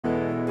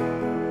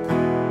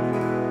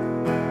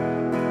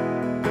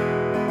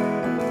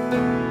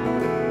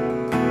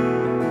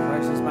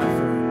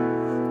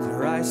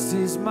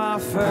my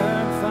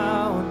firm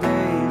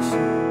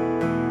foundation,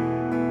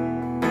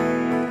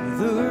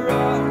 the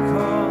rock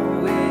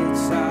on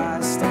which I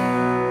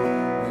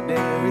stand when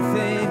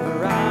everything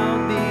around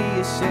me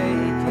is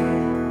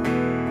shaking.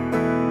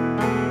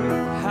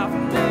 I've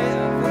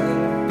never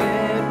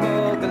been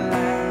more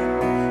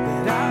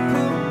glad that I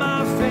put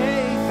my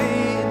faith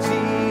in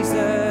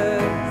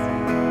Jesus,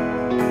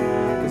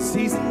 'cause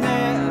He's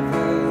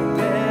never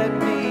let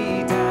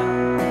me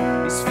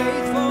down. He's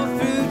faithful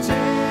through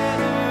generations,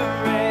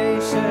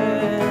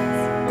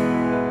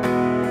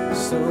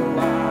 so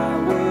why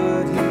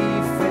would He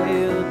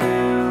fail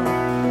now?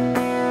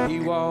 He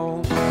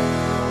won't. He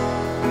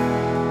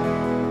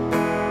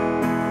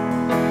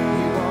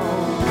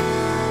won't.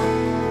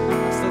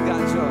 I still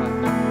got joy,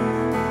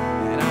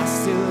 and I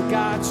still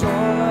got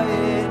joy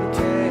in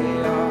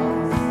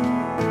chaos.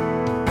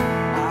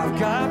 I've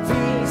got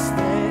peace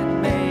that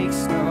makes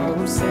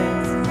no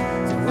sense,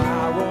 so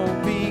I won't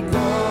be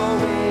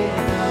going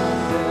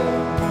under.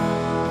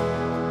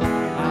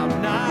 I'm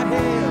not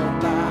held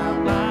by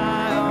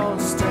my own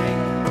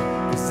strength,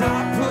 'cause I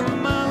put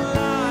my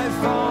life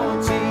on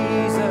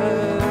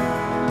Jesus.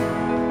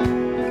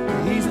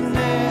 He's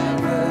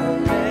never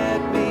let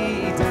me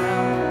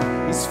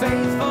down. He's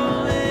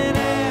faithful in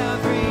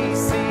every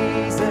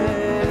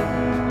season,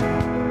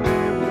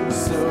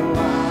 so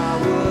why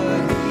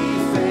would He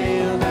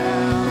fail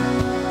now?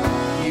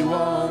 He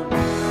won't.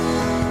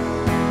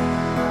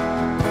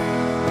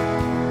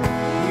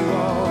 He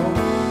won't.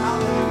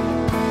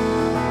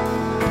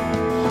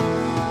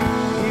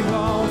 He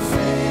won't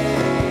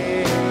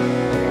fail.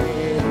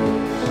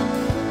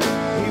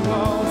 He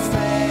won't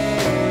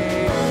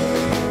fail.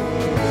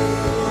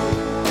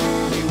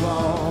 He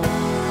won't.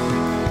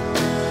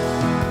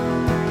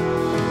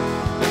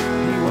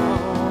 He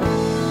won't.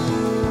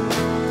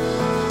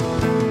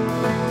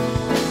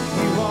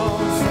 He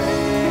won't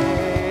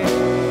fail.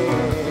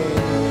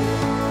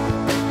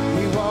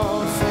 He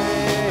won't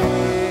fail.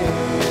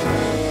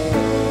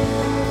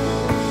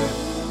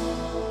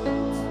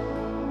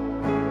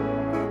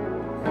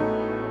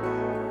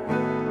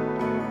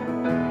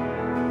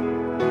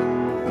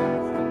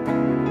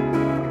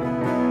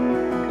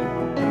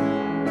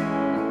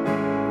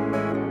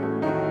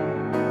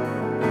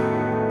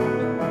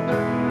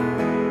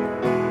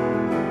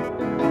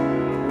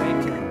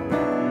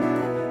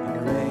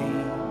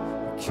 Rain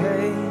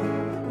came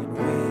and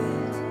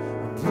wind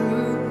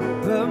blew,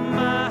 but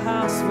my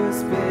house was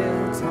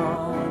built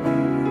on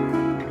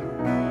you.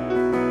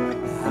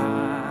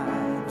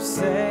 I'm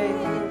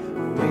safe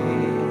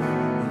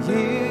with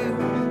you.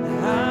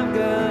 I'm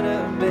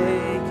gonna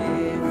make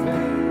it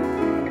through.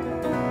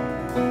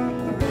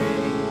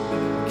 Rain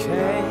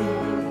came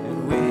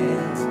and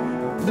wind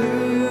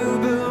blew,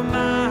 but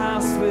my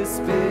house was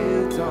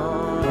built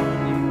on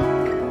you.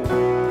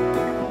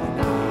 And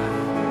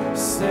I'm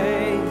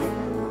safe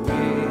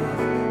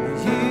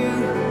with you.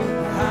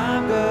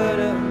 I'm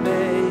gonna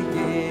make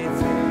it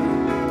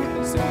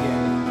through. So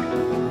yeah,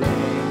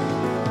 rain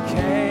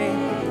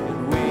came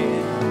and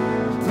wind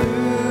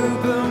blew,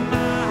 but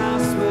my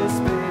house was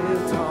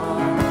built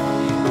on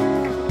you.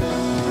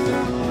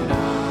 And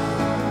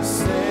I'm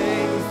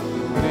safe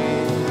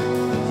with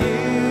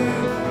you.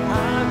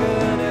 I'm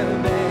gonna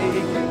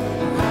make it.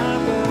 I'm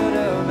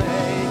gonna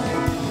make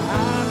it.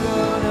 I'm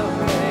gonna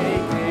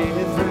make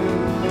it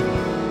through.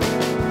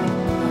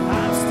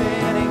 I'm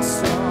standing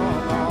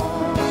strong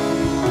on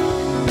you.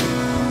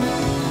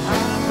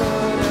 I'm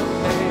gonna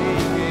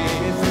make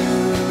it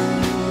through.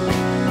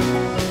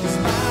 'Cause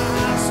my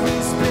house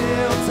was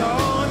built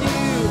on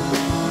you.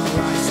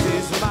 Christ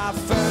is my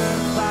firm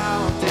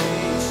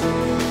foundation.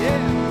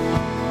 Yeah.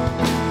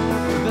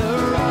 The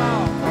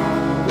rock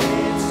on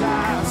which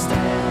I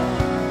stand.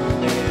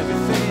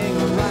 Everything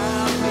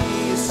around me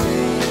is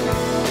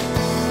shaking.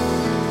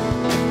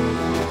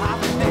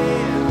 I've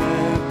never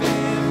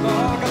been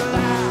more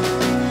glad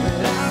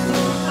that I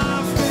put my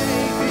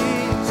faith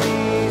in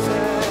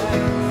Jesus.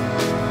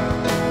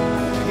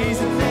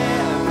 He's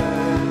never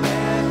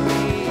let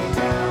me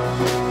down.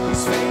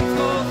 He's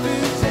faithful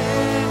through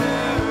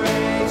generations,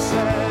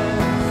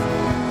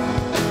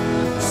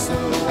 so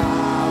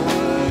why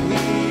would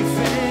He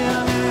fail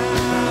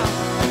now?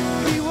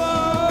 He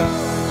won't.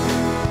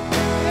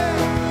 Yeah.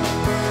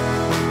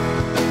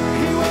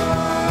 He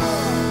won't.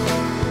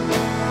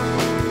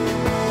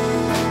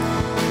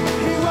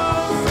 He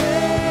won't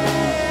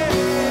fail.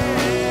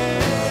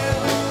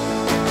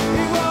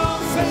 He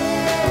won't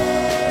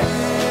fail.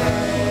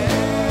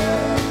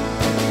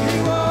 He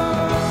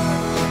won't.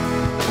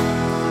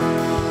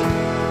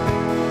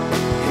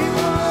 He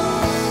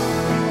won't.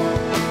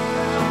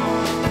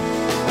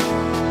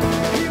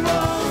 He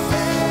won't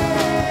fail.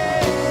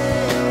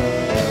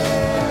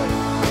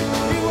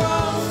 He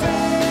won't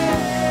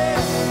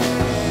fail.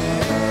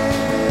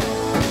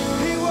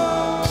 He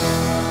won't.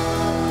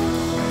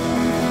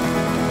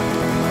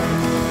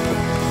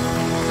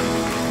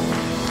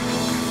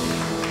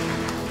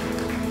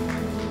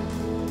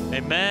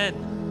 Amen.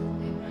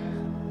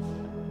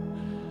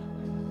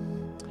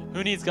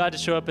 Who needs God to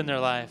show up in their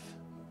life?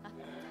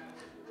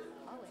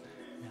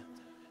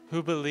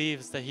 Who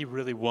believes that he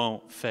really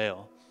won't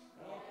fail?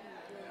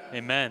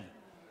 Amen.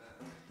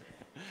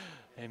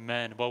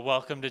 Amen. Well,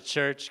 welcome to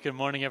church. Good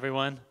morning,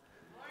 everyone.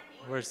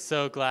 We're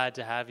so glad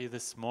to have you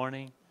this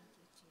morning.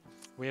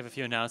 We have a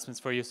few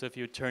announcements for you, so if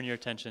you would turn your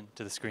attention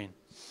to the screen.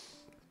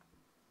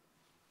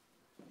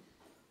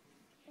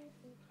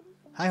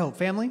 Hi, Hope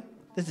family.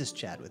 This is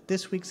Chad with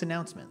this week's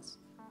announcements.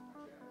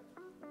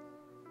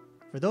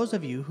 For those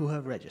of you who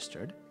have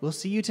registered, we'll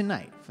see you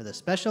tonight for the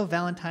special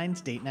Valentine's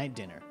date night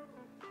dinner.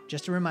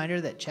 Just a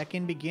reminder that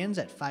check-in begins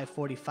at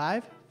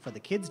 5:45 for the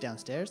kids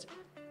downstairs,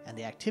 and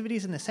the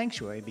activities in the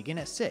sanctuary begin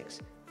at 6,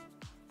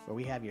 where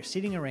we have your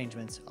seating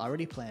arrangements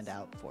already planned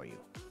out for you.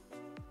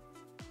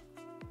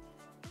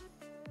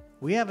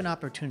 We have an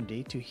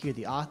opportunity to hear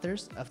the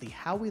authors of the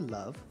How We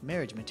Love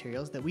marriage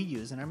materials that we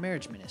use in our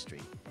marriage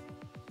ministry.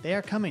 They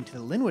are coming to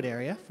the Linwood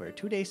area for a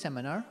 2-day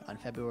seminar on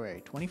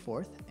February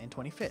 24th and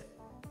 25th.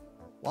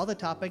 While the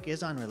topic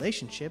is on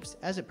relationships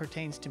as it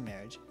pertains to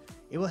marriage,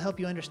 it will help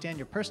you understand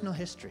your personal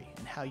history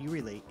and how you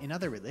relate in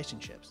other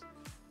relationships.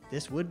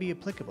 This would be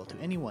applicable to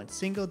anyone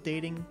single,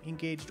 dating,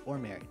 engaged, or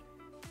married.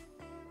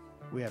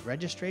 We have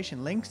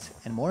registration links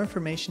and more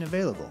information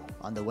available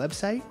on the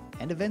website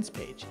and events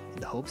page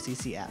in the Hope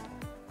CC app.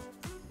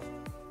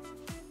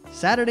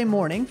 Saturday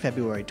morning,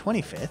 February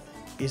 25th,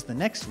 is the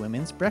next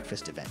women's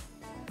breakfast event.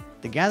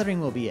 The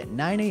gathering will be at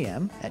 9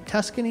 a.m. at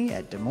Tuscany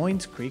at Des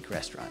Moines Creek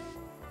Restaurant.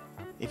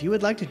 If you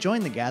would like to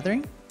join the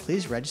gathering,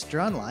 please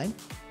register online,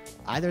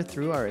 either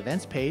through our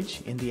events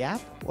page in the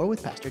app or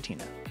with Pastor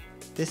Tina.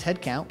 This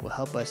head count will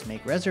help us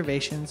make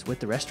reservations with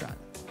the restaurant.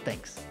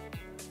 Thanks.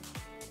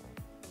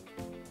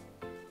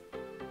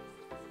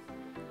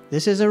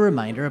 This is a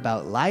reminder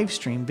about live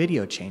stream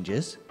video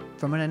changes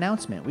from an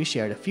announcement we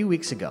shared a few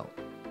weeks ago.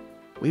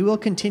 We will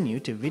continue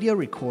to video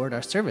record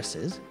our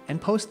services and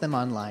post them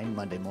online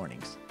Monday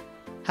mornings.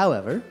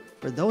 However,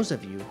 for those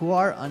of you who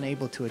are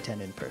unable to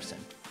attend in person,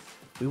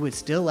 we would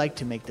still like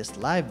to make this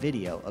live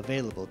video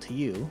available to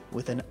you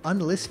with an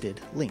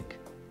unlisted link.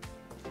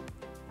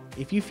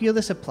 If you feel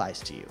this applies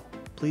to you,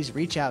 please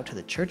reach out to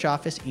the church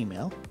office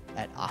email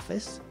at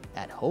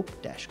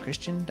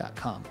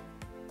office@hope-christian.com.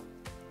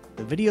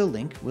 The video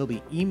link will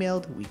be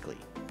emailed weekly.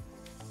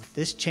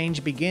 This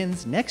change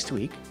begins next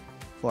week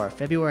for our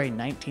February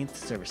 19th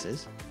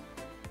services,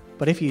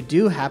 but if you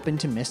do happen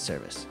to miss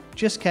service,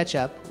 just catch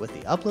up with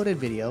the uploaded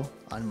video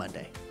on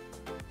Monday.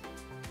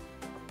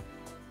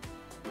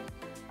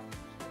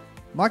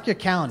 Mark your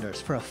calendars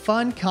for a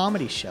fun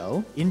comedy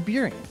show in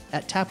Burien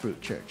at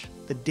Taproot Church.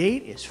 The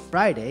date is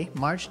Friday,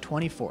 March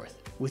 24th,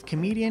 with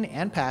comedian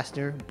and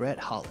pastor Brett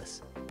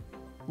Hollis.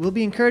 We'll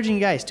be encouraging you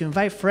guys to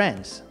invite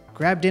friends,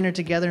 grab dinner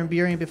together in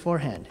Burien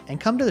beforehand,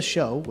 and come to the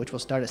show, which will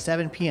start at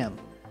 7 p.m.,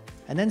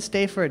 and then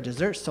stay for a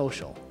dessert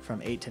social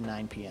from 8 to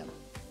 9 p.m.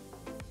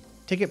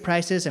 Ticket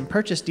prices and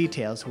purchase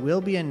details will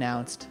be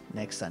announced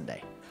next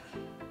Sunday.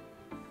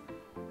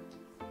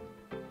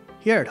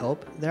 Here at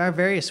Hope, there are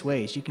various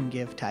ways you can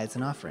give tithes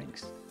and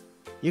offerings.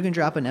 You can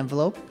drop an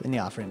envelope in the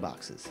offering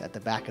boxes at the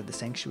back of the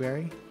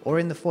sanctuary or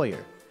in the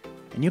foyer,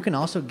 and you can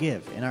also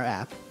give in our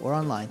app or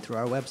online through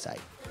our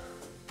website.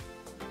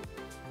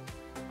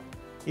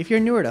 If you're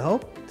newer to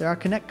Hope, there are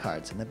Connect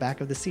cards in the back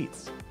of the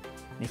seats.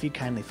 And if you'd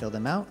kindly fill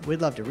them out,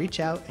 we'd love to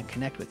reach out and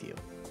connect with you.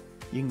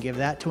 You can give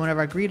that to one of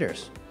our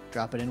greeters,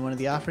 drop it in one of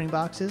the offering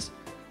boxes,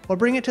 or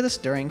bring it to the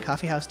Stirring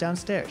Coffee House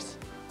downstairs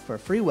for a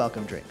free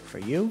welcome drink for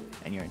you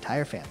and your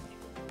entire family.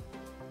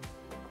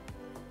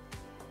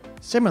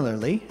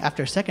 Similarly,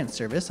 after second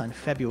service on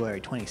February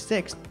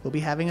 26th, we'll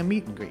be having a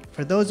meet and greet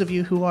for those of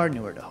you who are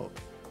newer to Hope.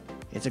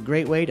 It's a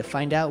great way to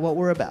find out what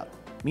we're about,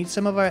 meet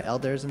some of our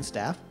elders and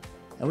staff,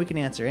 and we can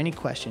answer any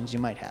questions you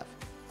might have.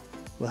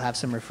 We'll have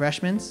some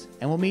refreshments,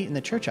 and we'll meet in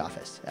the church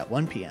office at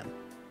 1 p.m.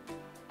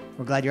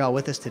 We're glad you're all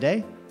with us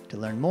today. To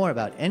learn more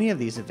about any of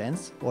these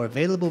events or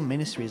available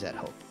ministries at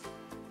Hope,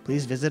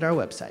 please visit our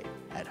website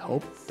at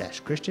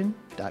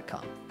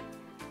hope-christian.com.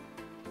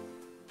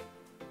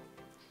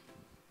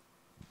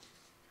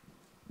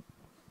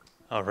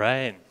 All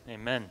right.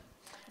 Amen.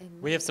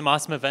 We have some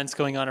awesome events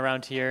going on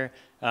around here,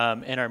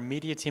 and our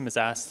media team is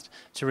asked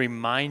to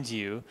remind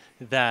you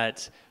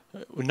that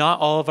not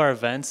all of our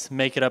events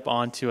make it up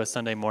onto a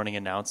Sunday morning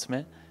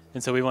announcement,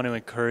 and so we want to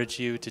encourage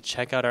you to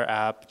check out our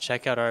app,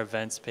 check out our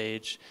events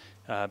page,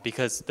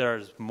 because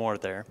there's more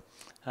there,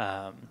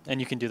 and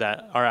you can do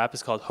that. Our app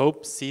is called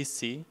Hope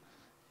CC,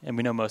 and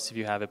we know most of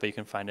you have it, but you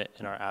can find it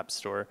in our app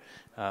store,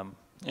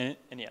 in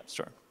the app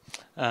store.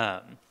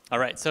 All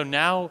right, so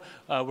now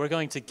we're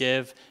going to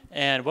give,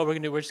 and what we're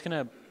going to do, we're just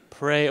going to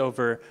pray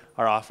over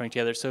our offering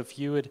together. So if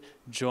you would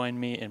join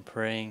me in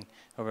praying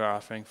over our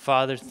offering.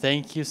 Father,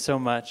 thank you so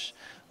much.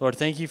 Lord,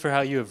 thank you for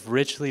how you have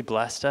richly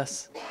blessed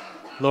us.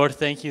 Lord,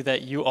 thank you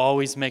that you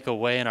always make a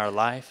way in our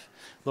life.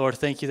 Lord,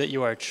 thank you that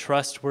you are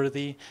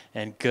trustworthy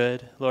and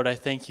good. Lord, I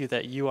thank you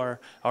that you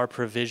are our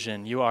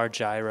provision. You are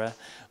Jireh.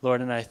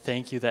 Lord, and I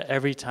thank you that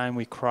every time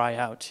we cry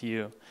out to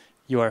you,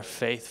 you are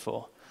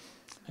faithful.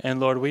 And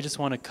Lord, we just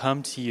want to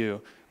come to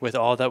you with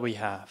all that we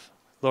have.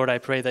 Lord, I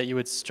pray that you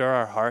would stir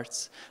our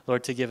hearts,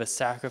 Lord, to give a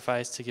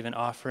sacrifice, to give an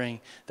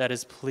offering that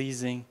is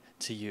pleasing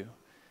to you.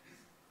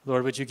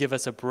 Lord, would you give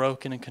us a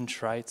broken and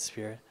contrite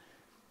spirit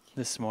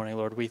this morning,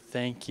 Lord? We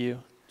thank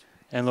you.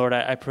 And Lord,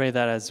 I pray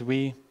that as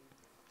we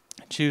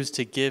choose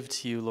to give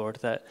to you, Lord,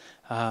 that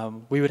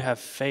we would have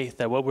faith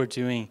that what we're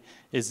doing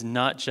is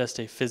not just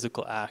a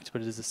physical act,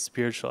 but it is a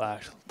spiritual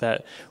act,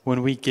 that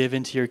when we give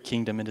into your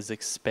kingdom, it is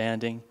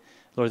expanding,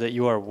 Lord, that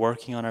you are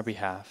working on our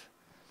behalf.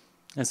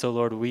 And so,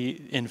 Lord,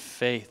 we, in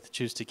faith,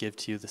 choose to give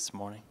to you this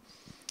morning.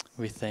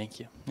 We thank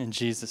you. In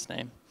Jesus'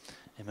 name,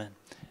 amen.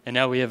 And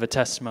now we have a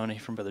testimony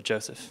from Brother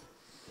Joseph.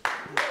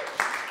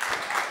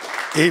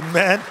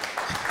 Amen.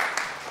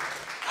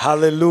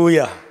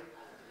 Hallelujah.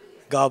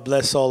 God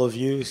bless all of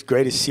you. It's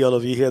great to see all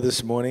of you here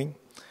this morning.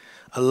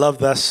 I love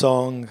that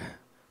song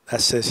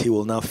that says he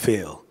will not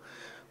fail.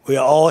 We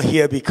are all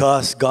here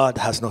because God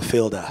has not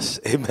failed us.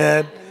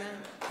 Amen.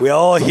 We are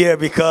all here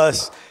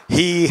because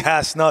he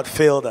has not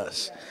failed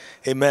us.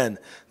 Amen.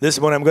 This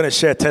morning I'm going to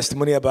share a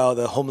testimony about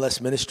the homeless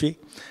ministry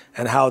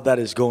and how that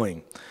is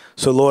going.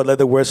 So Lord, let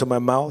the words of my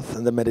mouth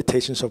and the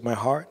meditations of my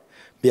heart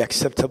be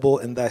acceptable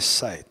in thy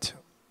sight.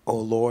 O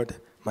Lord,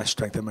 my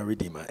strength and my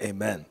redeemer.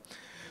 Amen.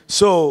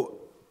 So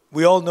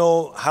we all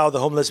know how the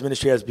homeless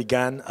ministry has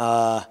begun.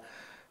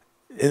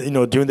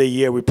 During the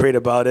year we prayed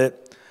about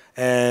it,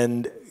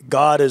 and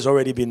God has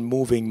already been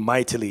moving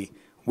mightily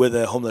with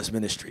the homeless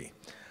ministry.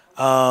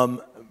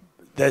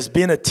 There's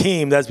been a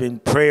team that's been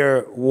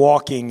prayer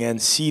walking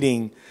and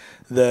seeding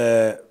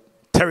the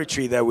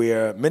territory that we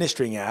are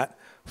ministering at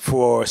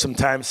for some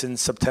time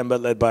since September,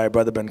 led by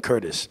Brother Ben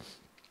Curtis.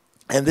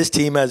 And this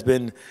team has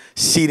been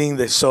seeding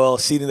the soil,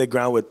 seeding the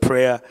ground with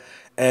prayer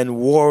and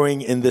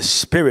warring in the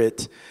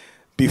spirit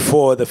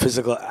before the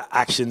physical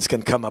actions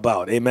can come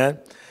about. Amen.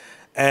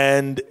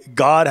 And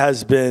God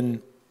has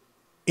been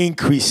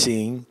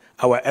increasing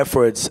our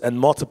efforts and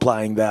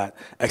multiplying that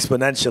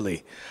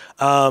exponentially.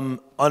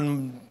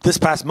 On this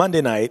past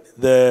Monday night,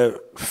 the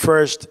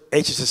first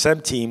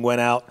HSSM team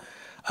went out.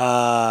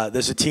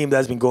 There's a team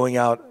that's been going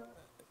out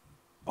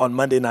on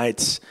Monday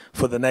nights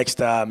for the next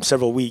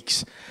several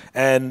weeks.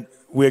 And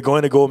we're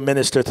going to go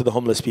minister to the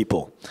homeless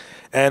people.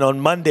 And on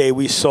Monday,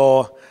 we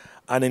saw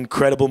an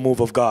incredible move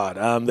of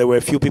God. There were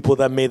a few people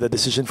that made the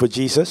decision for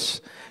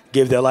Jesus,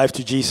 gave their life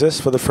to Jesus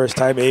for the first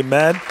time.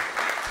 Amen.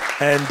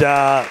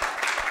 And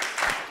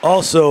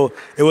also,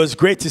 it was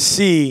great to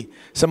see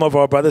some of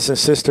our brothers and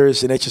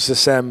sisters in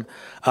HSSM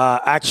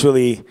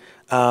actually,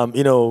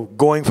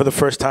 going for the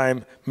first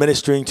time,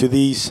 ministering to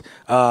these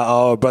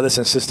our brothers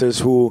and sisters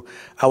who,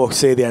 I will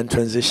say, they are in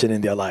transition in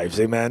their lives.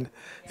 Amen.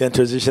 They're in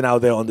transition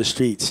out there on the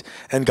streets.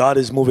 And God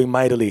is moving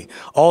mightily.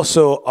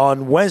 Also,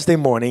 on Wednesday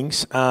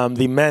mornings,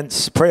 the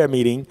men's prayer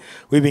meeting,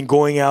 we've been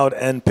going out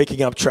and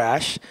picking up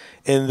trash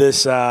in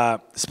this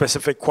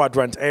specific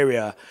quadrant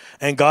area.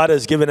 And God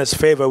has given us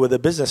favor with the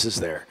businesses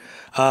there.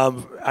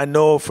 I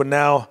know for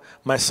now,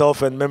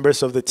 myself and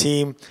members of the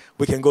team,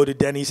 we can go to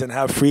Denny's and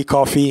have free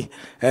coffee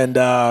and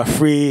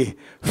free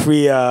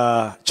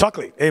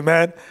chocolate.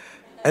 Amen.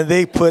 And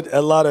they put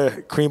a lot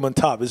of cream on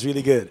top. It's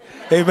really good.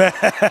 Amen.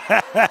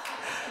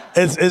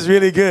 It's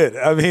really good.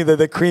 I mean,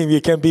 the cream, you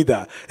can't beat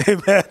that.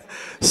 Amen.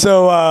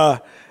 So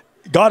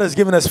God has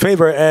given us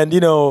favor, and,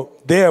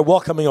 they are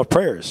welcoming our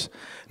prayers.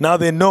 Now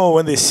they know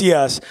when they see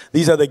us,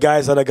 these are the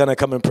guys that are going to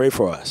come and pray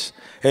for us.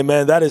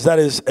 Amen. That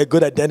is a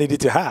good identity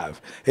to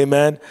have.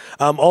 Amen.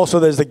 Also,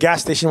 there's the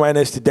gas station right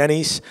next to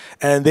Denny's,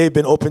 and they've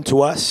been open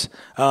to us.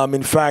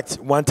 In fact,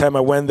 one time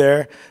I went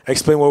there,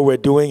 explained what we're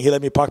doing. He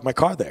let me park my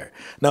car there.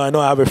 Now I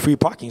know I have a free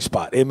parking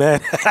spot. Amen.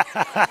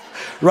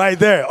 Right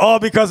there. All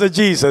because of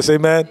Jesus.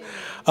 Amen.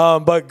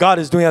 But God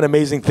is doing an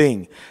amazing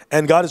thing.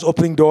 And God is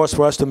opening doors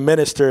for us to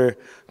minister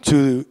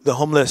to the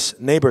homeless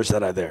neighbors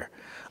that are there.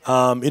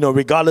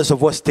 Regardless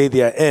of what state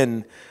they are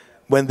in,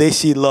 when they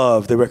see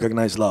love, they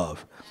recognize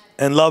love.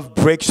 And love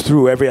breaks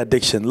through every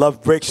addiction.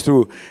 Love breaks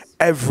through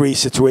every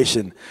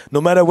situation. No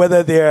matter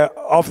whether they're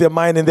off their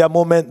mind in their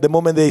moment, the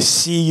moment they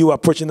see you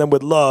approaching them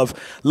with love,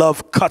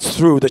 love cuts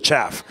through the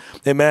chaff.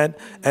 Amen.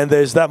 And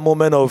there's that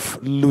moment of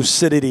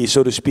lucidity,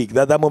 so to speak,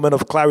 that moment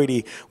of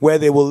clarity where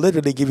they will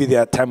literally give you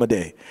their time of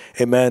day.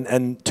 Amen.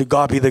 And to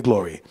God be the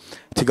glory.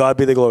 To God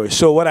be the glory.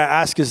 So what I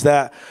ask is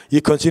that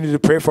you continue to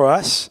pray for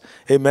us.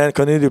 Amen.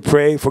 Continue to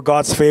pray for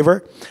God's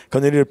favor.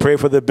 Continue to pray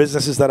for the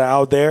businesses that are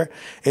out there.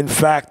 In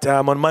fact,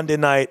 on Monday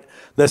night,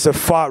 there's a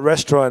Pho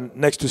restaurant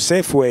next to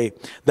Safeway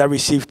that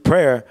received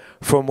prayer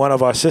from one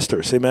of our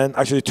sisters. Amen.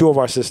 Actually, two of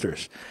our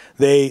sisters.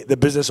 The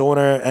business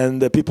owner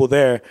and the people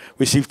there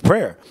received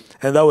prayer.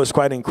 And that was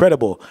quite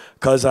incredible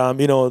because,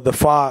 the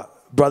Pho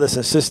brothers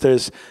and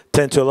sisters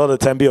tend to a lot of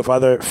the time be of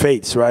other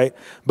faiths, right?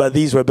 But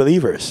these were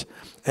believers.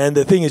 And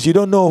the thing is, you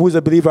don't know who's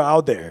a believer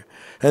out there.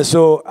 And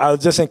so I'll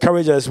just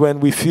encourage us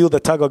when we feel the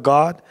tug of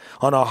God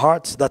on our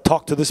hearts that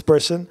talk to this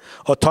person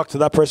or talk to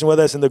that person,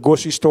 whether it's in the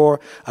grocery store,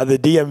 at the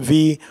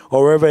DMV,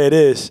 or wherever it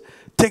is,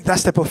 take that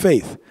step of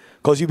faith.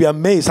 Because you'll be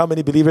amazed how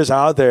many believers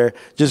are out there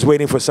just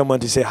waiting for someone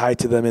to say hi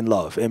to them in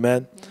love.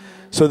 Amen?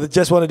 So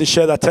just wanted to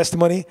share that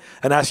testimony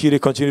and ask you to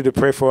continue to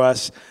pray for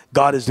us.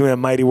 God is doing a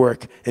mighty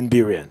work in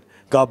Burien.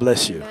 God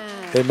bless you.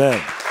 Amen.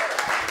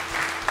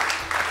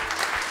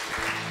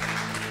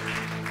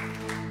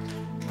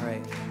 All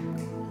right.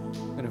 I'm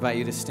going to invite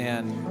you to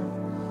stand.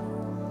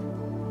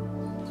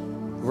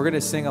 We're going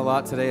to sing a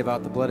lot today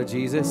about the blood of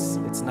Jesus.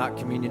 It's not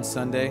Communion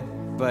Sunday,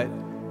 but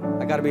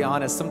I got to be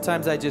honest,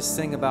 sometimes I just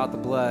sing about the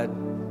blood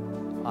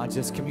on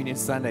just Communion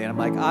Sunday, and I'm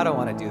like, I don't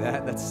want to do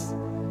that. That's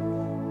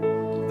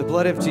the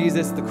blood of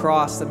Jesus, the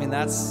cross. I mean,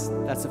 that's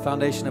the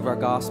foundation of our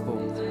gospel.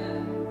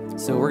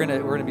 So we're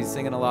gonna be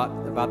singing a lot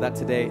about that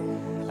today,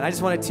 and I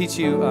just want to teach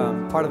you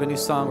part of a new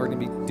song we're gonna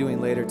be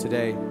doing later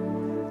today.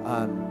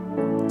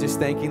 Just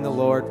thanking the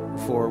Lord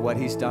for what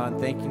He's done,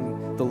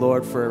 thanking the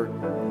Lord for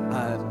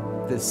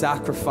the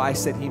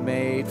sacrifice that He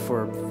made,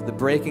 for the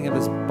breaking of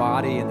His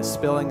body and the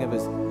spilling of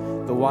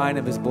the wine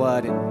of His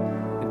blood.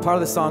 And part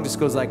of the song just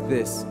goes like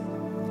this.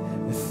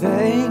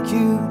 Thank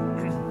you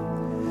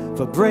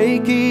for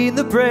breaking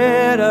the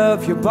bread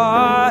of your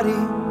body,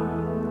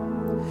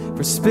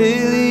 for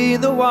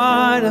spilling the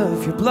wine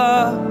of your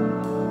blood.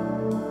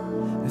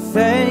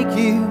 Thank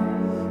you,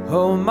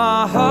 oh,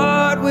 my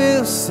heart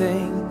will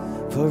sing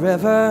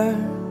forever.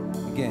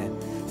 Again,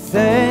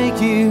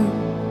 thank you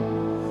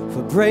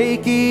for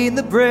breaking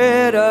the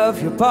bread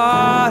of your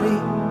body,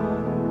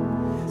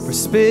 for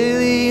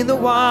spilling the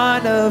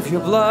wine of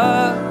your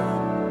blood.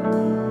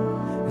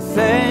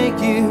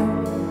 Thank you,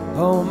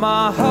 oh,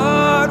 my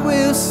heart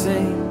will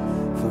sing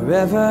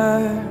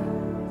forever.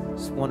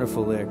 It's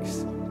wonderful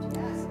lyrics.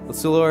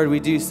 So, Lord, we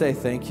do say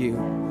thank you.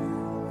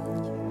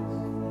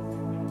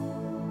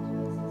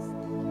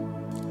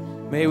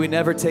 May we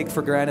never take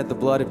for granted the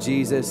blood of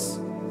Jesus.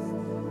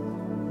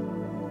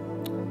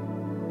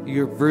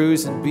 You're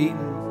bruised and beaten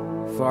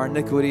for our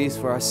iniquities,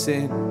 for our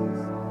sin.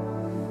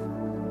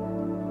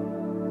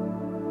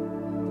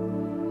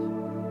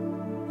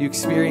 You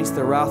experienced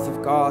the wrath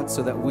of God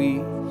so that we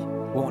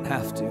won't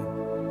have to.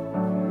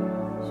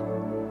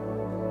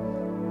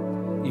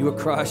 You were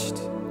crushed.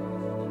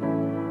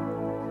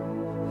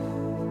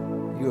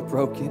 You were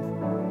broken.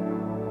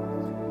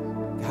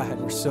 God,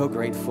 we're so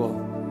grateful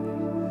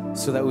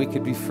so that we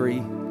could be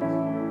free.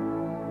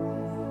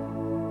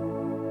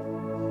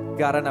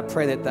 God, and I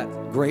pray that that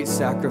great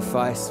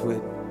sacrifice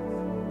would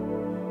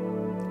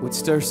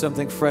stir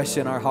something fresh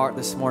in our heart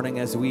this morning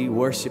as we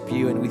worship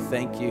you and we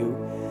thank you,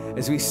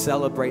 as we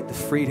celebrate the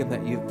freedom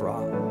that you've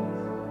brought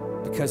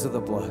because of the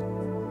blood.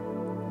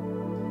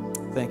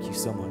 Thank you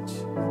so much.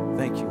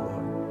 Thank you, Lord.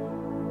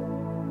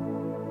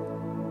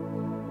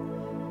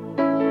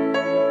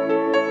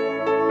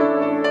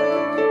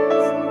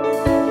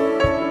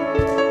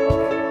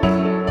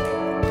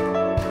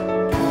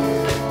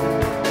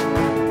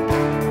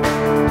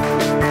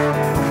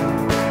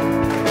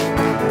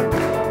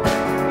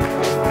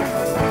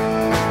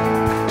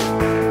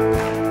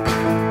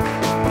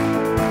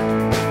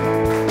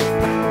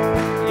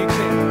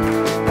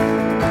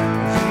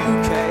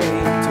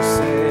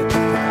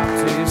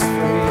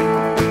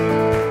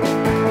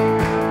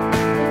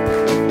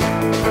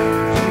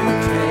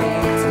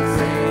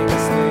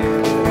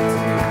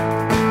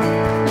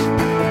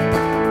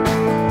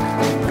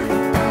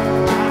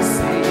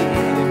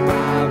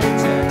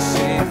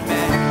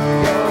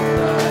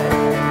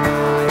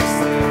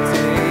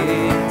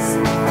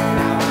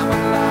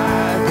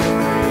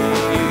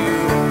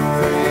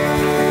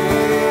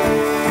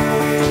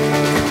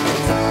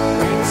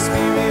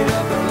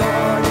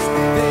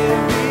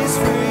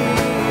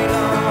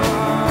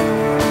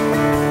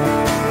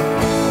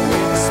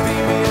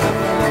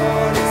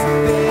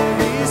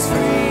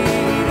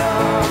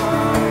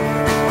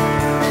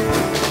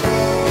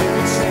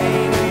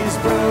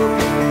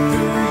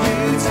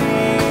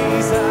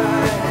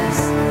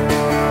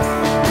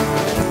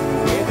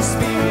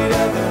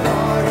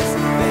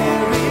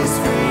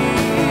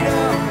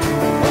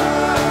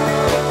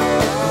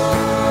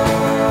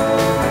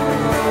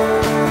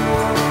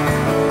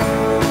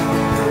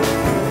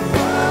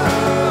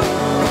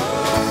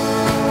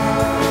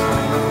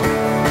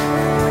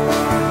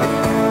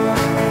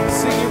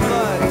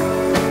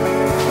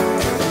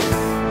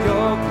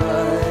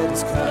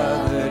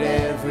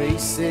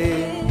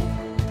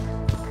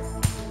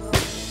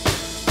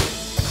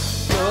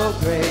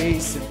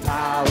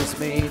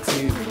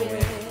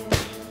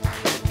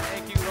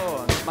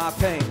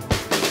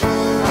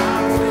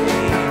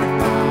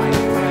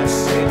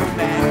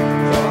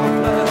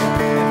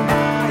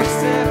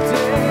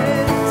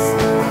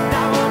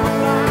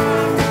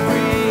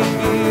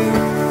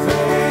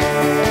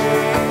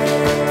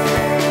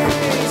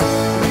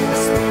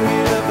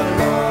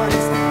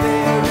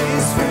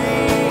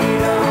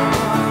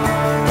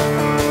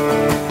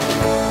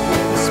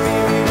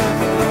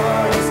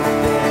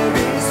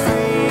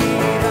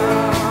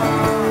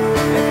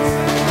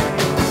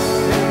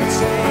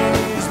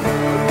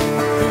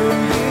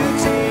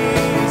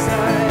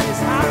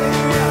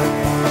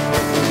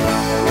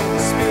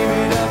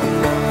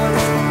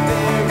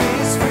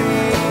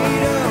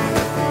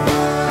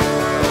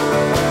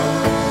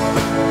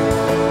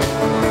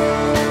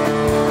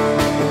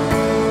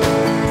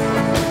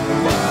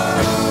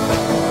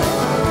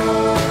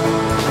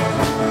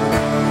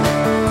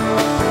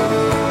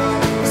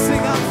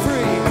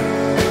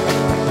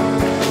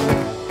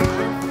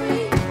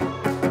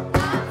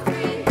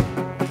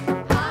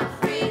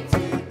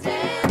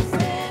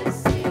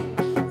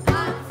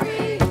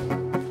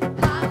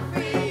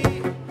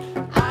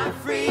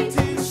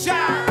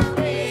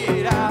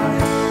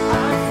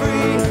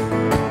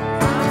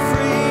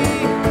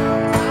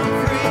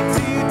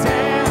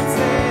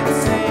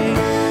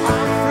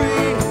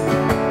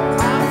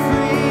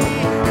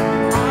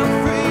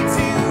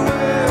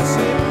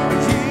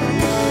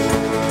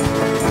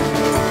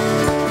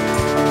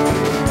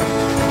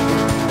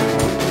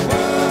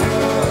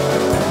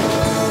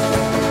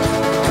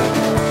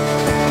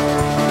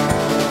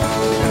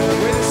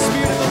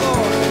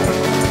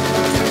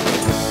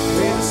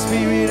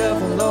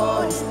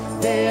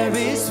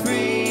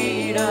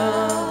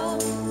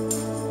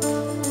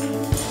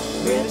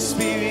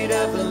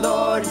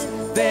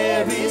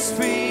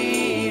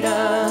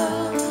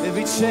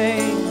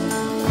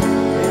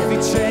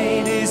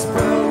 chain is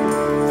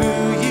broken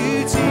through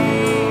you,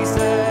 Jesus.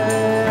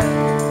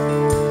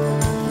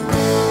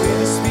 With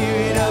the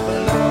Spirit of the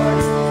Lord,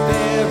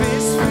 there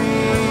is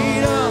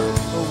freedom.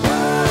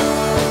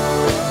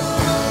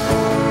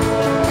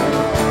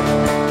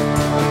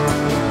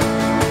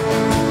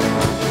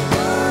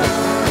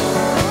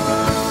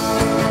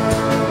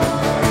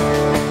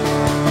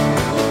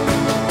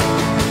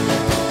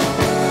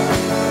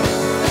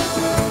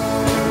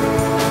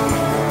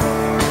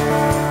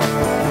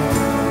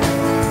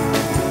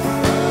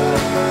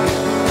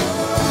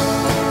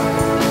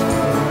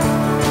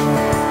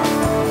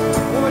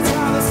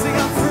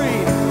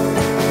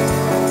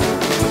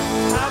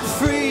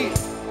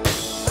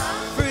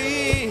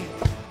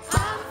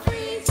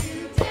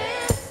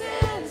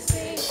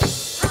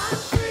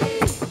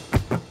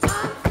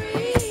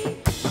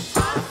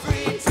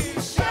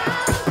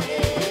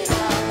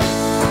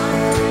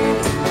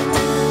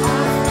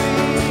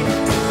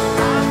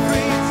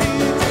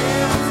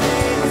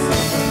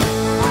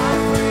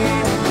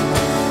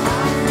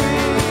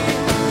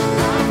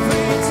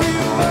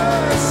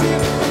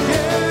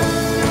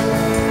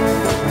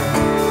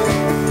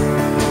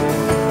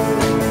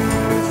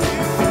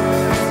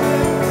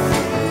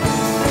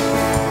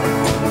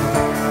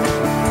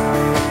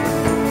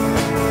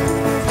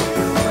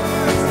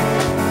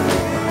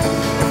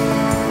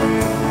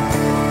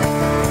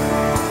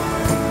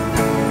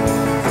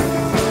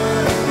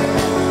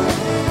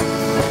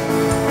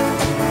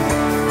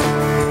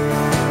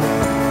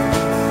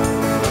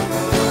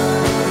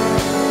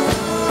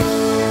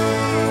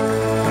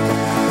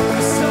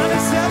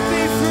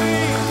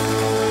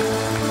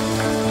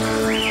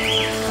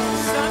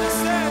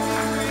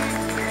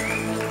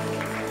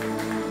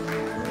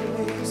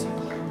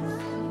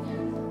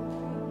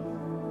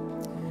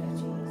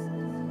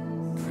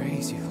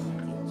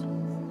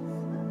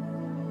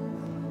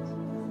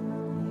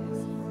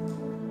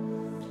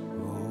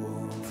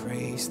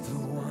 Praise the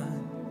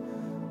one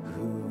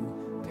who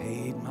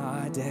paid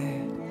my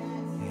debt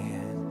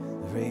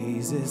and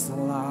raises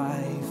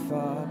life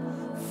up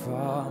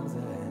from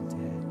the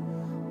dead.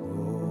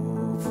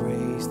 Oh,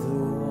 praise the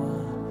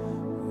one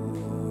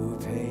who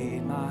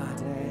paid my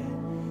debt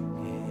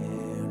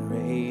and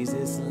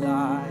raises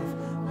life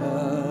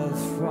up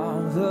from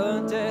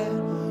the dead.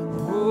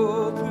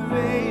 Oh,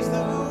 praise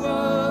the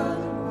one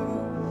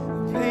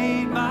who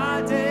paid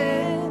my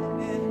debt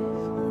and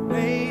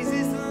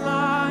raises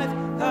life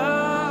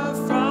up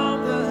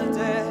from the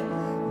dead.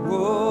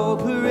 Oh,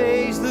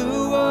 praise the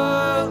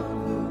one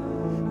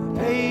who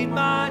paid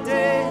my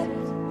debt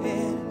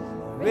and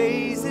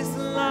raises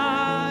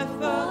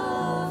life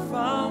up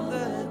from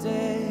the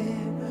dead.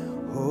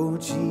 Oh,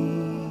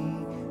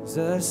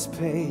 Jesus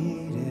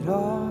paid it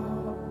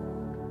all,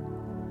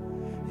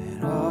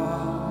 and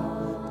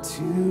all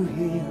to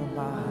heal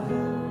my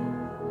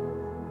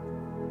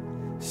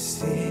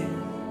sin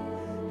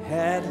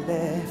had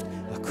left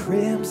a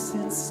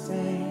crimson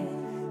stain.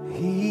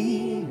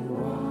 He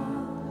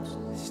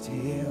washed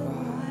it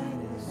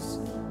white as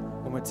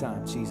snow. One more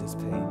time. Jesus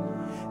paid,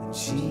 and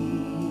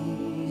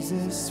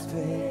Jesus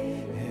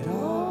paid it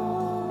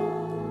all,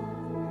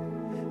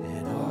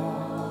 and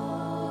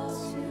all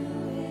to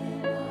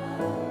him.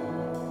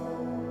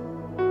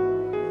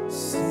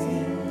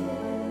 Sin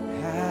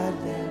had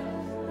left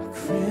a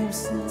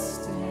crimson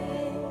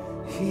stain.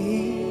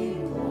 He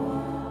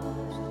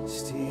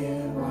washed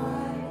it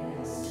white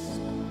as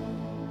snow,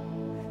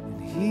 and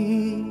he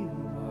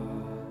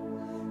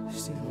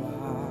washed it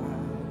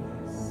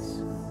white as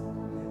snow.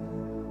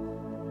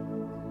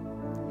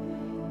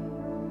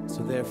 So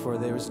therefore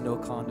there is no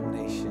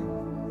condemnation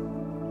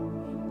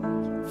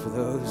for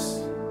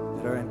those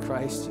that are in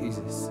Christ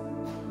Jesus.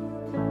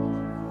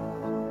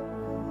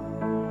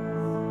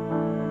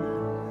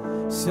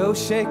 So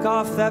shake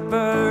off that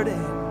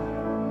burden,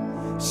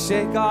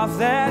 shake off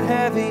that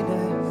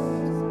heaviness.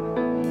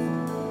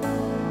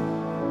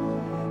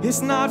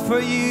 It's not for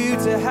you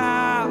to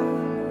have.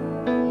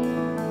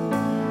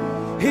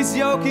 His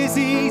yoke is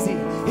easy,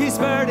 his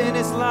burden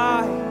is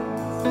light.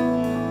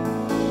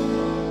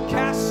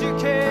 Cast your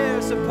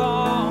cares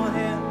upon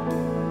him,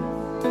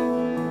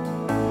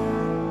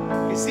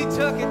 'cause he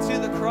took it to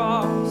the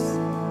cross.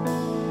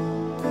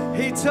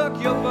 He took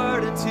your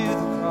burden to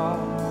the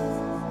cross.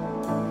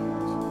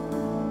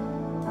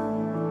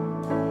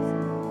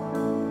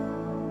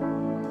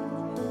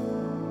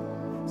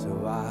 So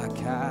I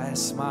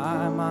cast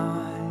my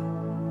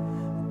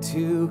mind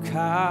to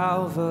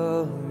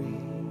Calvary,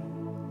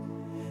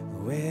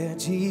 where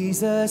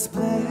Jesus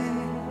bled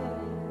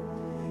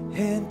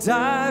and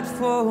died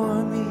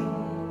for me.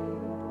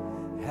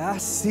 I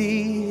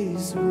see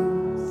his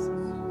wounds,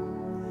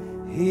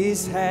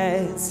 his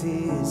hands,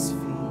 his feet,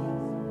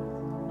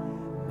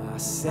 my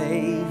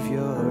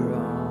Savior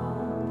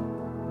on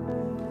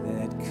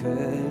that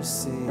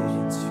cursed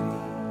tree.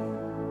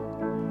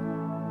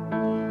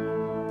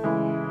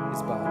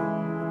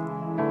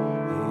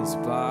 His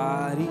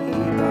body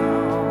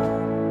bound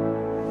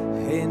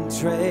and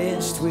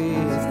drenched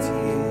with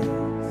tears,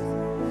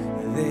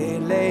 they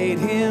laid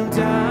him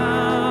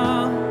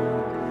down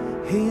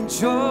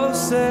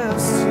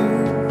Joseph's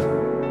tomb,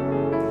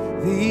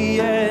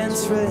 the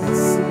entrance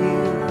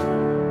sealed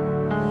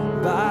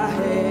by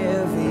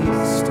heavy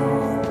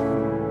storm,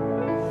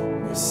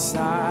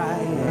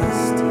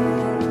 Messiah's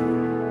dear,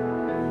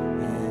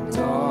 and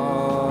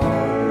all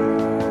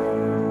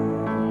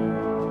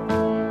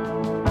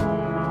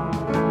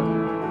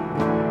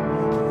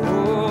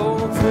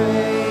oh,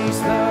 praise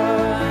the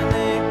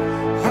name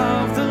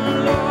of the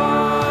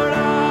Lord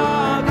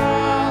our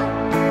God.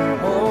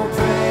 Oh,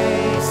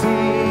 praise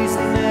His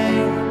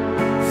name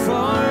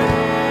forevermore.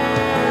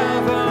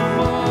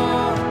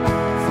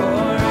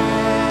 For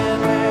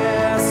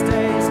endless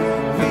days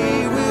we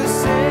will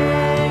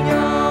sing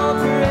Your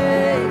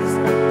praise.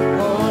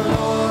 Oh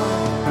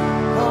Lord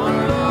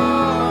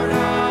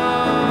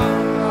our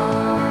God.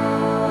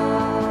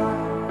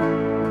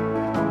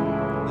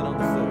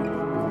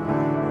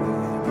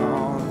 And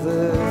on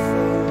the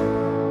third,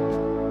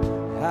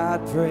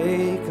 at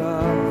break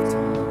of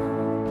dawn,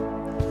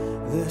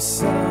 the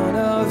Son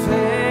of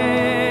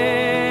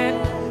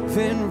Heaven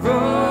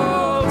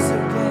rose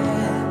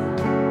again.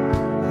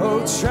 Oh,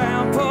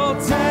 trample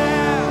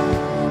down,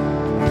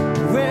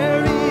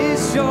 where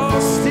is Your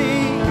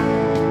sting?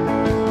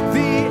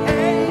 The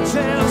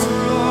angels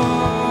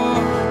roar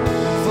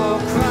for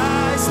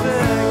Christ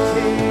the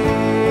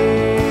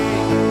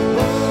King.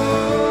 Oh,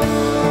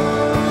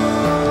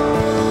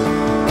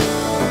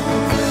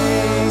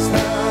 praise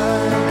the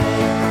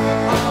name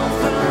of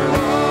the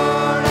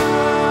Lord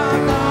our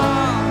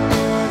God.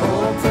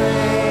 Oh,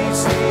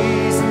 praise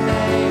His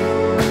name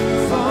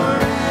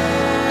forevermore.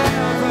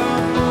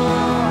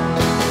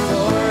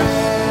 For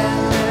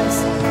endless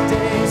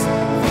days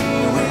we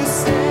will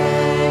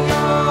sing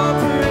Your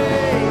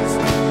praise.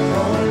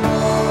 Oh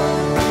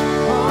Lord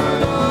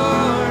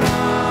our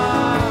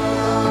God.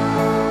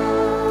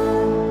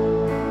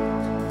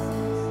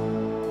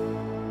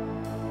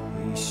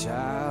 He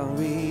shall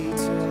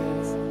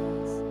return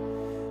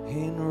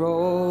in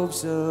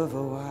robes of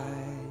white.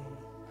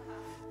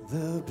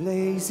 The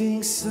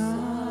blazing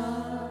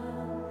sun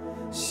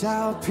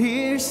shall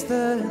pierce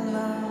the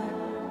night,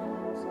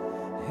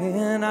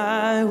 and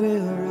I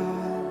will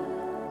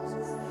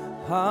rise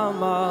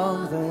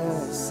among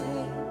the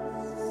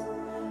saints,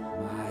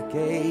 my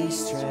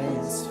gaze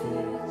transfixed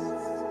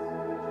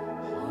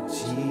on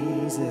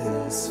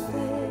Jesus'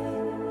 face.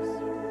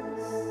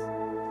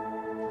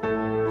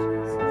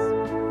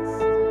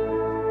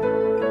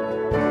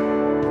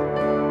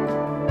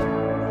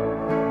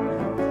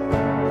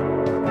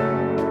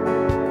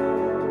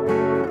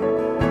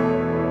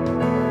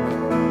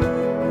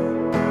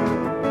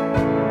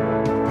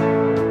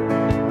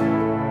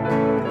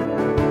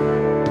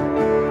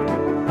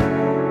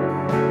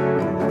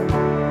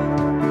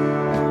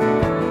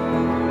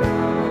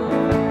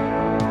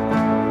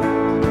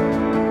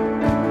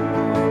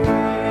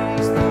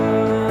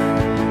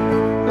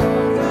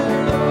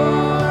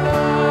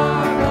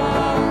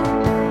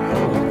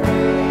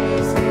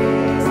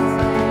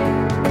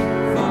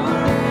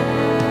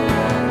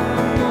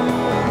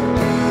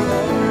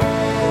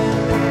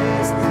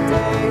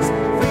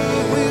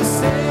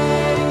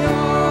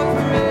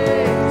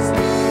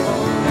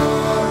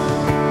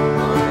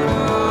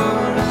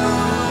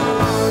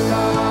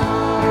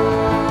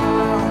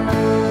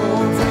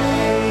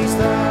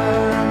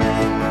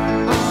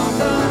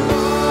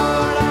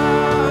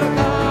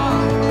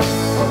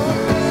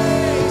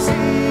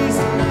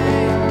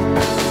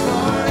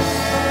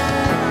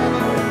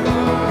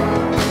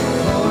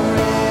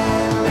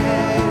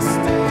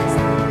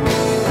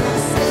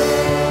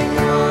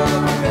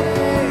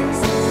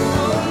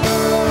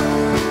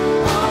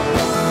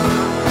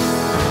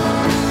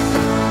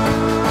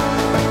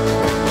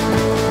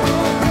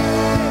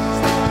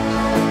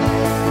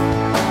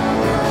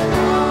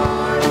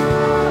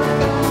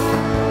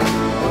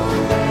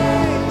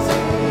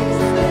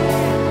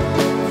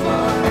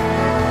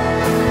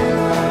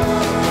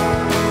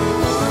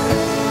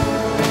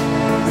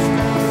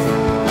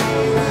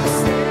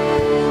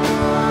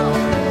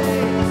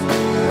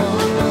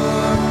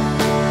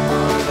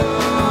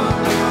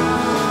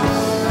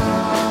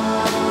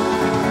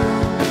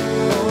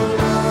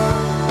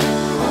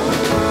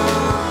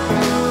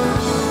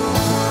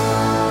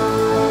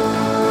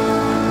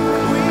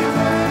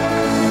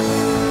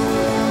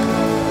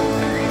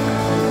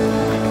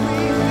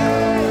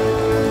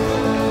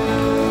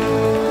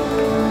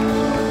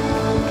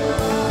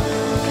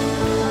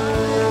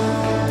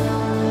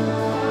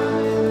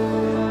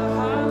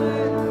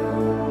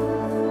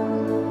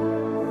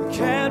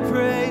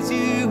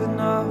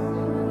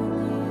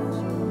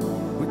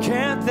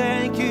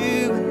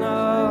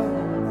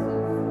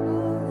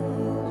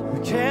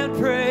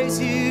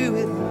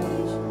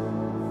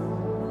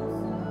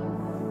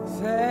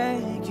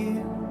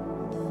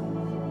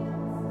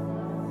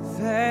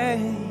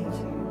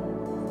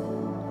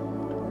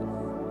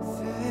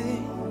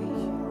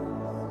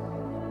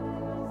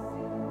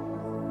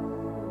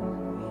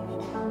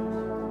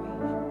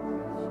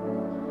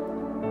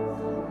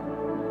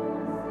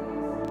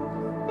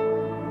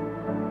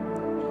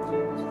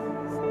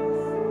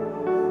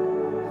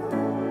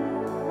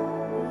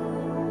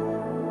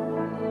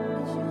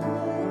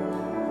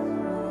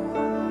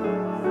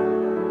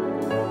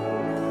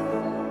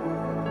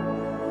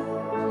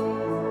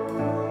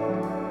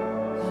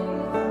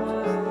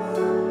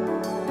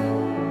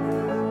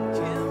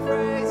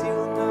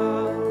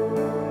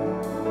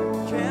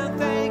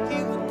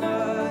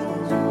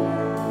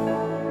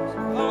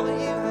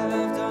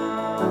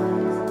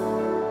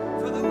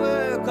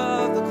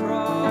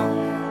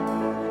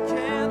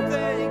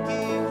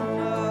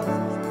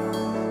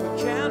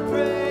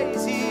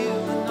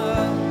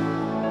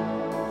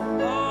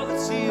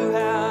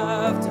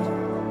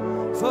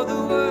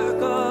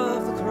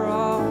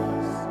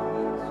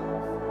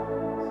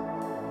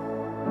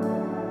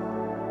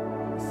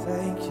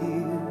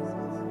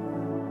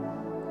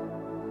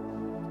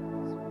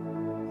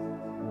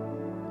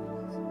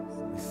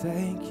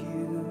 thank you.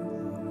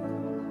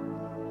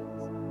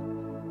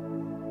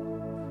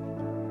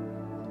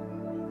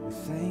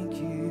 Thank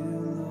you,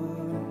 Lord.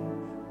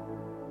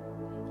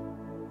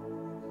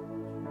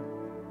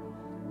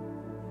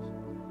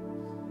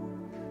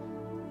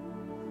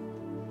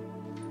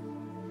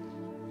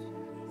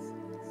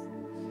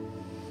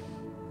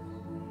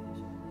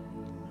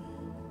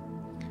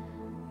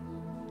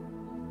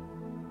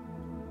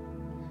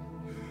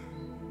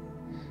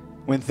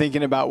 When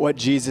thinking about what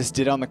Jesus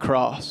did on the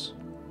cross,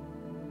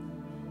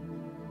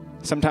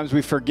 sometimes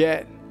we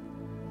forget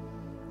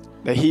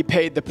that he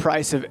paid the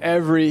price of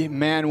every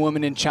man,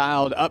 woman, and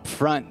child up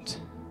front.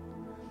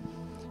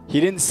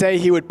 He didn't say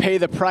he would pay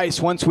the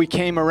price once we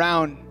came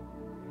around.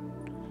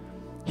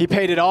 He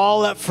paid it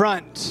all up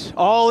front,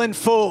 all in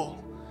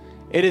full.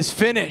 It is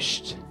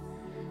finished,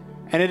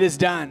 and it is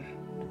done.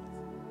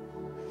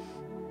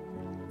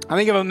 I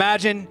think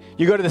imagine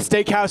you go to the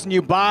steakhouse and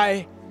you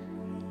buy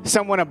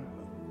someone an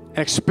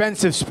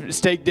expensive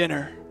steak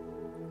dinner,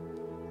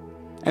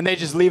 and they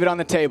just leave it on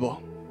the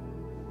table.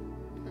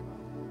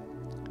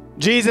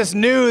 Jesus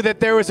knew that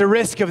there was a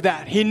risk of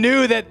that. He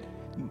knew that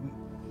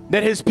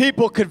his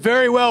people could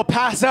very well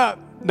pass up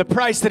the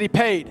price that he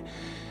paid,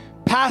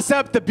 pass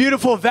up the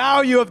beautiful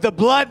value of the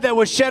blood that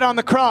was shed on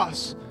the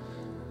cross.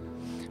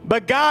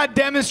 But God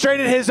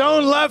demonstrated his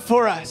own love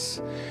for us,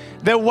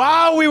 that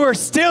while we were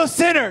still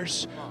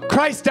sinners,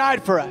 Christ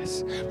died for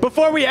us.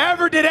 Before we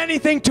ever did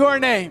anything to our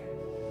name,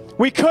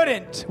 we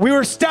couldn't. We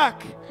were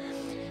stuck.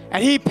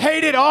 And he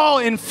paid it all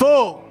in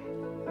full.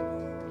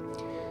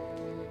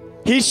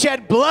 He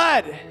shed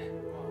blood,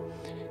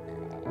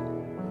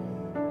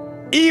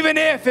 even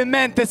if it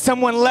meant that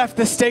someone left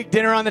the steak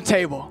dinner on the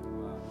table.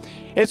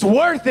 It's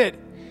worth it.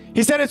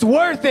 He said it's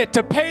worth it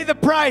to pay the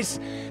price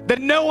that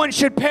no one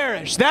should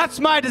perish. That's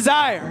my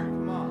desire.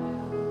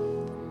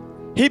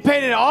 He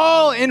paid it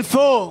all in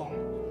full.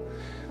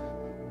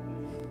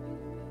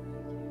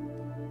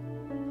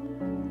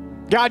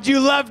 God, you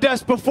loved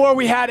us before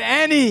we had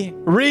any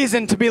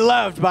reason to be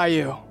loved by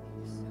you.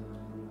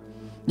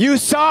 You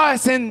saw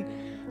us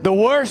in the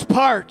worst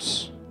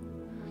parts.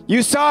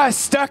 You saw us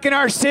stuck in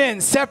our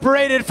sins,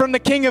 separated from the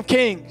King of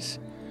Kings.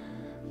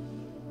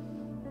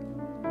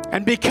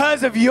 And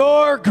because of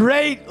your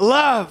great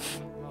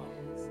love,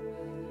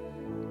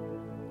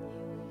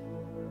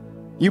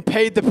 you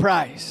paid the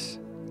price.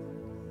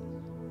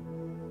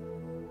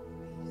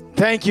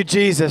 Thank you,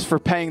 Jesus, for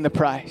paying the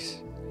price.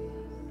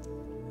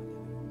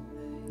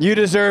 You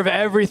deserve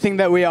everything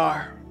that we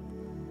are.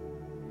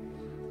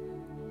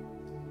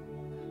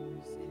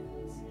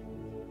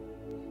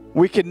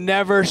 We could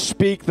never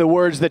speak the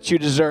words that you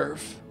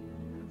deserve.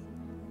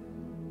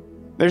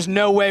 There's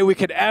no way we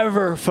could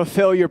ever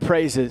fulfill your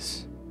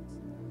praises.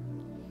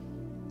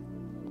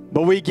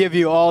 But we give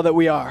you all that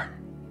we are.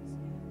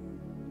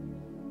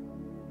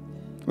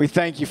 We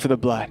thank you for the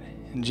blood.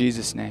 In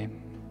Jesus' name.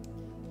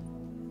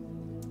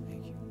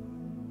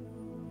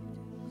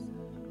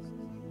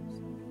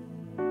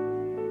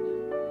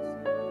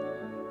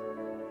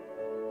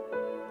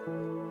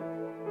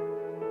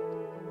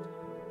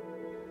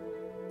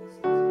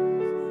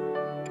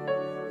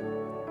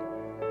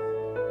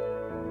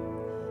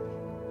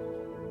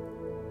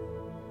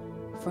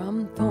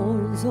 From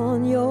thorns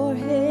on your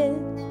head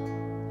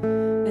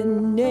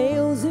and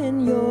nails in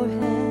your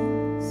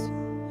hands,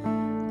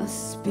 a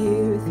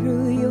spear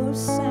through your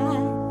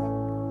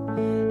side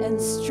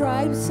and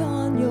stripes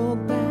on your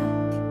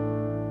back,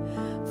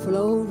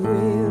 flowed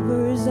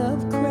rivers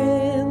of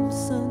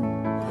crimson,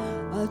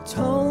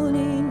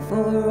 atoning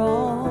for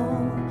all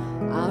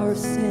our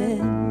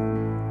sin.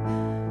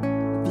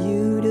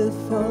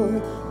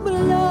 Beautiful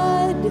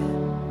blood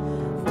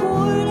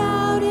poured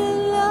out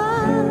in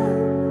love,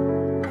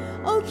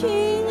 O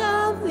King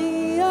of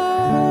the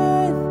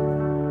earth.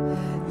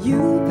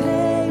 You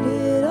paid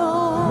it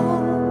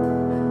all,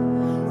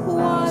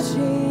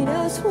 washing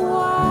us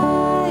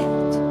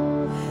white,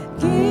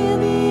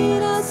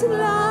 giving us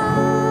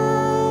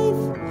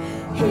life,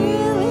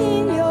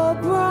 healing your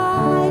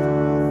bride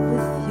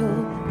with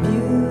your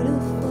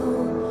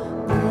beautiful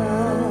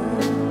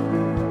blood.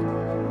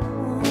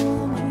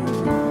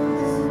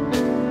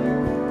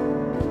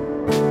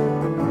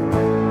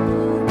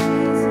 Oh,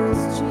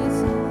 Jesus,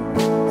 Jesus.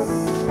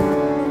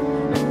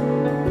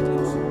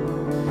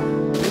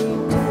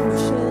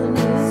 Redemption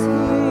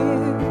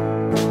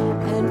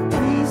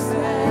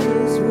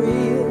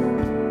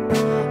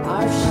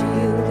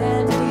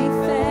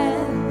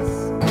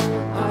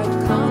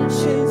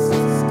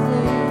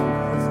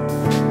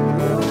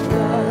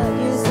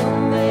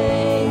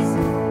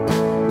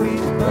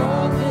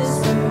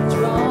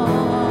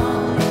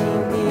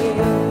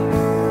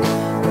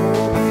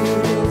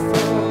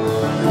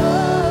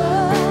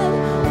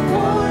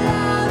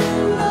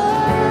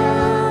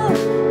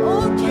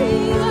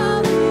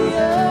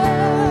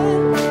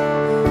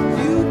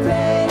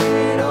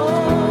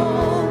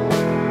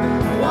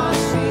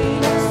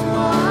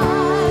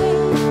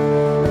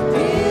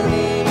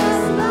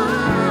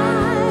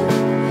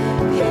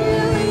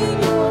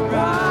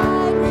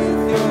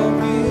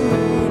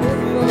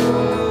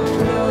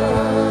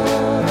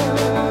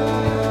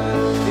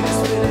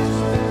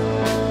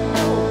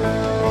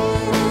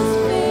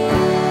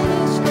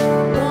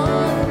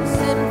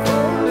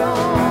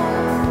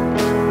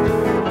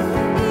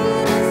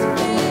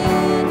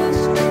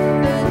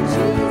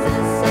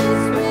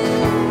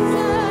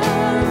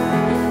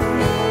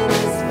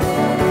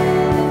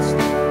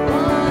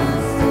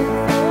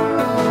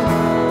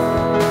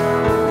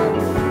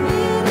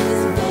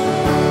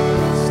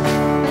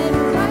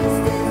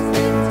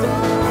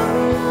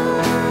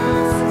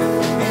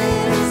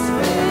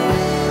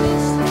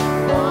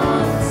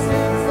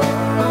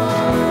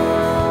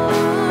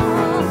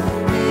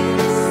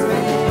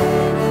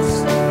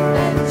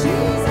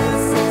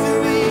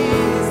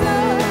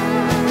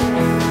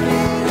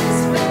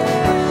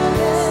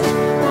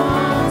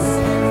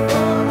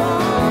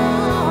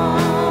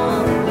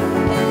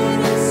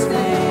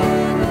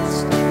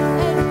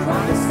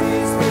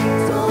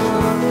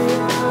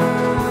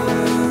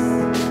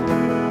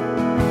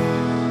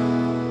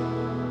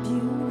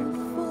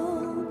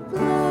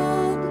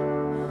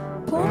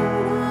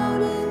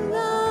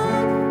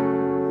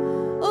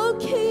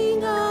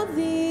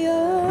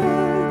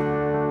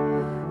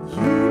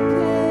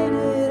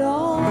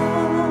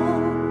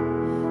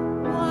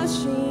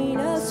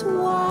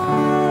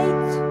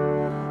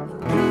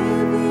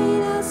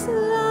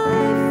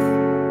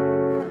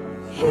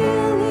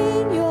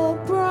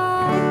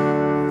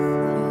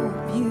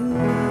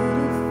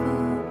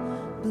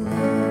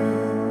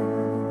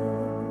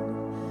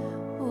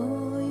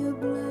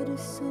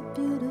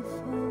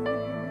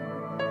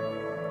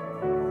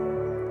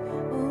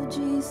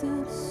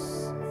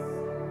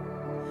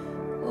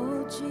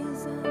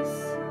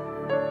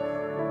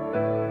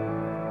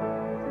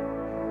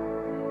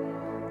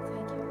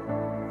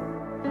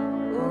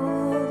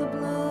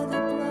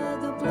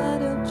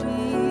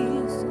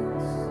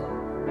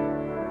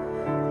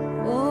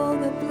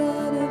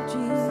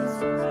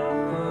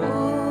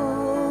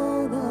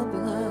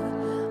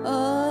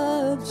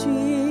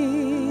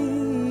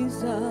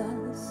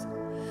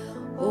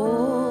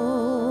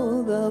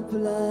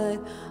blood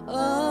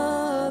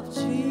of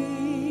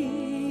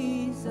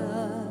Jesus.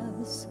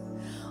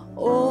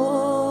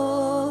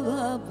 Oh,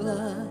 the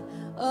blood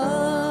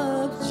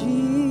of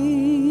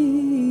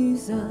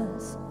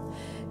Jesus.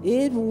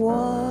 It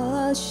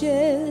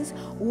washes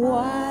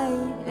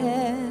white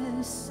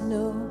as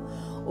snow.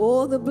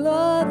 Oh, the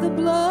blood, the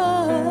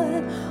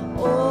blood.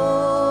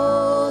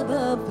 Oh,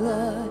 the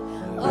blood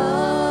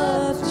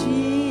of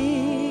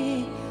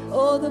Jesus.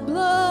 Oh, the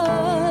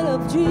blood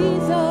of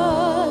Jesus.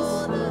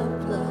 Oh,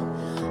 the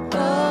blood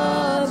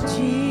of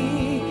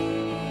Jesus.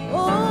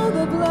 Oh,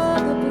 the blood,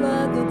 the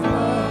blood, the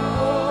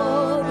blood.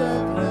 Oh, the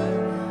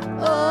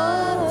blood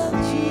of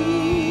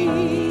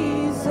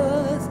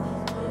Jesus.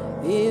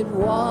 It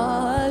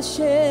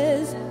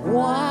washes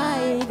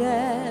white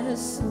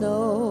as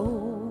snow.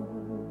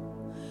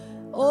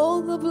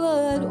 Oh, the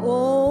blood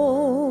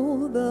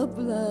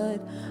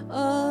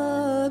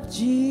of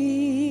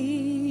Jesus.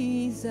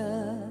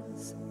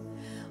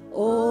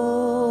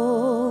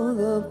 Oh,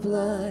 the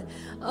blood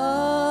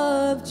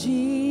of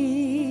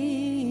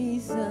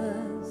Jesus.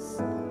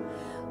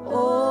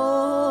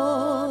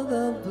 Oh,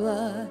 the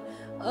blood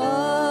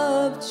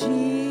of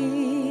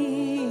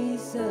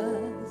Jesus.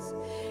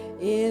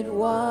 It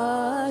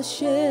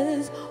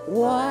washes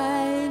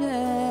white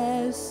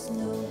as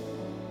snow.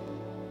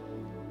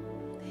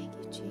 Thank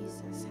you,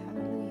 Jesus.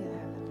 Hallelujah,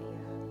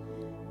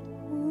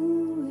 hallelujah.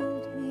 Ooh,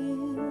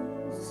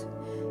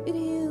 it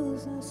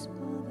heals us, Father.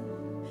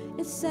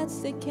 It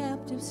sets the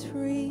captives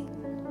free.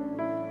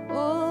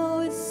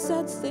 Oh, it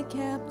sets the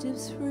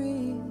captives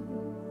free.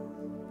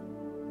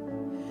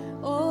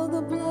 Oh,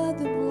 the blood,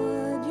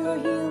 your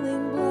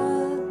healing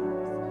blood.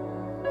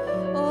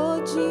 Oh,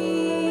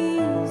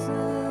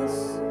 Jesus.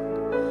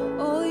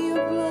 Oh,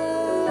 your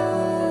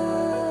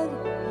blood.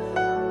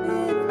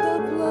 The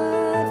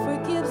blood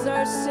forgives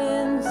our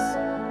sins.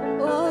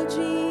 Oh,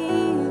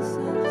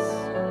 Jesus.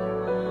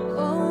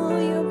 Oh,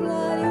 your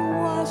blood, it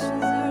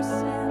washes our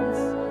sins.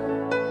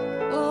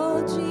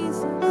 Oh,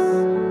 Jesus.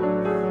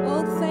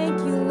 Oh, thank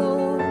you,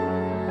 Lord.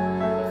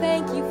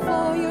 Thank you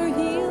for your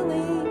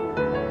healing.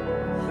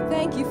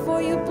 Thank you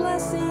for your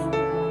blessing.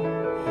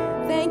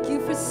 Thank you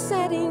for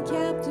setting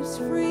captives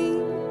free.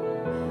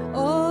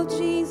 Oh,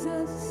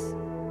 Jesus.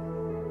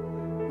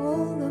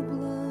 Oh, the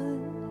blood.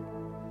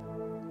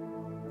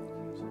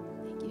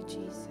 Thank you,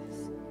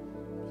 Jesus.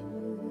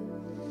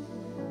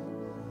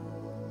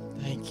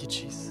 Thank you,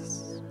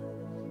 Jesus.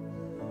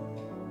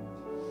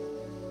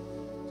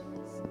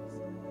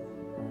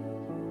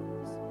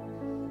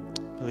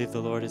 I believe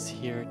the Lord is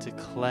here to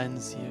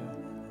cleanse you.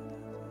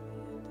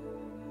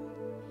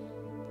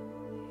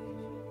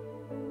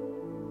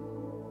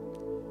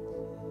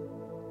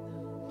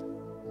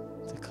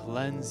 To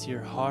cleanse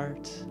your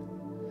heart,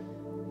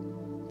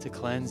 to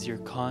cleanse your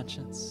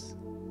conscience,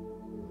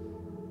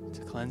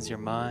 to cleanse your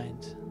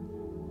mind.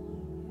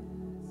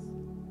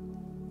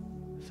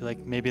 I feel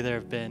like maybe there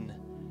have been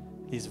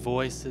these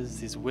voices,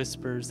 these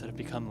whispers that have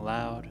become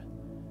loud,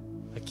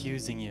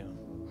 accusing you.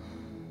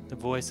 The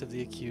voice of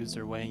the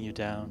accuser weighing you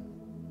down.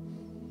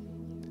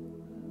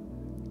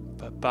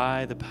 But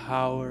by the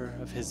power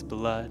of his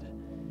blood,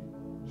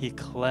 he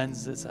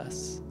cleanses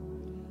us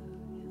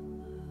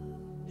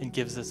and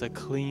gives us a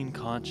clean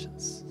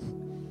conscience.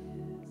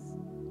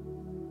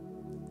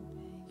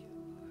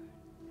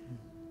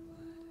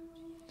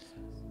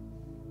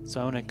 So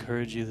I want to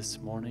encourage you this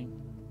morning.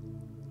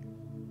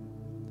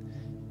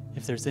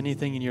 If there's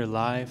anything in your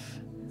life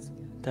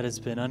that has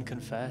been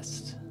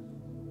unconfessed,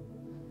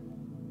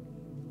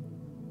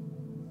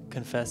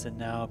 confess it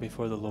now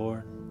before the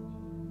Lord.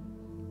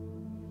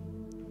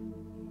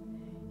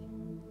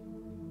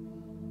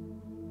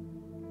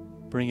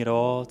 Bring it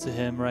all to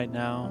him right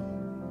now,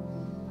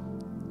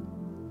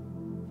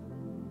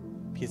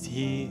 because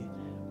he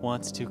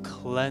wants to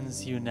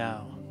cleanse you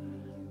now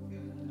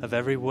of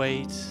every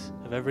weight,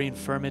 of every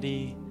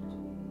infirmity,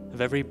 of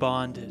every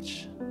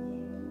bondage.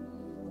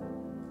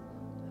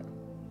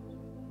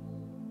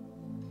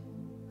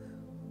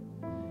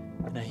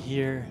 And I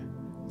hear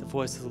the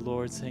voice of the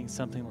Lord saying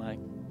something like,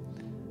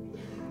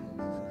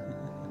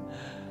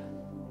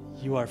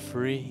 you are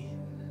free,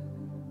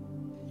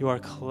 you are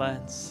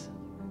cleansed,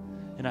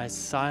 and I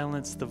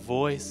silence the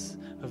voice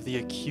of the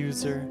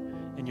accuser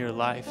in your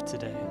life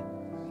today.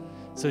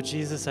 So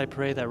Jesus, I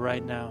pray that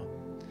right now,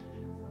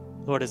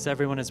 Lord, as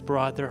everyone has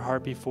brought their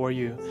heart before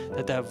you,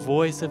 that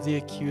voice of the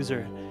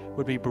accuser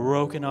would be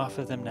broken off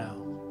of them now.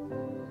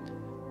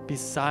 Be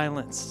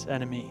silenced,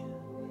 enemy.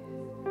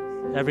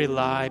 Every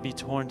lie be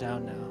torn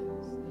down now.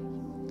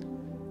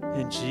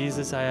 And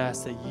Jesus, I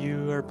ask that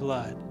your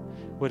blood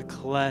would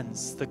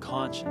cleanse the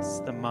conscience,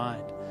 the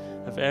mind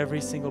of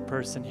every single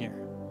person here.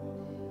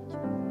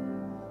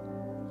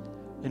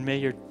 And may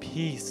your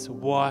peace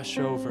wash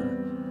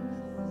over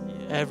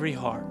every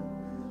heart.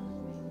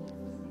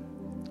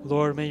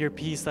 Lord, may your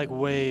peace like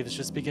waves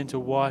just begin to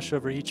wash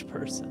over each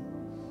person.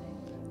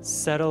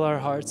 Settle our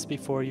hearts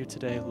before you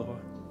today,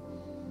 Lord.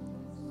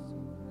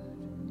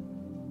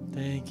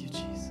 Thank you,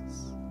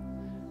 Jesus.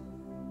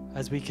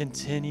 As we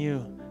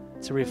continue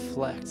to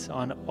reflect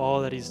on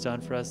all that he's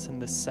done for us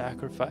and the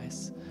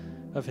sacrifice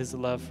of his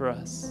love for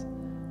us.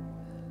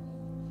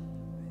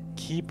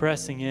 Keep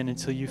pressing in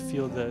until you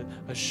feel the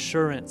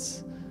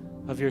assurance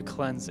of your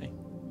cleansing,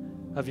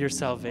 of your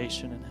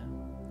salvation in him.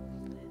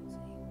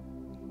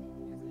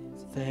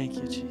 Thank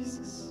you,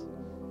 Jesus.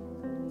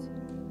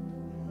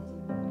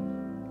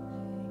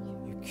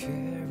 You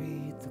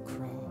carried the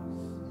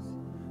cross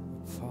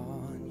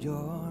upon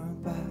your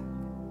back,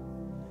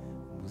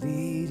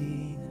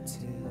 bleeding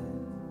until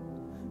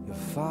your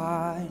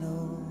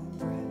final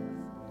breath.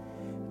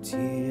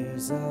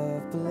 Tears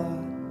of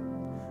blood,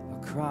 a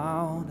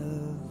crown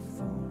of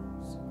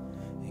thorns.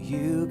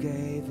 You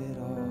gave it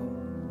all,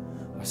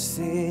 our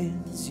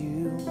sins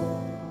you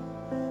bore.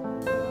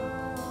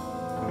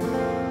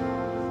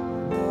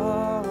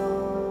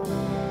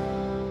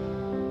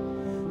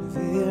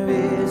 There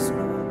is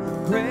no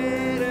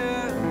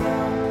greater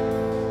love.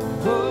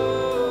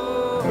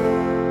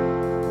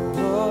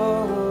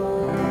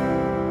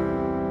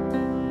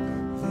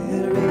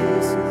 There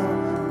is no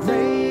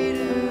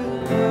greater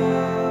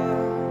love.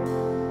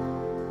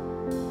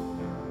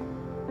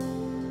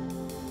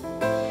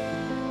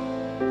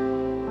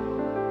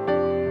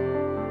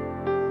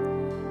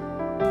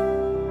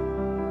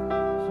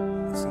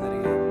 Sing that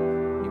again.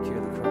 You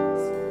carry the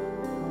cross.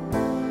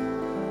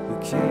 You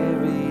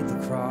carried the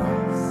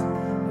cross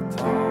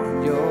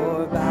upon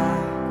your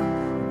back,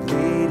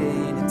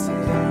 bleeding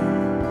until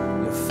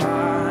your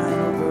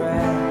final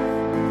breath.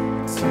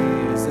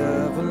 Tears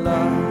of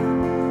love,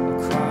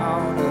 a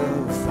crown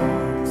of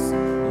thorns.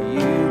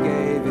 You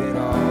gave it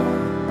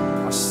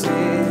all, our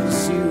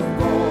sins you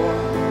bore.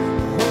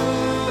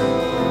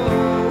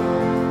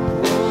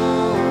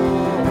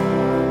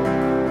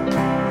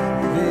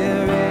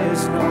 There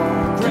is no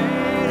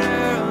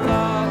greater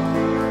love.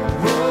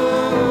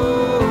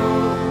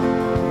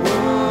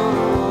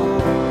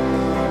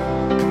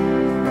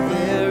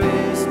 There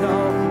is no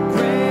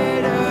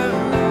greater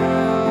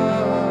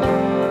love.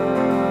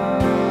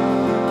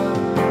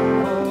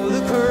 Oh,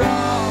 the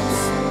cross,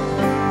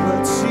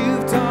 what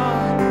you've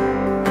done,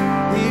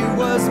 it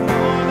was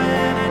more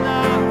than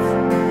enough,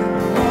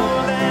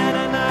 more than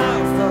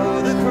enough.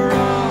 Oh, the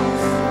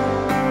cross,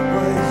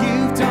 what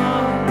you've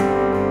done,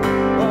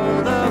 oh,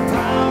 the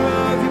power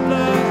of your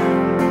blood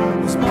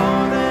was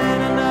more than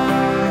enough.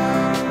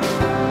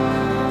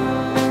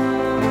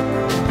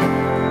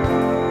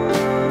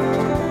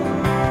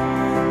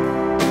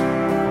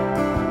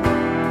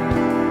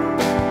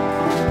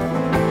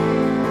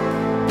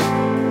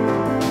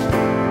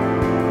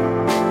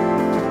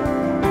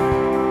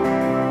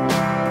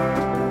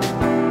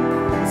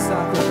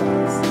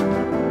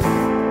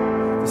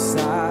 The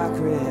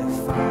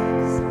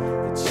sacrifice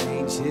that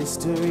changed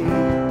history,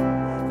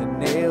 the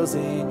nails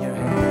in your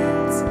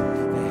hands,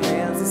 the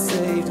hands that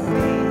saved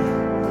me.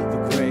 The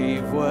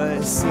grave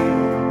was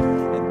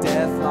sealed and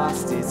death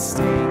lost its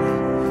sting.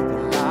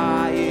 The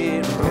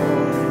lion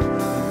roared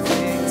and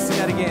things. Sing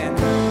that again.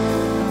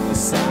 The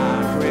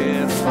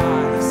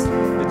sacrifice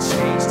that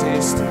changed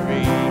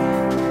history,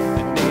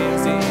 the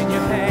nails in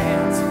your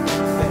hands,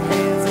 the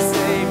hands that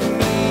saved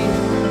me.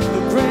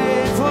 The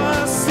grave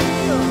was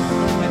sealed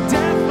and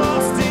death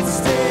lost its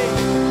sting.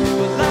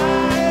 The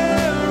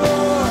lion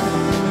roared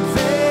in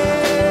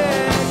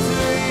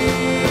victory.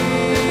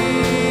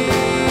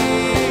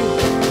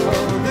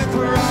 Oh, the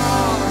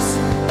cross,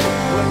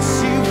 what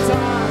you've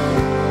done,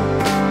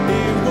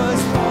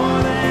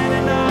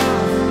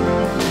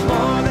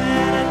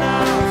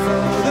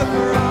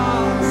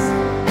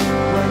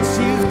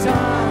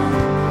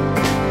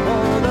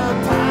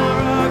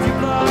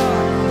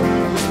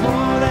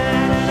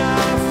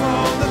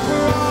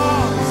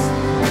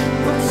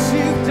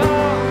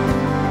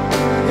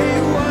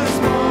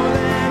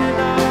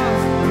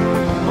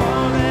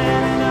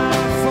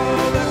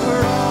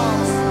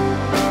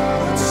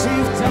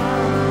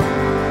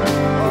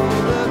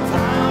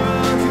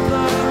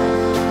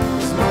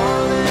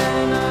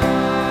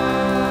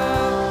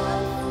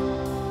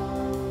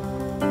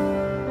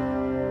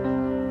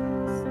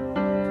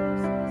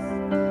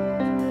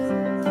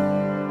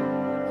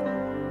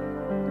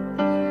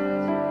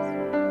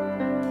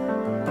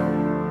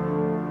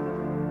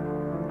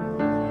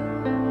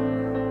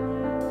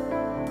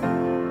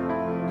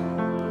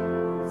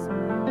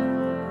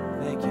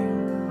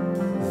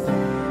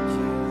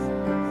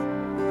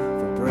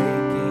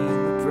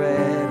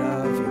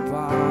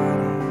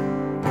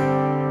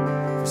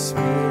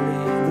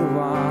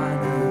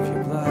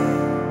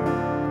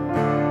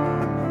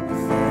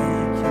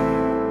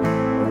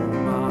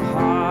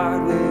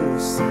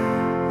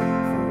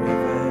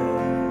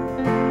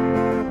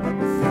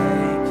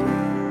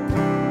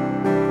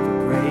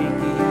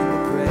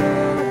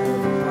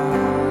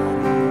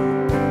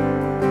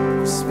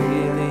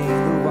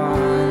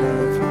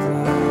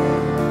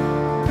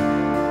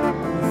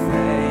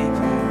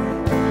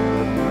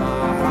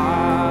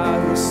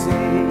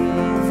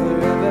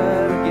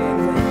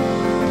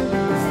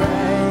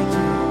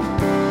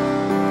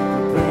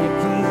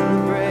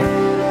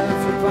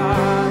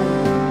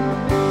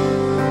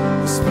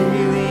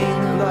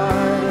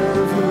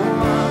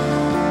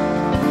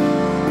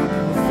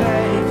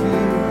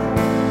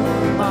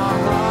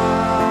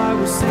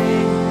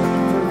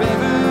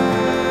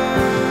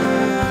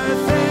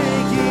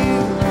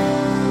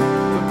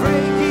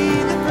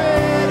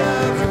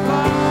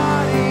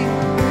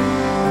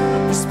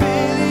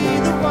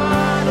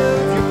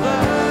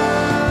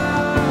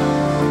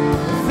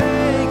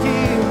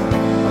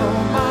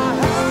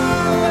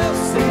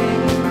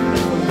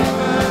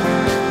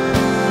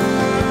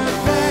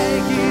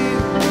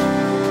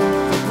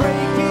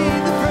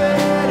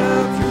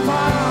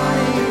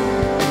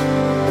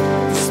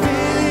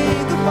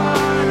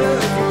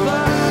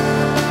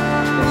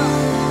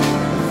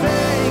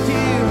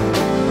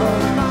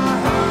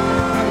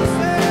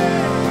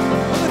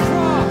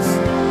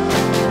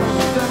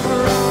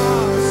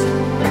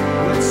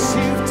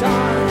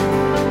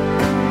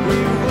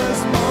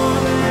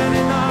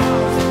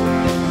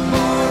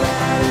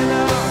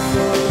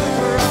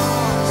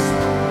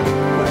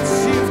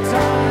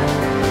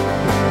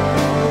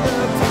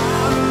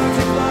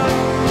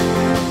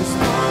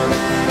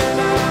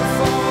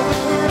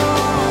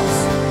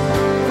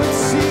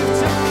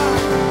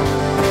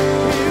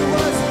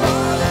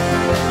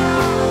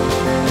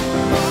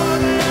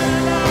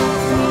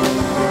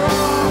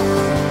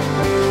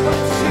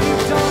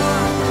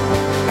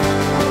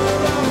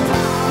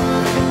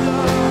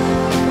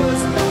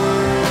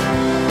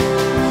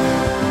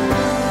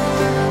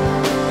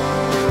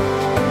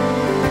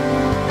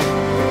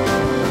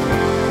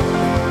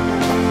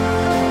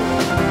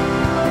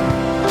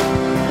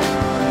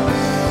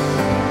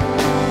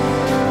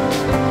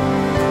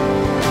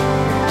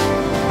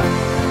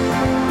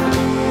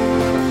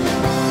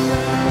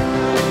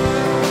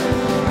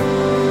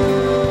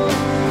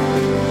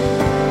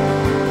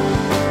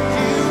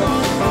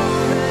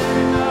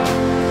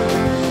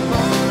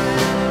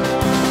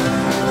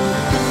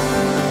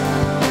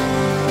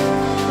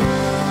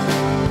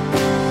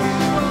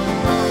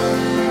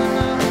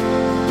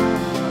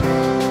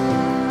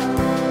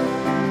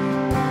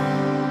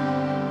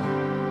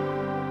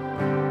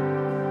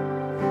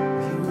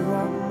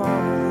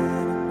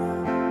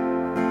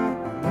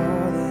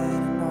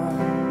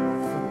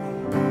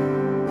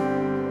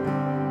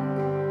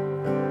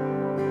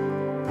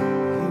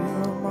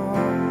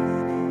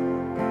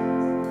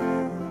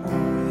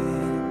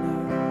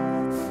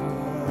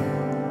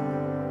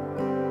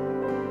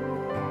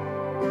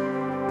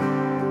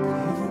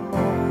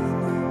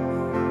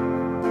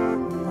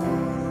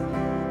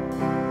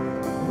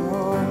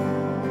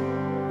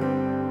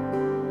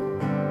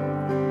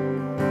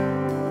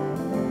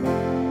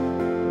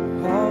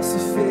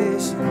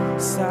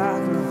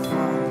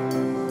 sacrifice.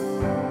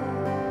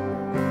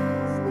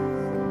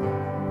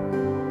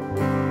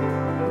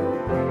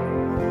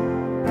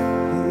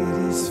 It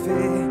is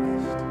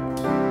finished.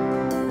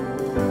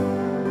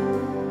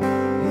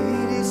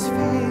 It is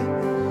finished.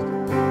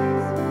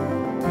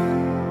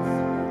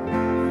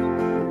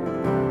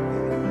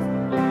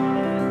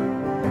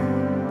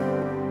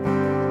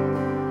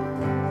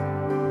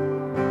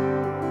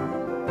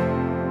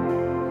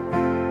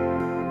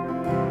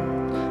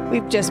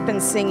 We've just been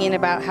singing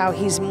about how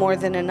he's more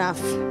than enough.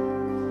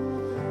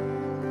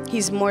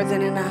 He's more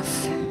than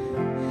enough.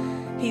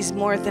 He's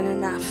more than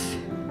enough.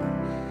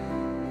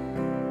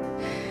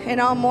 And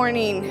all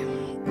morning,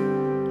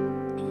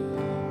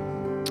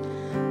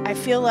 I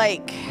feel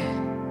like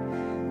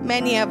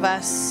many of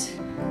us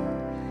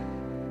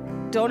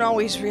don't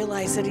always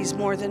realize that he's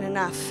more than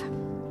enough.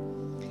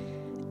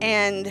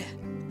 And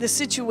the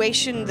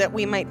situation that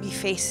we might be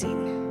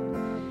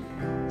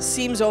facing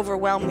seems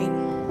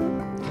overwhelming.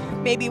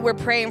 Maybe we're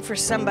praying for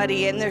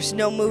somebody and there's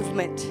no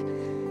movement,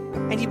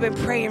 and you've been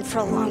praying for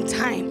a long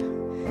time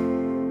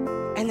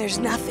and there's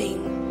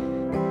nothing.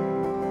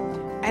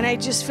 And I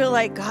just feel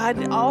like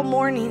God all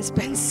morning's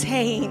been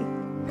saying,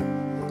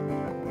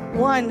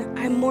 one,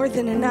 I'm more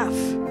than enough.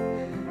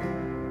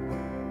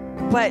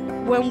 But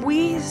when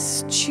we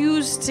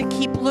choose to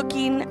keep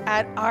looking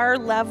at our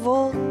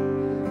level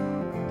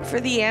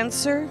for the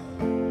answer,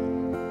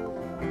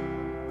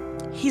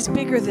 he's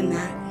bigger than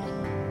that.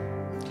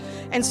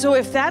 And so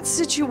if that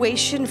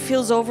situation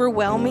feels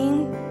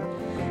overwhelming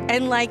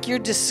and like you're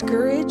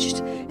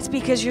discouraged, it's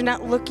because you're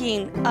not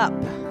looking up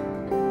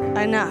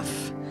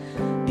enough.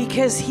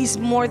 Because he's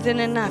more than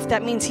enough.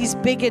 That means he's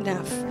big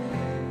enough.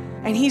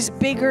 And he's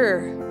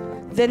bigger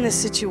than the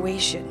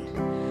situation.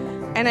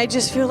 And I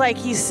just feel like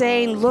he's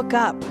saying, look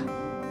up.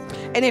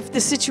 And if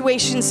the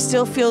situation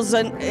still feels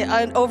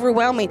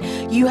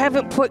overwhelming, you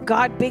haven't put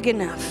God big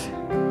enough.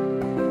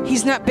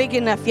 He's not big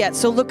enough yet,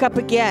 so look up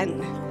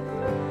again.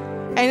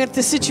 And if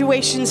the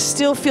situation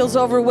still feels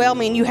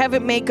overwhelming, you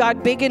haven't made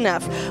God big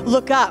enough,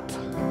 look up.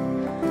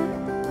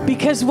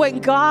 Because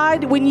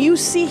when you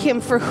see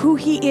him for who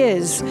he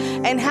is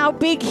and how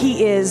big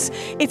he is,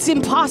 it's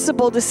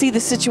impossible to see the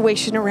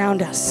situation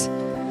around us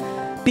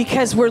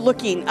because we're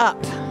looking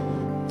up.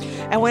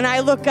 And when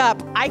I look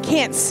up, I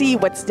can't see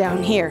what's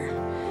down here.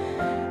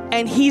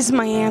 And he's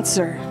my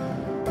answer.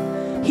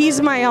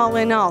 He's my all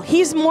in all.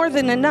 He's more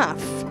than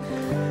enough.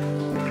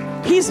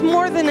 He's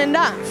more than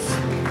enough.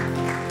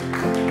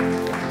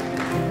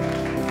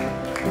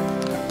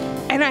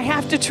 And I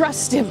have to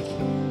trust him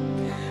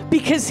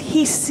because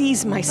he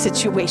sees my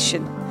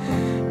situation,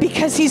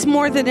 because he's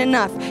more than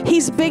enough.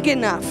 He's big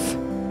enough.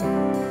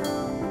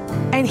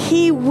 And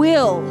he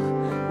will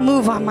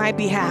move on my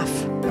behalf.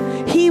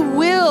 He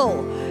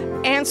will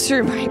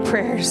answer my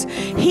prayers.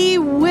 He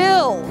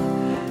will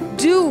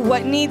do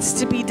what needs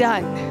to be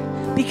done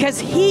because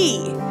he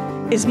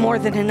is more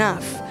than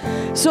enough.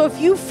 So if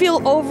you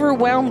feel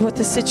overwhelmed with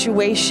the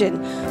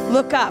situation,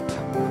 look up.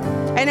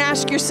 And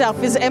ask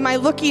yourself, am I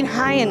looking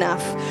high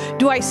enough?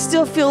 Do I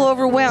still feel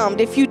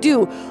overwhelmed? If you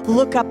do,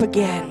 look up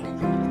again.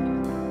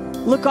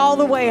 Look all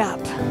the way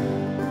up.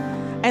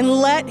 And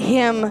let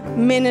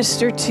him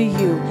minister to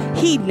you.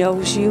 He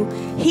knows you.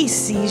 He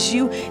sees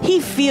you. He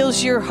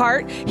feels your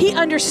heart. He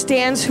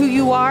understands who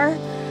you are.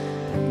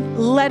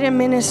 Let him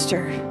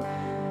minister.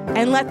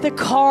 And let the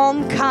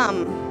calm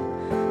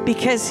come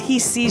because he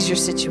sees your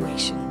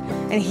situation.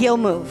 And he'll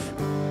move.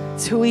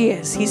 It's who he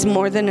is. He's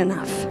more than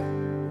enough.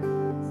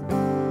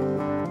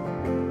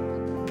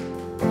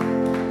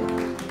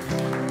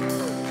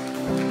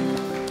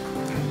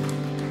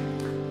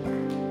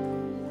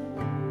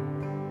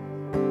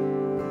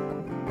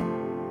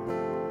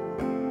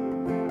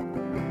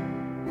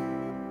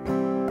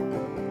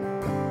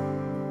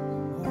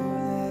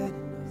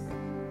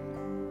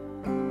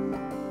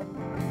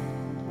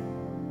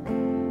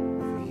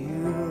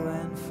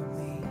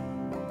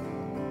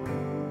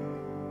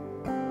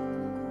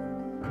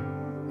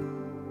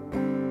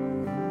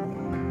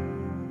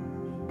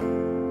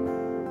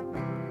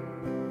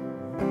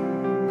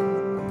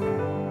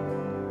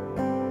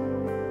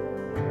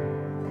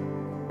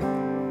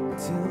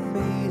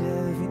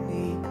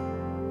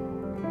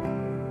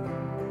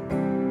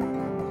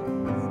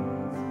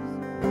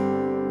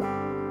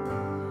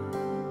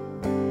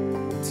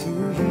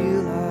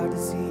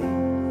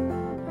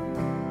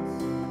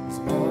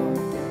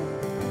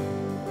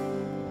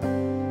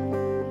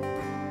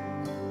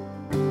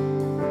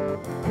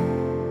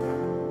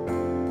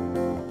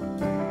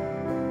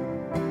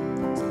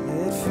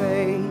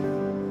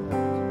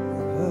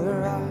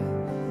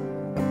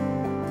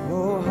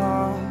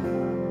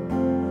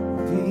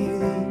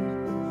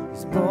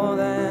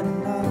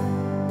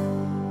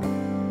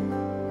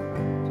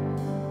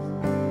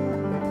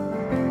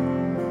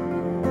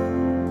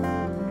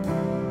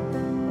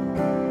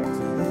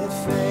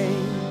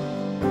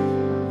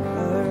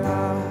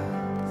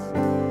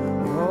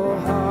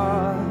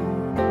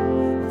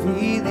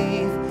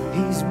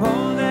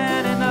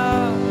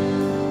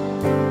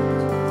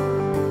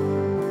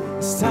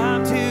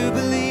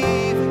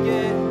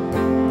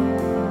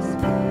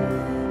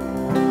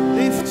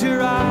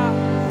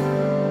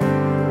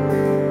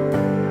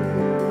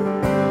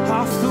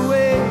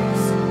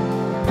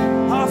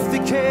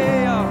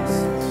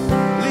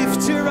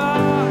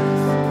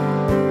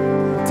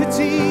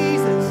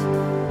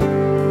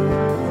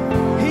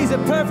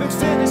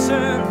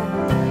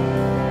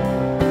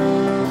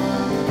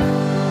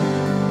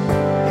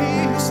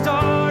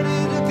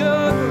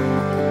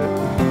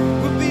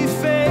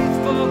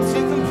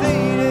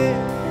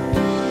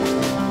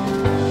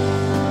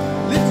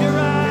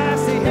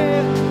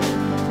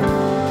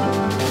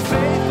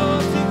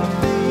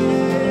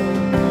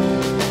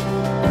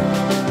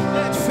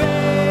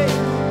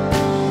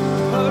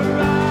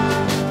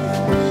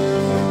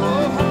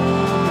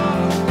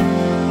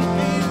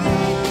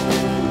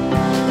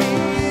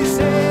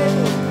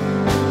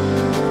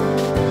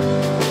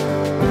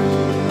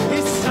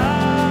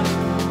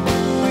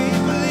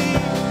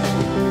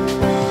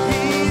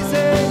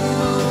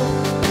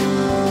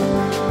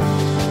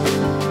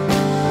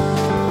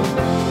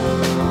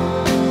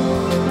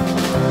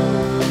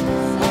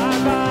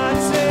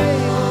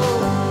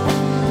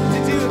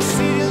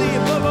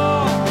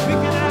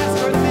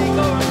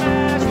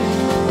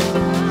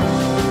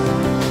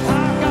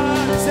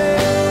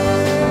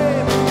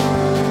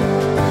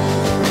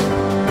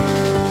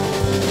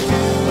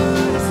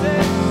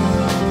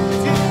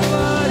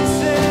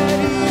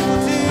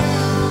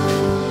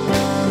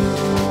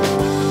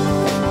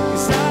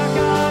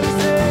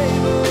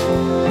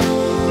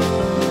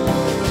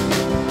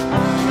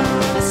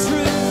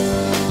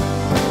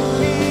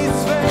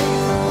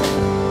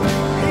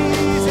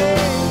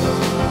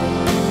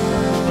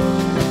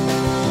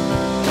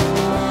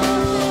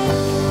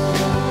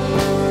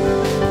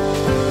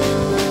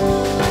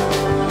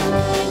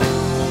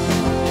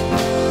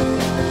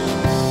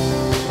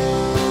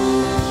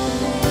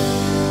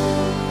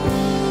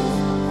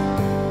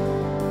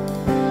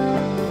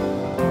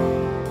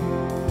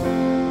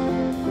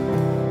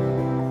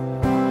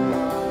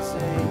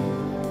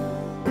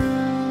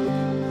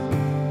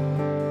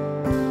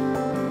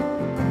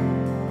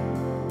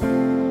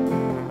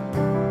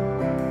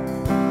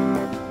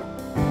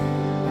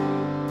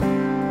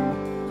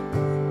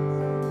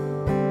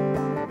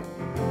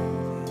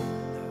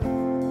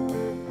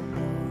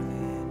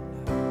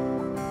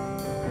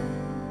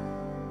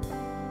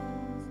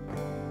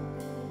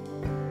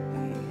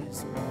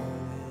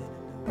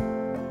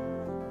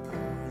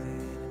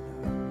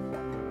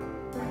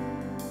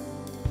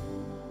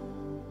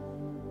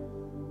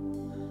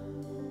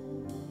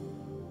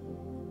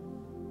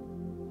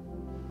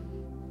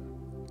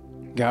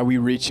 God, we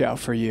reach out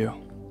for you.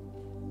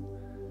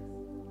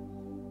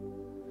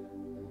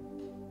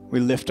 We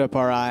lift up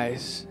our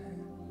eyes.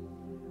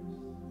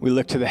 We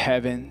look to the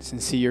heavens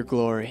and see your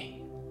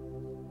glory.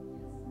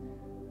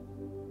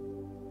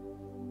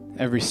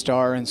 Every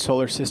star and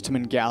solar system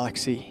and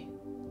galaxy.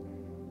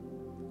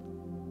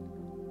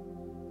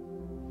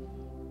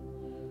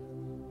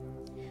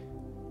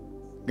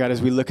 God,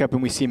 as we look up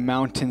and we see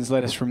mountains,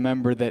 let us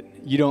remember that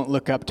you don't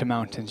look up to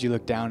mountains, you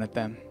look down at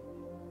them.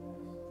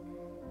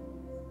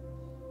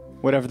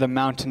 Whatever the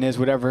mountain is,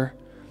 whatever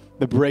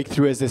the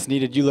breakthrough is that's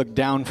needed, you look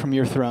down from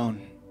your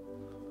throne.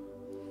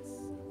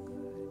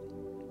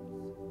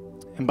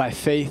 And by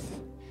faith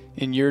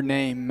in your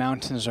name,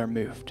 mountains are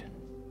moved.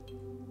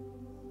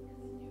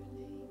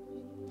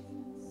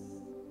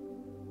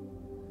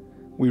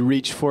 We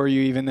reach for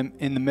you even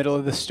in the middle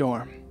of the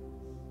storm,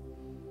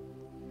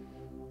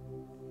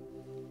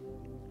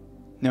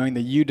 knowing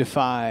that you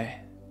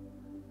defy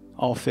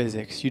all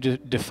physics. You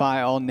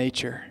defy all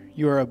nature.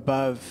 You are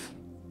above.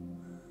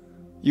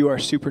 You are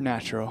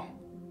supernatural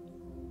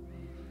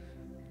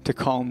to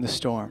calm the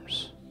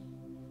storms.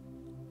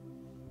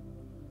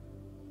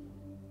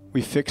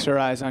 We fix our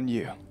eyes on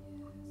you.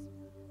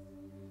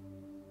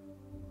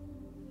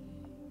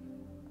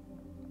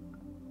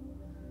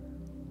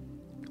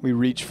 We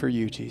reach for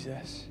you,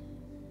 Jesus.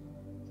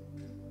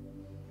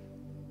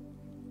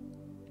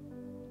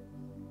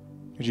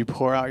 Would you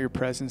pour out your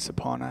presence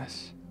upon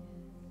us?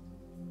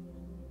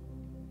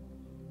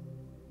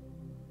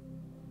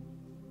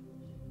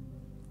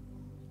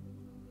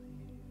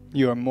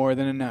 You are more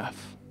than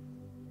enough.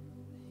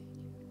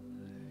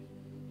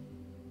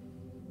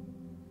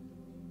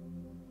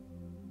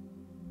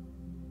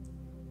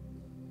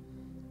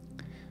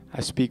 I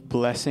speak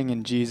blessing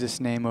in Jesus'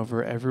 name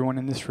over everyone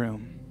in this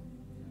room,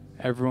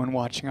 everyone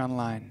watching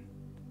online.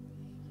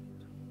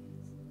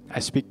 I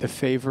speak the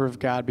favor of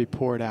God be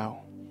poured out.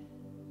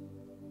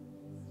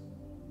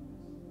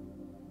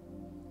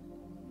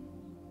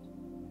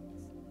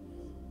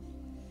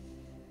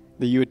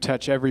 That you would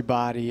touch every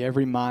body,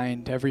 every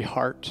mind, every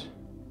heart,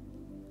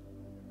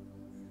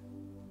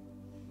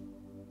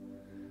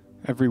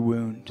 every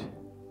wound.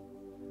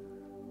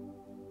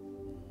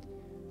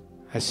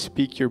 I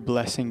speak your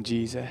blessing,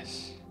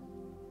 Jesus.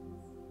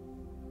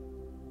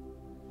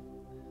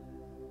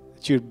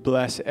 That you would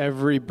bless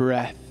every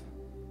breath,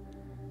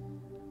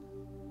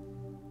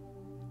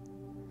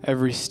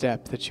 every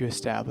step that you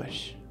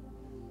establish.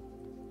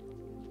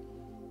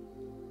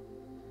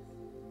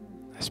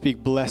 I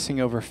speak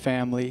blessing over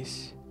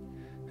families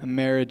and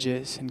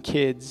marriages and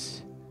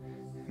kids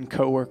and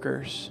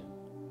coworkers.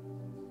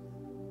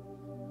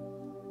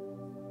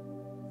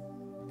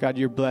 God,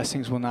 your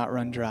blessings will not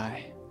run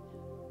dry.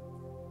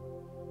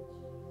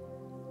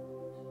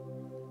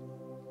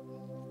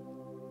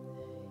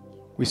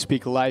 We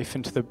speak life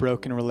into the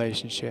broken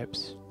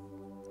relationships.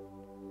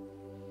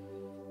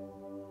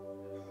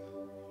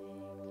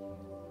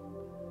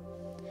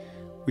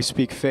 We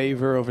speak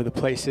favor over the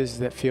places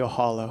that feel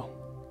hollow.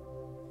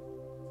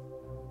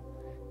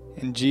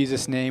 In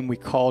Jesus' name, we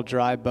call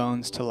dry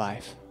bones to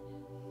life.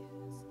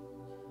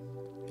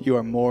 You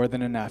are more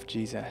than enough,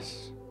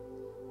 Jesus.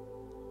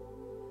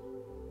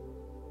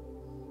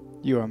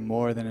 You are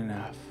more than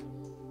enough.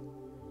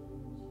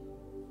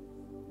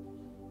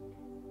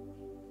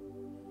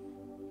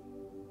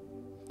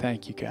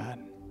 Thank you, God.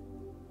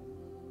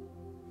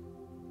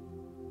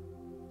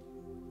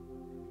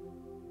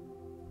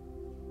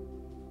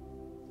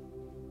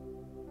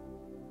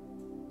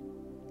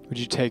 Would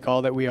you take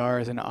all that we are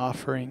as an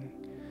offering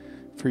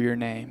for your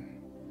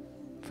name,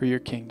 for your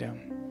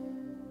kingdom,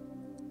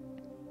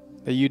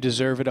 that you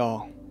deserve it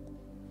all.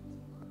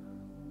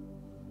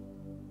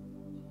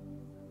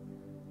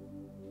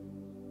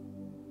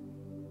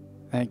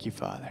 Thank you,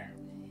 Father.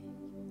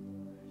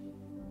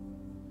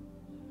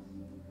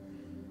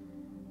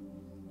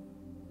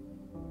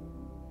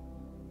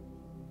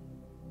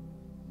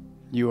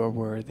 You are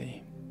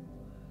worthy.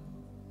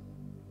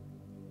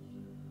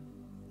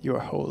 You are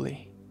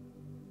holy.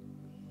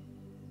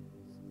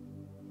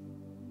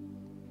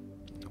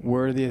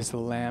 Worthy is the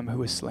Lamb who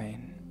was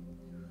slain.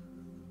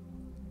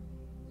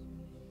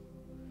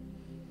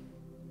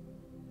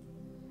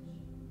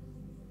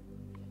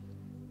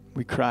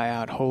 We cry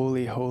out,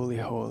 holy, holy,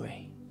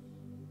 holy.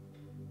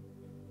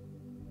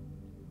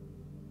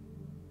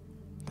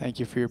 Thank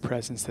you for your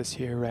presence that's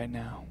here right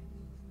now.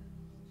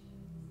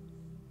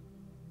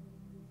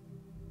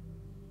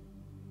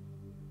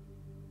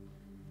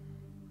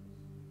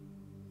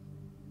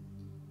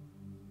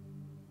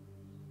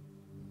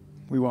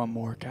 We want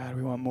more, God.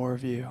 We want more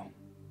of you.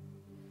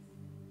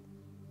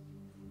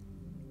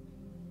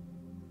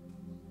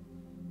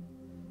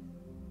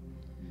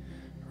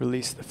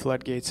 Release the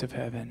floodgates of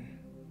heaven.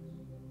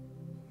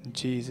 In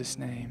Jesus'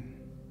 name.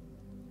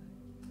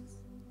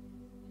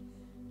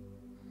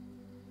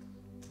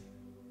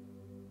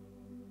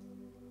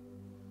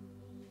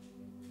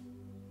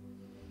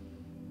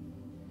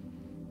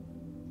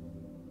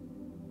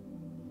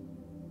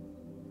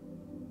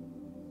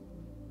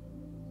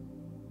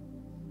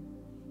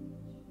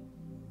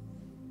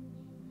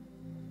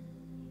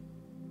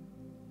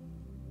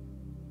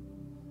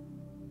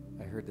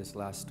 heard this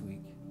last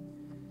week,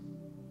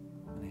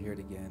 and I hear it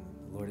again.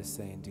 The Lord is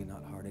saying, do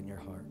not harden your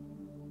heart.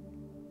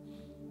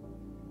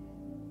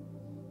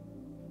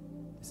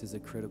 This is a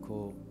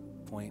critical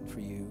point for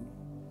you.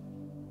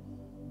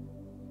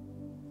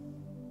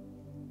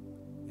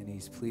 And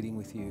he's pleading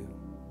with you,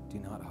 do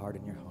not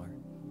harden your heart.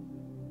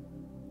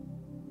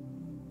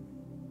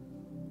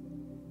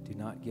 Do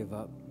not give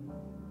up.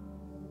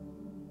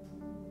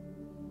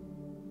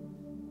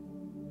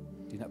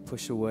 Do not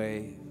push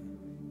away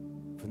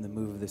from the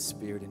move of the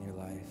Spirit in your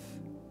life.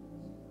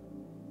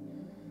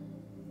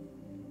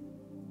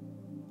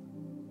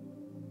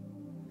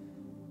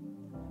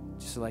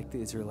 Just like the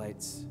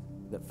Israelites,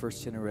 that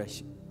first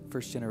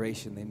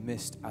generation, they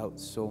missed out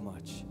so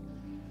much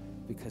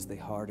because they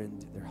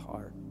hardened their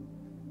heart.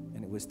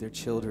 And it was their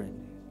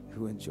children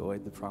who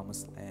enjoyed the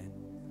promised land.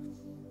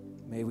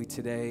 May we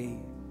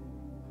today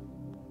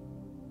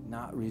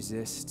not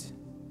resist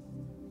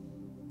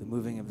the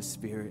moving of the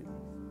Spirit.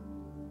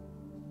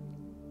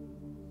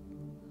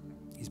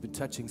 He's been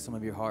touching some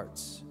of your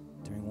hearts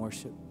during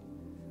worship.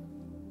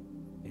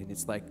 And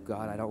it's like,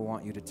 God, I don't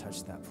want you to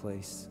touch that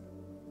place.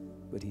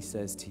 But he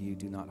says to you,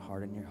 do not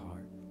harden your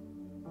heart.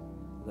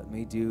 Let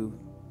me do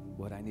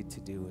what I need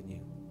to do in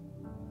you.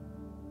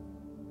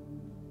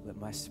 Let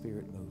my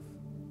Spirit move.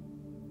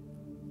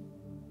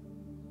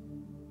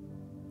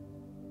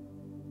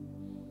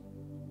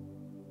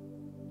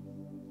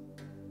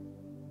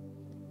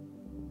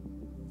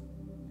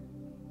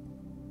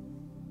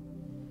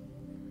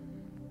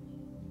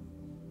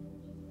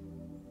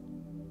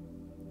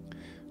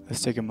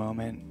 Let's take a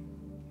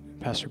moment.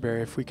 Pastor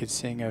Barry, if we could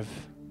sing of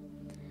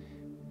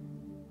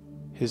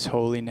His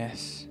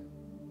holiness.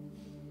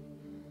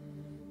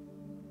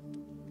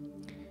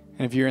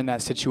 And if you're in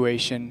that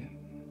situation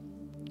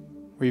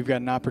where you've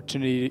got an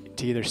opportunity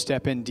to either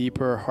step in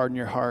deeper or harden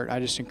your heart, I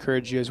just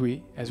encourage you as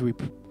we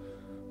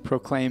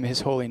proclaim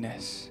His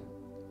holiness,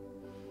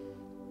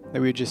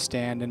 that we would just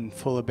stand in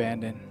full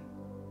abandon,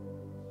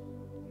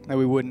 that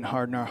we wouldn't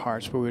harden our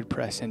hearts, but we would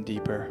press in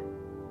deeper.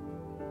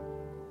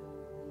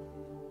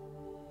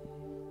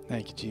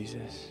 Thank you,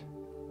 Jesus.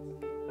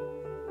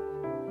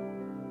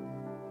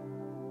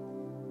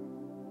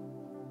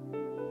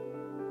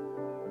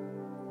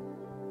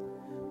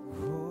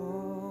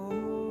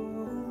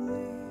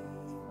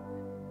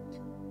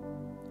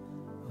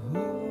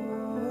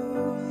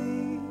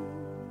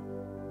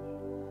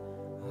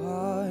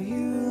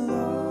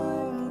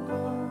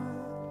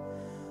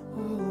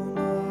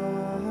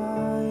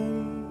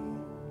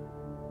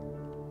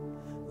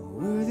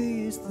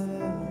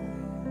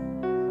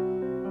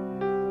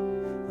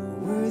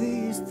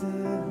 Worthy is the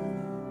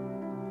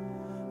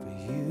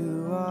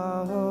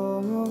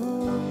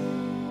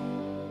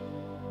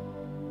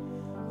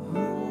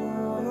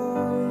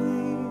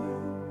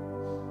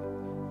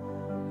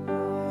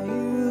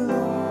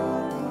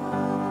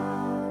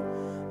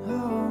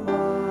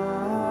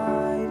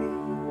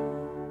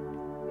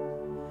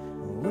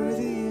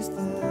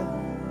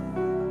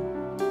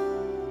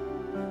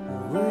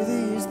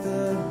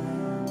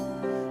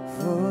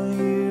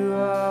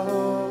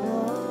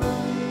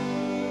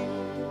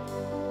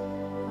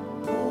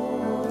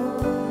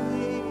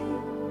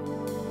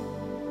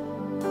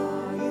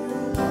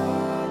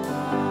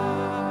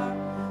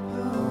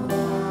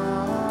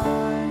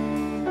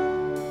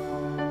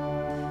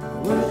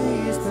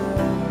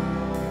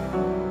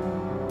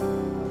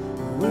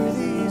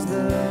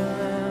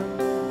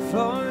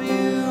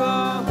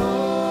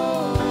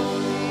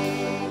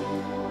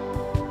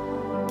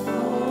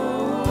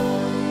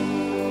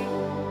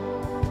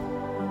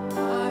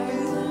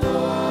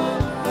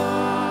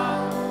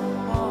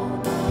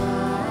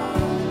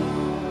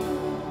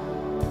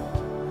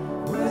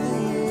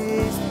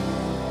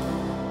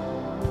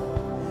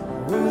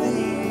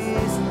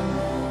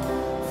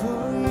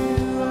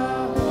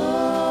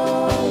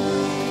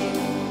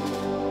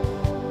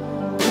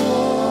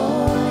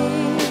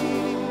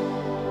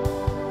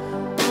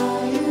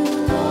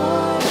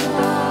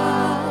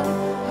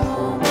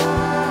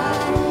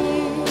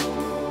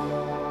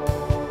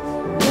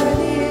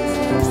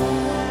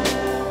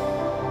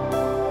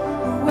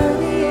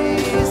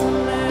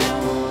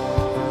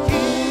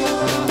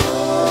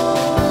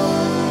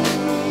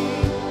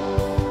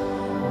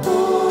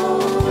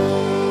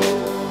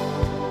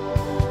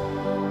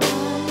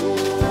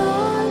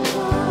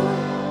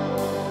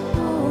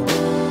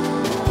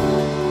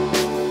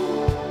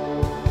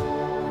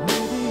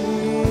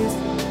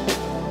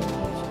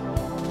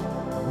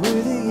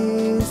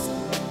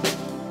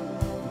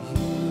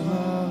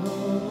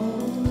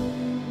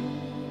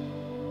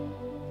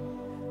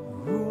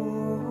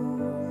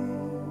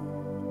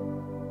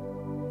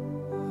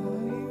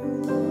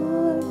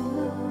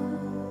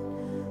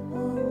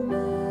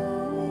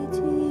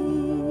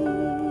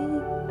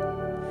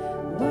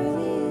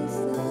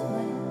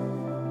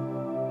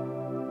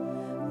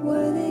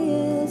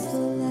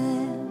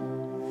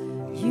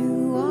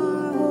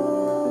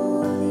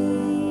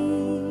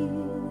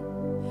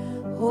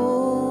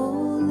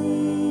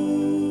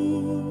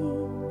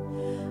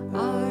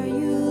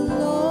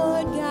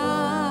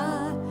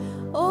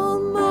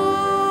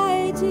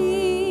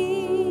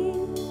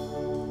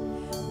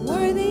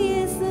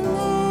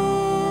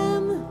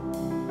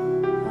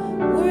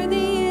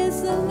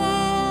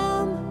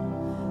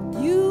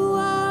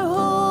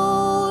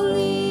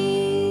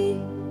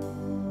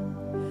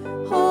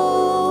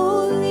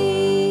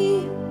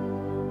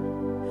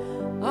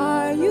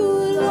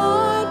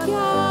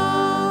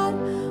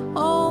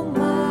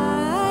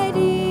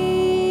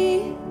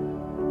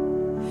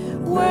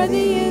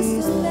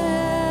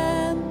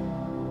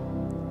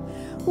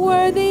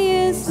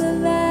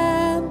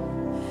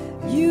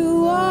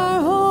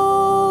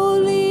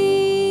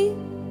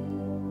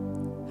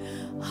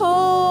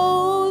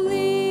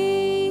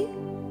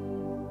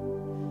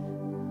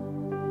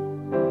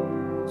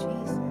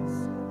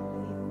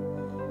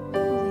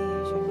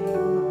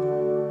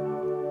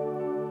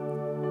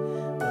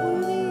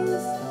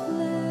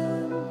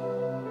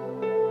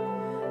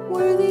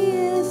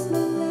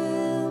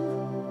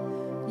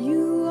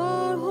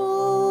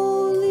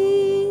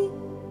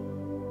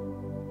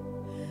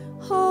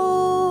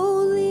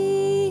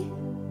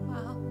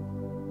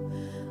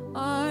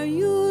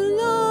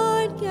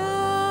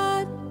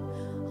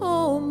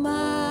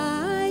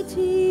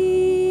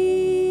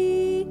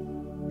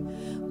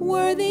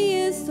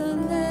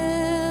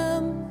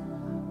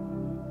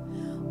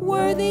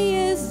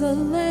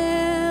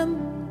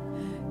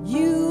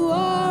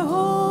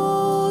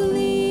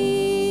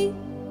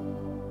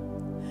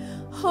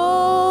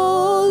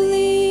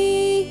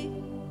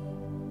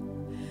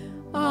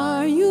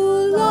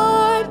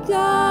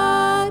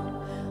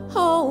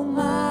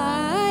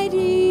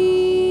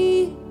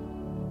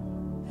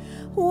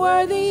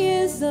Worthy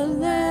is the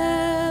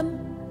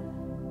Lamb.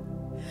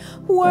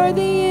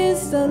 Worthy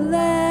is the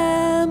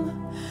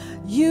Lamb.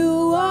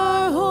 You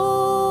are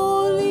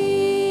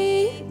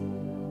holy.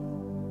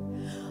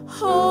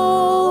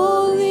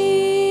 Holy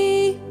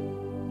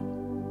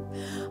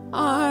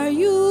are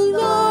you,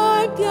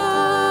 Lord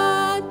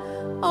God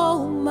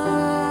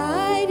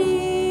Almighty.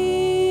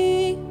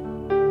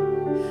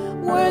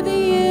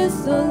 Worthy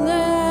is the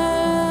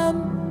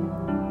Lamb.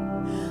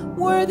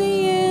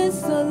 Worthy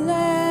is the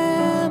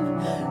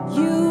Lamb.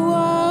 You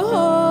are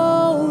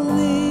holy.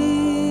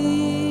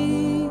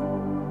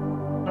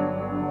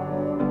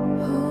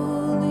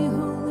 Holy,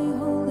 holy,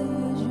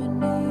 holy is your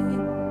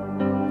name.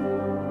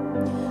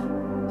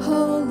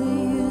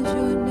 Holy is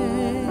your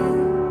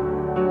name.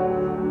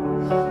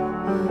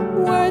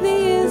 Worthy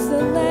is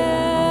the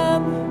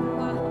Lamb.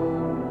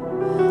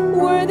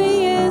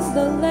 Worthy is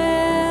the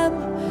Lamb.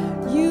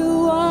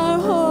 You are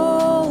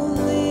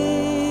holy.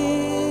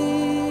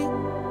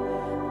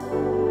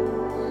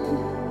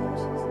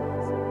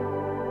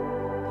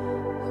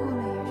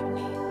 Holy is your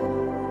name.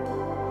 Hallelujah,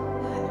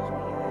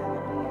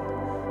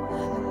 hallelujah,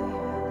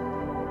 hallelujah.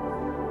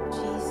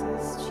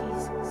 Jesus,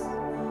 Jesus.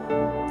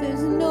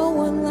 There's no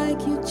one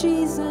like you,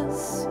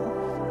 Jesus.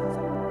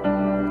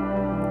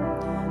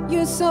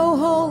 You're so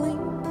holy.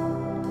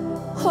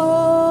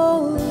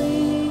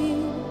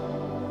 Holy.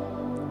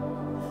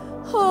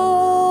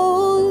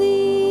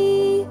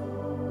 Holy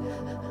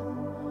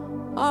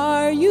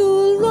are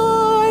you,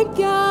 Lord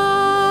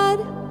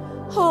God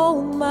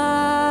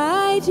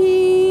Almighty.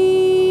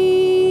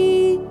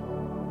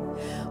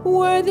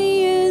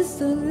 Worthy is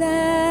the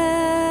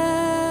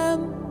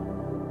Lamb.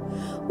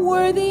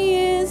 Worthy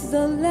is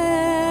the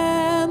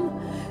Lamb.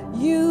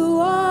 You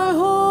are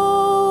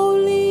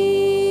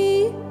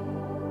holy.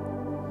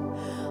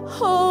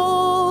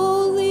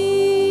 Holy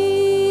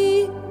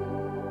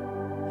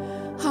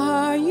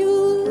are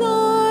you,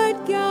 Lord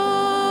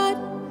God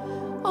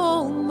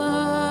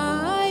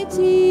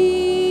Almighty.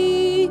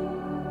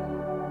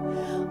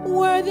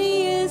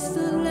 Worthy is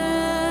the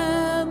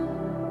Lamb.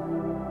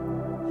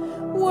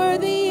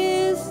 Worthy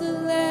is the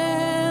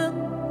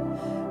Lamb.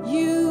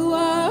 You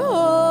are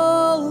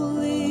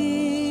holy.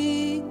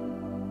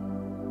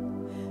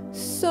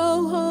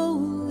 So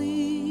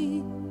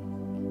holy.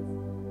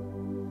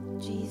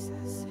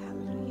 Jesus,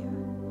 hallelujah.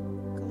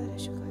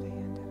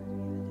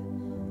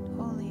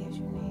 Holy is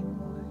your name,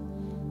 Lord.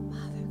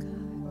 Father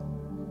God.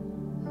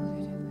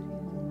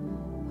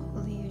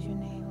 Holy is your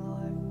name,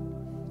 Lord.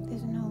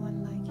 There's no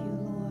one like you,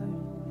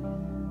 Lord.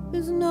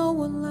 There's no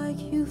one like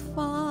you,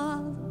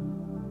 Father.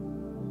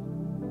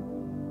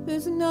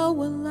 There's no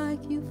one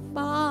like you,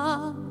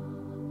 Father.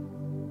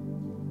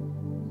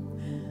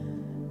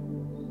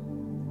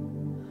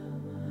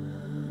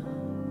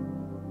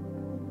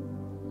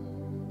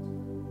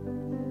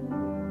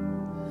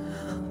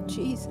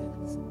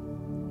 Jesus.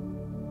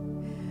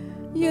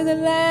 You're the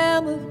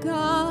Lamb of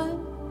God.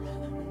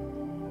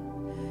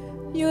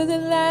 You're the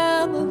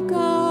Lamb of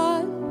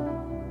God.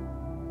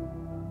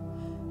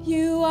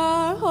 You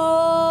are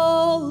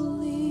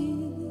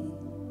holy.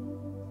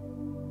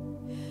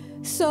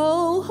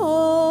 So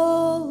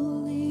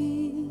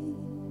holy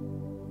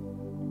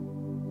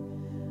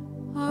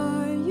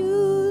are you,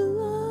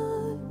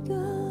 Lord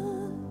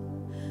God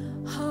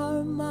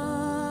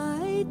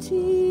Almighty.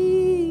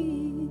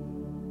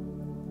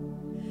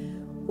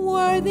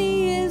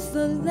 Worthy is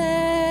the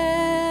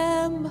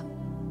Lamb.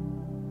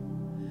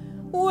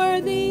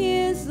 Worthy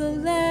is the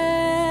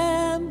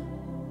Lamb.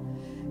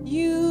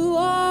 You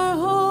are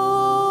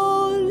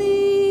holy.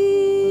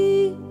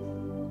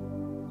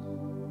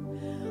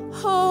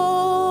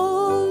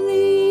 Holy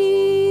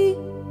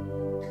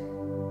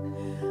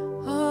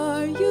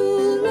are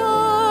you,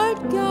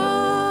 Lord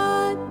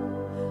God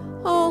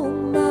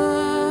Almighty.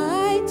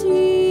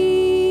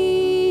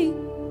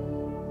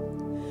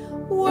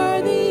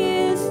 Worthy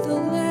is the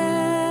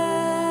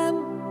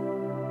Lamb.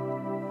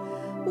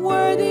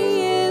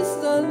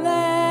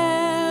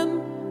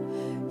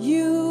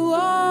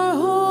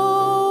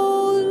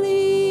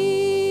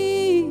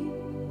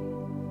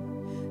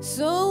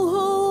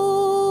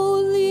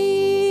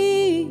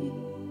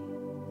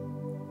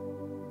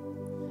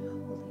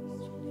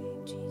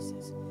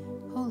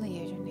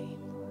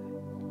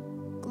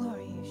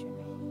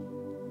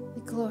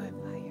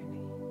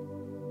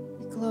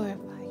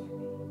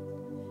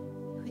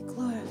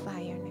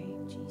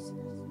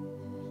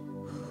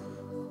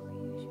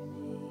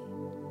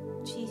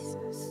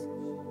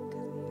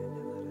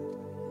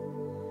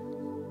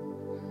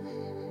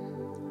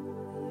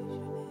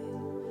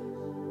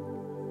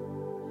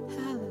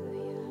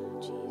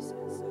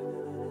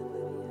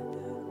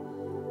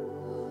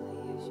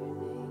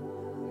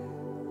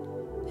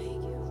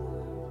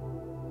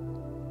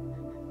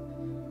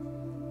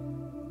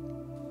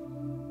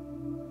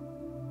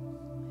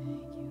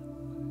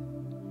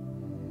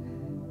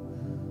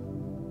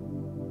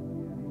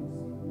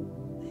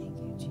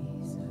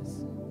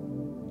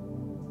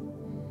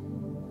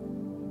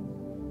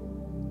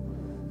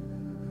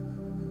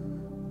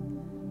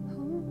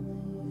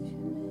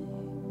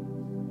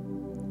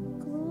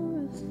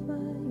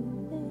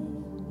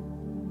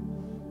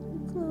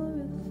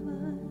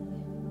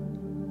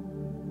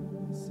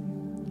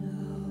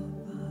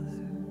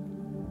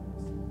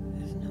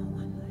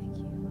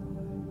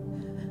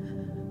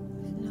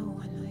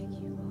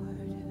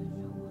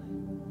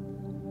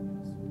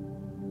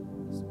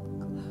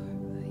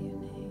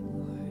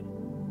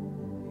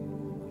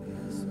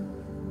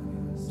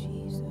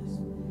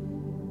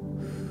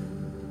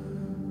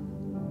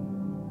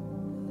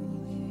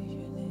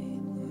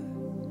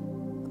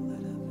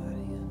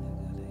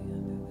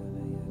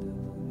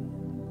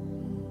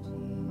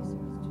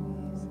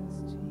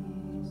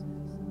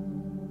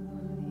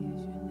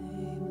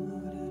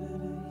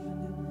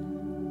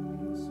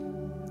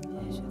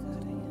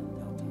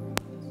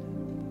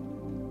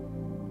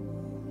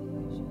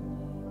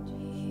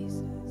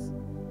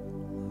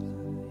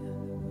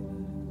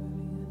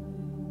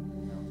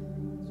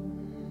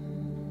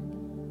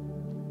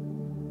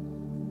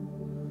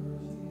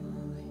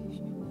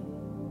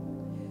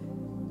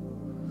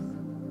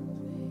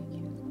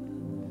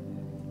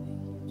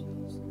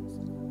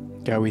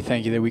 God, we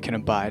thank you that we can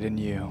abide in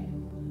you.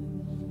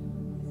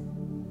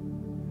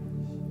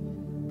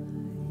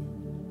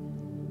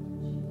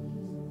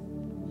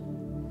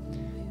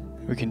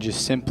 We can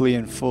just simply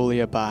and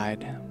fully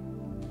abide.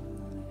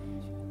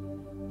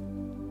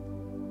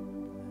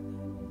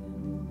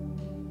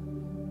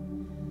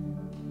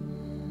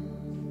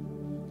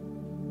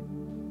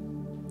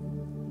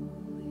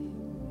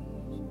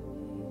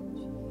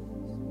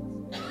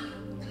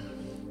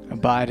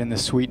 Abide in the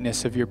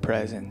sweetness of your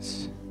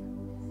presence.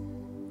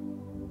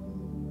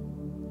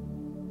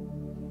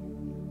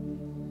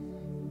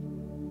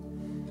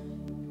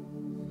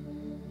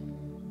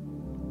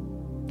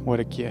 What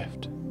a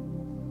gift.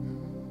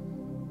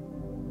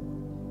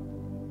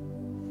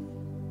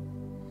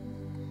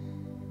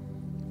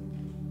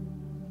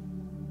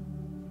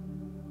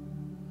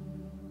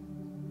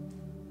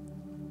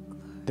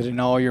 That in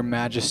all your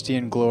majesty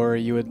and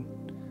glory you would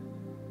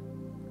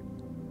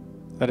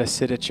let us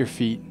sit at your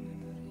feet,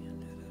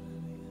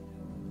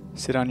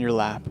 sit on your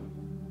lap.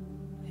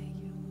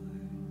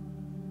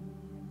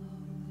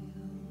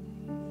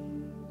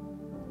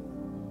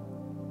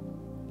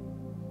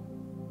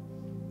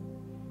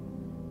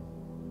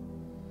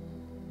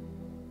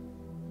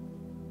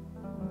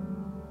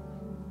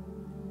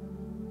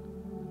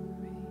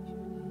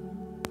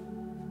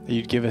 That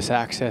you'd give us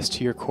access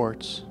to your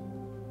courts.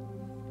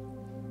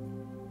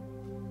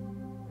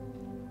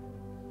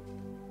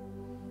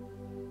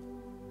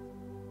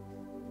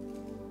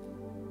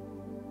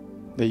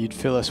 That you'd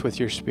fill us with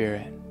your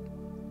Spirit.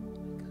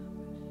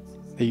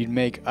 That you'd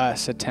make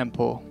us a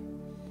temple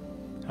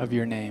of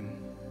your name.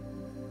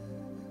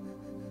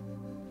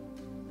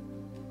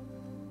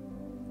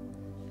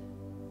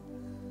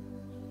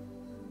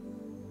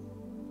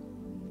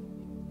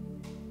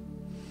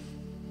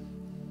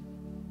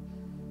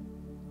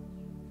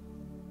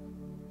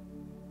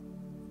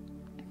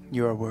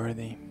 You are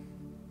worthy.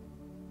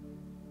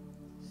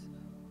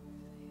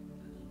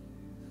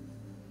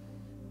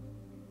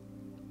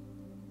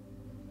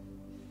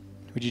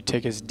 Would you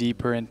take us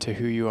deeper into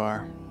who you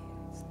are,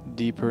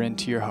 deeper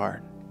into your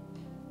heart?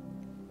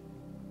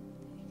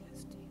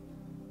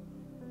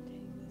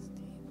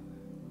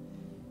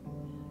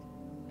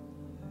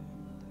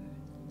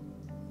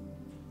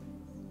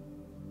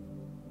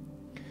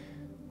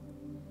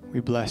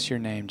 We bless your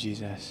name,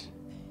 Jesus.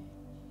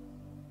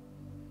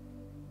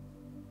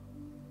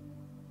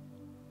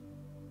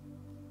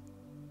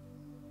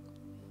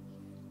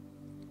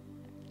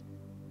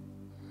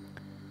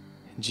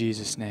 In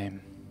Jesus'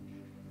 name.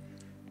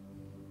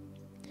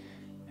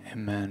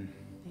 Amen.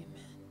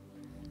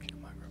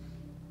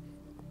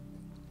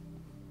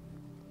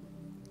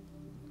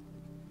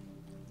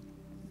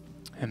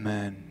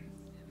 Amen.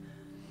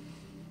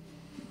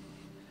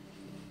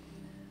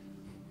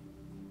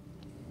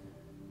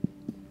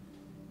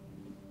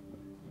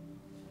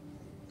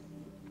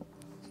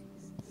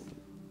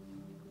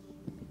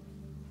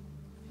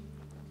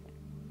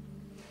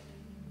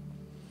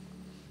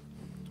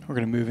 We're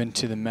going to move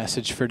into the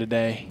message for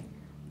today.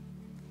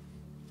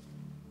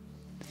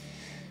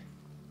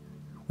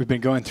 We've been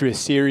going through a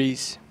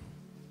series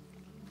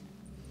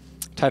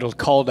titled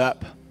Called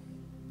Up.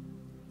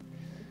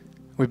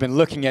 We've been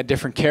looking at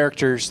different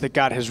characters that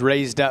God has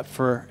raised up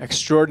for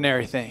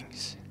extraordinary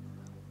things.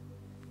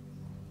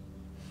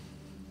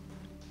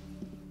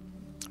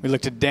 We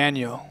looked at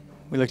Daniel.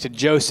 We looked at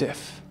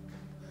Joseph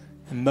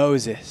and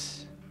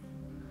Moses.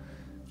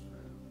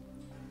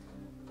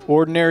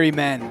 Ordinary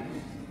men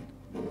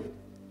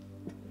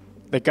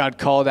that God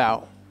called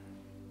out,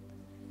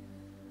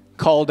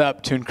 called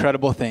up to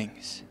incredible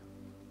things.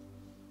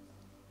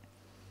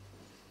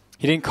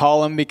 He didn't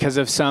call them because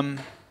of some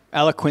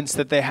eloquence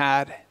that they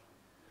had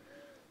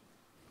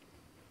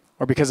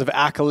or because of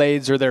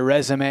accolades or their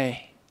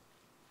resume.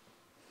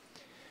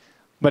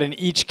 But in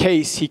each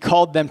case, he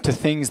called them to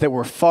things that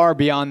were far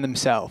beyond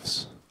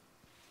themselves.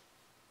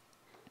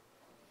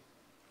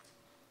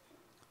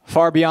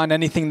 Far beyond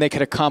anything they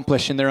could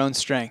accomplish in their own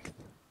strength.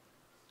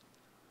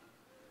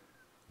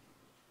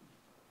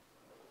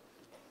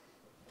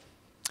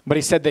 But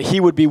he said that he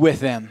would be with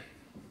them.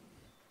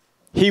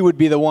 He would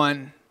be the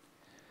one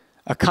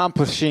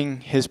accomplishing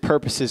his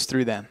purposes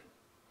through them.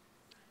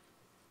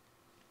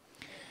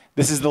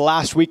 This is the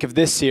last week of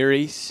this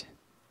series.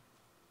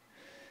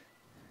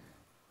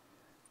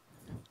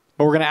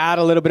 But we're going to add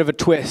a little bit of a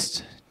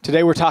twist.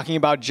 Today we're talking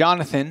about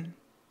Jonathan,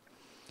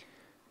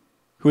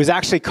 who is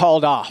actually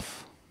called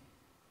off.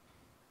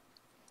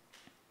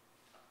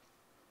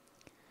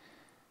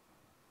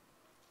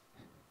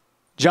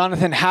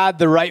 Jonathan had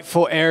the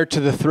rightful heir to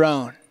the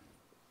throne.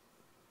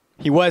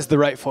 He was the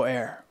rightful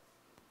heir.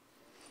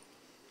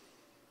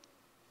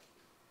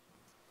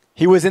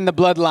 He was in the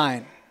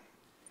bloodline.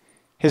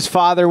 His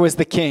father was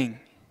the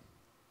king.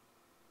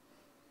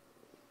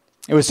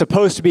 It was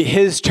supposed to be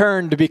his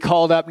turn to be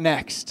called up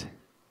next.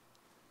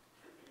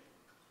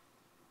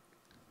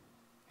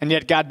 And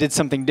yet God did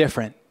something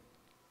different.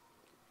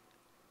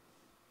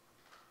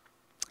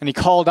 And he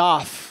called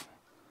off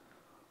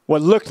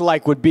what looked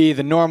like would be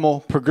the normal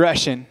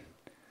progression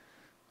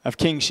of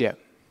kingship.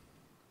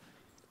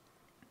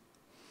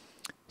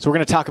 So we're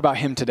going to talk about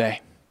him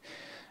today.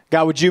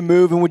 God, would you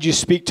move and would you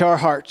speak to our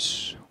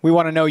hearts? We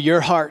want to know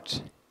your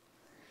heart.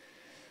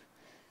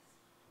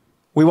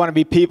 We want to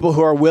be people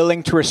who are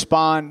willing to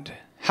respond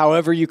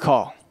however you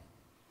call.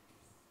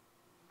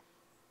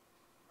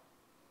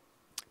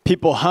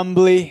 People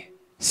humbly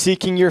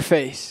seeking your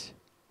face,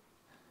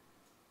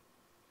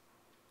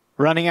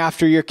 running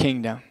after your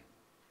kingdom,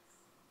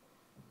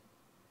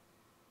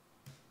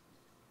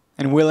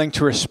 and willing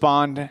to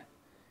respond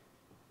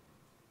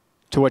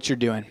to what you're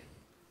doing.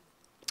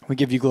 We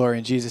give you glory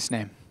in Jesus'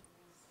 name.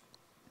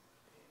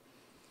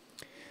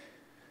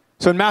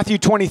 So in Matthew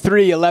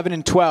 23, 11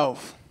 and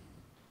 12,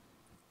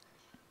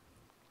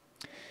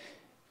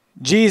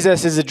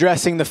 Jesus is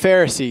addressing the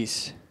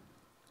Pharisees.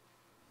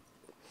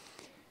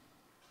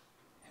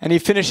 And he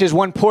finishes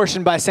one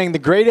portion by saying, the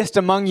greatest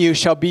among you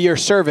shall be your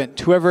servant.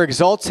 Whoever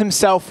exalts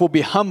himself will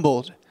be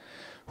humbled.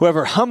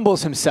 Whoever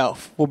humbles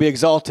himself will be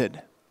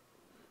exalted.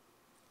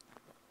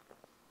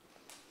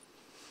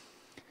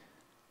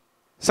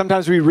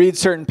 Sometimes we read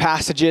certain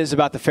passages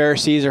about the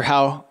Pharisees or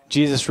how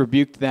Jesus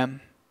rebuked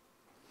them.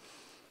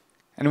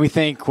 And we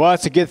think, well,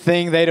 it's a good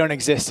thing they don't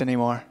exist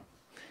anymore.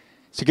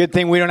 It's a good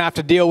thing we don't have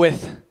to deal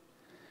with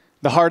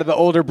the heart of the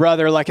older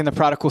brother like in the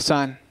prodigal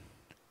son.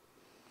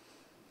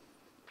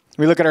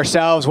 We look at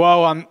ourselves,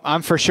 well,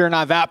 I'm for sure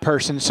not that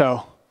person,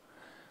 so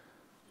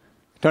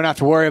don't have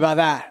to worry about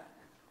that.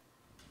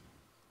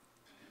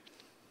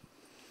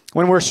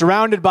 When we're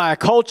surrounded by a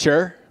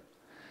culture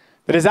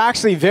that is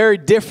actually very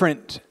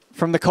different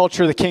from the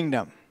culture of the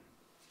kingdom.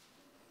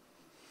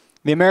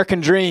 The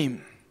American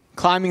dream,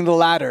 climbing the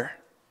ladder.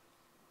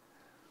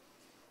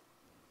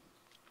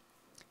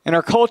 In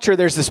our culture,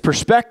 there's this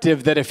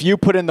perspective that if you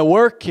put in the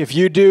work, if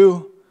you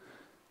do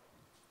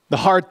the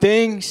hard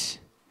things,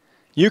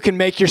 you can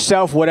make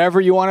yourself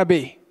whatever you want to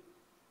be.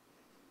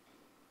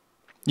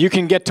 You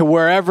can get to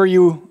wherever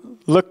you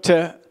look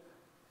to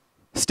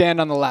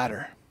stand on the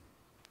ladder.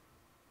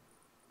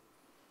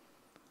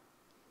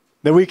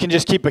 That we can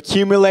just keep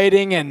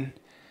accumulating and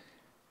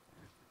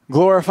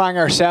glorifying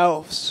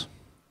ourselves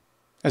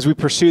as we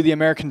pursue the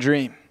American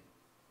dream.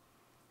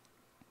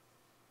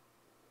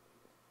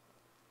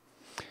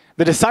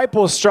 The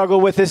disciples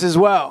struggle with this as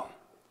well.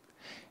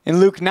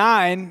 In Luke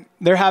 9,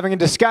 they're having a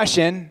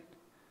discussion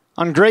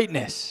on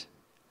greatness.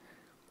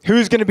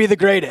 Who's going to be the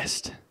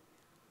greatest?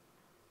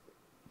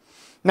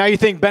 Now you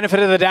think benefit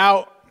of the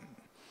doubt.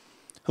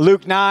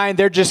 Luke 9,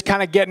 they're just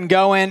kind of getting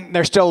going.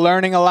 They're still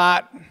learning a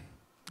lot.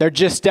 They're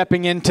just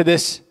stepping into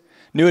this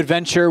new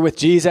adventure with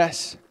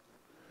Jesus.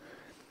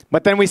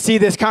 But then we see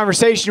this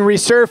conversation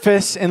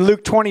resurface in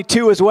Luke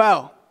 22 as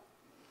well.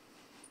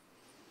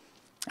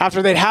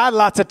 After they'd had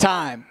lots of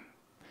time.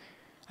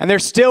 And they're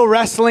still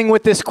wrestling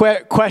with this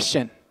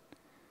question.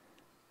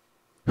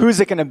 Who's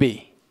it going to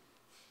be?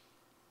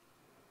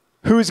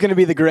 Who's going to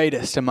be the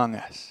greatest among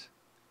us?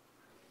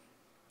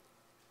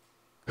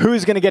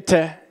 Who's going to get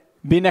to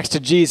be next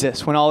to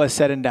Jesus when all is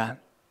said and done?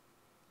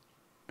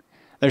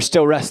 They're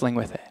still wrestling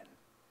with it.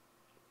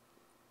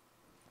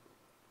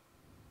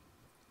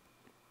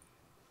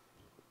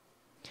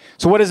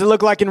 So what does it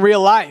look like in real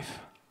life?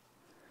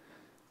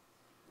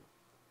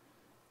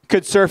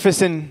 Could surface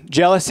in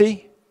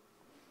jealousy.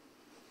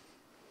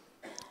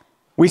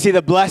 We see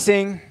the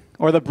blessing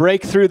or the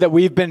breakthrough that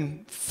we've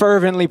been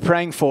fervently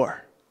praying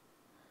for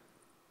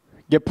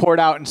get poured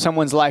out in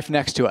someone's life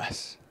next to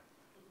us.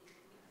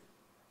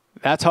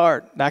 That's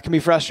hard. That can be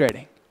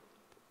frustrating.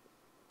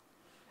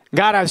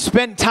 God, I've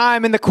spent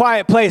time in the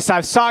quiet place.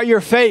 I've sought your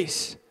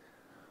face.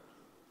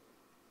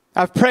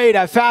 I've prayed.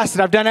 I've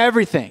fasted. I've done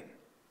everything.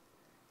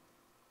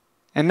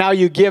 And now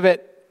you give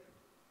it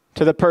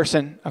to the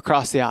person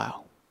across the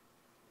aisle.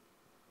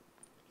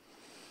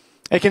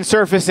 It can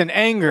surface in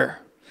anger.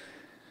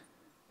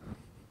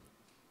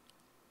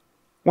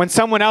 When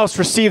someone else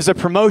receives a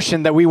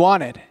promotion that we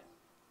wanted,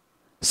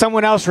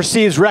 someone else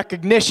receives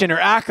recognition or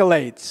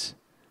accolades,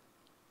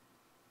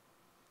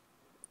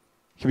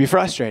 it can be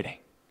frustrating.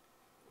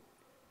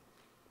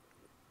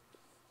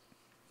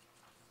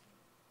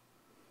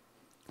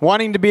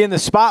 Wanting to be in the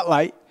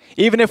spotlight,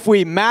 even if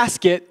we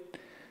mask it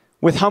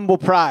with humble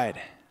pride.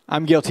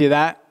 I'm guilty of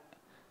that.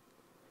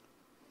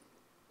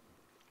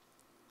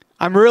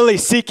 I'm really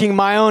seeking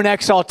my own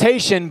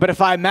exaltation, but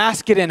if I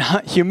mask it in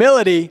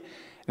humility,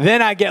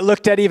 then I get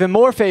looked at even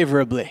more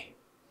favorably.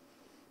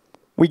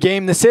 We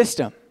game the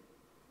system.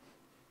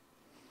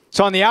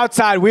 So on the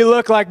outside, we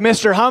look like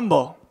Mr.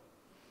 Humble.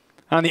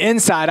 On the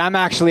inside, I'm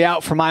actually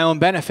out for my own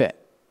benefit.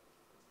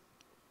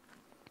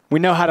 We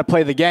know how to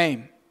play the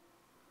game.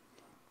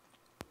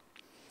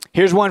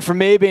 Here's one for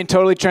me, being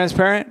totally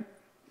transparent,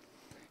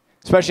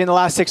 especially in the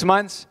last 6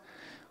 months.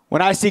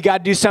 When I see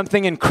God do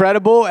something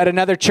incredible at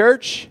another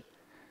church,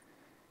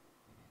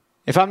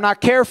 if I'm not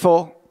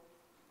careful,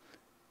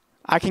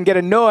 I can get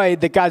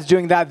annoyed that God's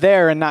doing that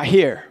there and not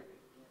here.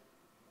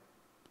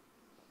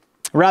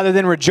 Rather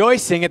than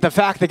rejoicing at the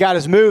fact that God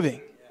is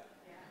moving.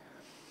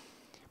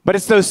 But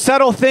it's those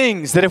subtle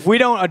things that if we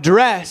don't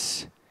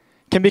address,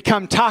 can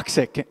become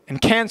toxic and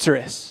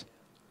cancerous.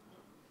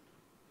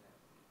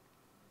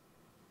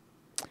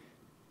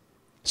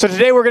 So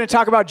today we're going to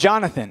talk about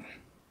Jonathan.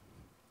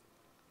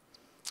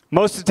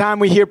 Most of the time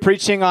we hear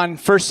preaching on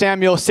 1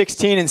 Samuel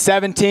 16 and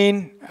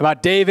 17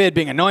 about David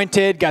being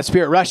anointed, God's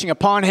Spirit rushing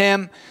upon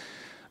him,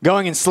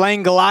 going and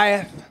slaying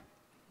Goliath.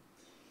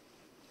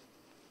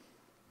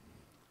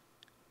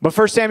 But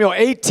 1 Samuel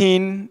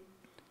 18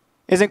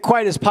 isn't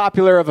quite as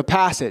popular of a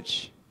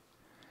passage.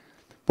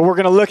 But we're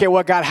going to look at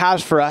what God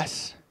has for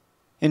us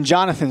in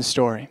Jonathan's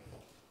story.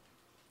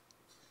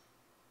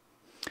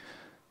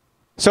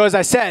 So as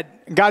I said,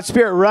 God's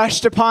Spirit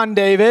rushed upon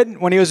David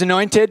when he was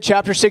anointed,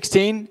 chapter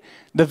 16.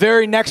 The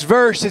very next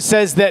verse, it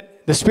says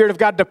that the Spirit of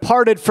God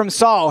departed from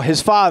Saul,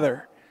 his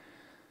father,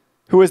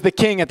 who was the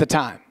king at the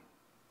time.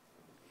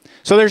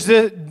 So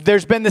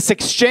there's been this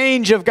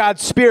exchange of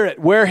God's Spirit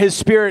where his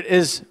Spirit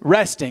is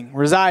resting,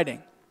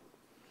 residing.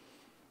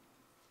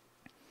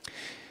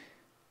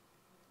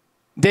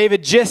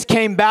 David just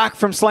came back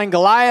from slaying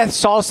Goliath.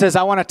 Saul says,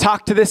 I want to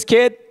talk to this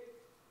kid.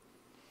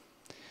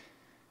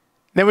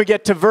 Then we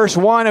get to verse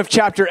 1 of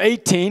chapter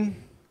 18.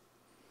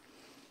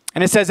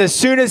 And it says, as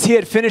soon as he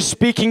had finished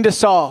speaking to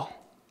Saul,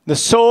 the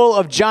soul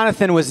of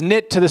Jonathan was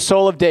knit to the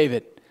soul of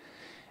David.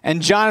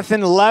 And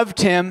Jonathan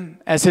loved him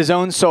as his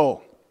own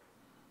soul.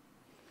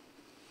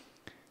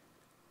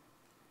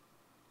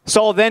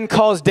 Saul then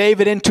calls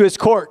David into his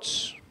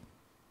courts.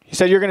 He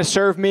said, you're going to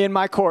serve me in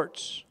my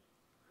courts.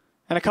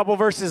 And a couple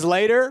verses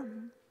later,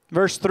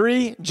 verse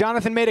 3,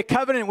 Jonathan made a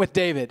covenant with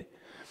David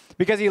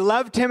because he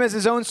loved him as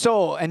his own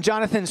soul. And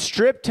Jonathan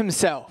stripped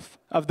himself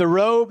of the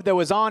robe that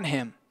was on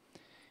him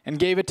and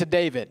gave it to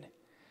David.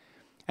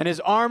 And his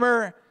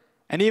armor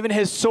and even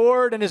his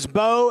sword and his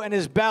bow and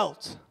his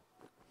belt.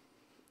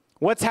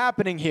 What's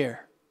happening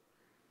here?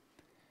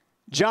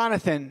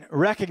 Jonathan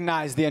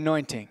recognized the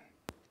anointing.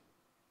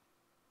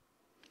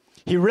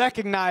 He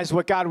recognized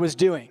what God was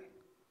doing.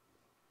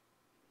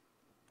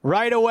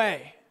 Right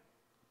away.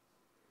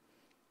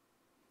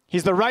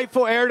 He's the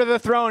rightful heir to the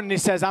throne, and he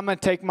says, I'm going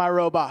to take my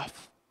robe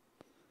off.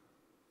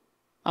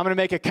 I'm going to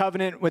make a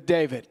covenant with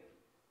David.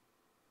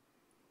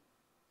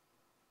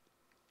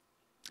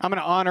 I'm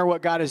going to honor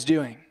what God is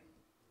doing.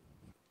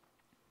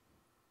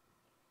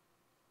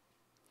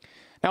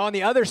 Now, on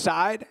the other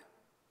side,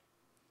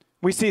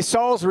 we see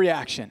Saul's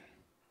reaction.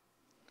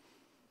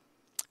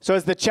 So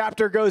as the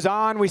chapter goes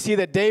on, we see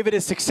that David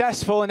is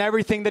successful in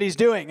everything that he's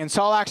doing, and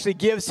Saul actually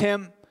gives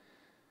him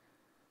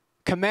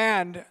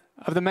command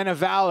of the men of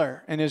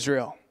valor in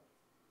Israel.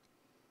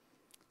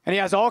 And he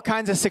has all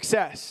kinds of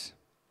success.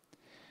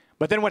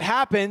 But then what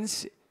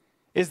happens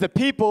is the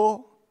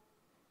people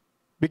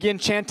begin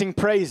chanting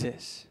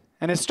praises.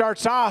 And it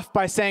starts off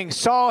by saying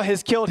Saul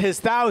has killed his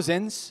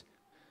thousands,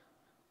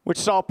 which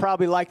Saul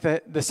probably liked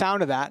the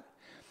sound of that,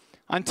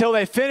 until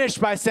they finish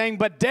by saying,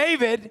 but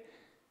David,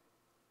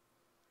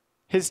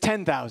 his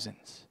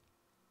 10,000s.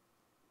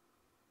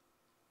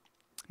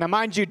 Now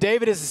mind you,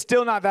 David is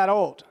still not that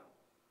old.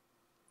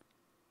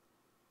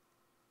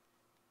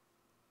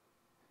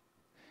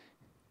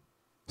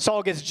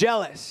 Saul gets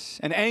jealous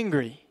and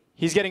angry.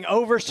 He's getting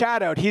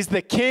overshadowed. He's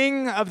the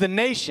king of the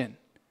nation.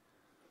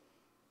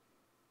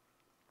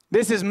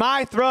 This is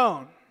my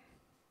throne.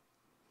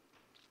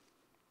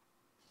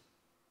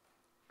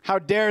 How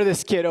dare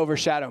this kid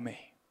overshadow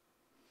me?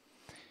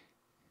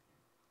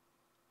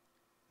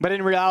 But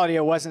in reality,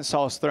 it wasn't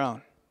Saul's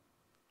throne.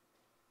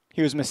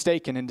 He was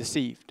mistaken and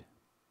deceived.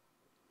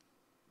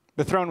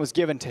 The throne was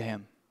given to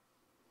him,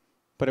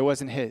 but it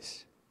wasn't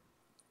his.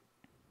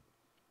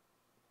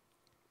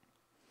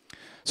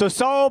 So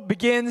Saul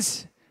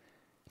begins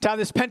to have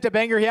this pent-up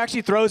anger. He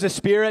actually throws a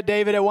spear at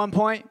David at one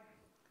point.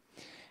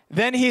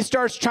 Then he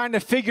starts trying to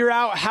figure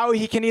out how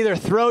he can either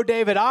throw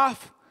David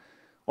off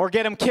or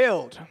get him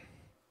killed.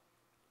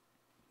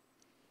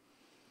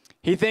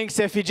 He thinks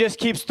if he just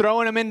keeps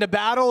throwing him into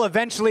battle,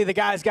 eventually the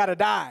guy's got to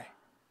die.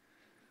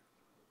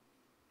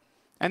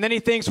 And then he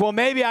thinks, well,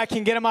 maybe I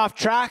can get him off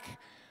track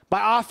by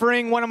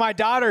offering one of my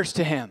daughters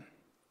to him.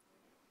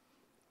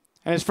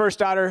 And his first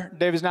daughter,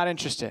 David's not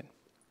interested.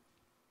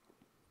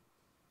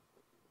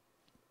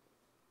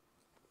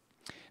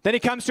 Then he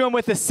comes to him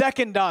with his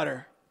second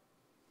daughter.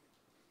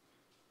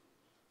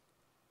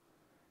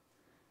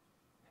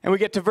 And we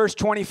get to verse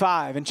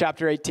 25 in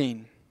chapter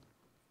 18.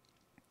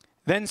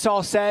 Then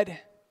Saul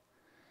said,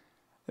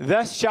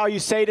 thus shall you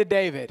say to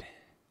David,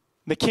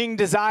 the king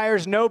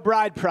desires no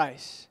bride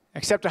price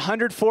except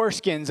 100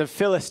 foreskins of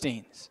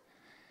Philistines,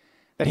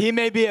 that he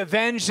may be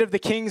avenged of the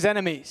king's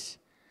enemies.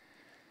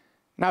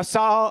 Now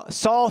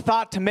Saul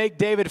thought to make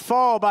David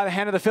fall by the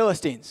hand of the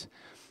Philistines.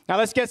 Now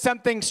let's get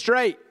something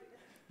straight.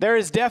 There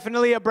is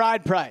definitely a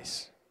bride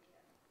price.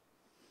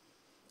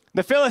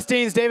 The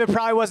Philistines, David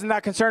probably wasn't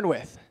that concerned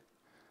with.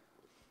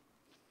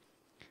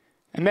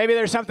 And maybe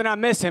there's something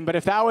I'm missing, but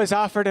if that was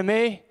offered to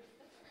me,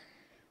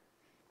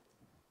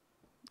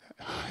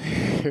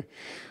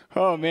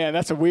 oh man,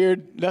 that's a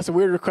weird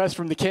request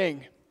from the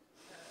king.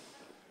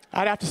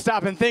 I'd have to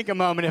stop and think a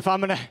moment if I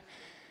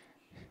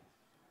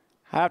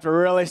have to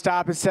really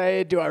stop and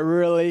say, do I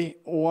really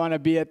want to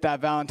be at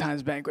that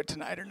Valentine's banquet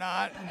tonight or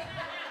not?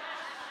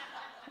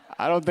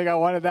 I don't think I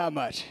wanted that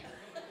much.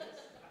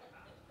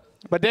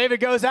 But David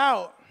goes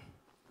out.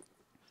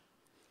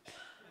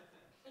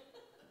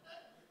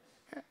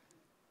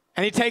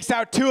 And he takes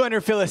out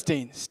 200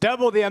 Philistines,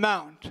 double the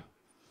amount.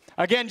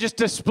 Again, just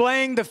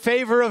displaying the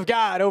favor of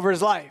God over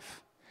his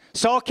life.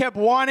 Saul kept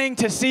wanting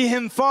to see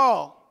him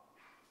fall.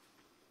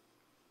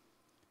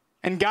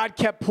 And God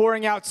kept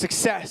pouring out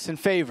success and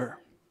favor.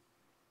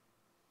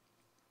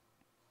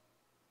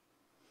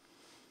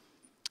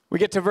 We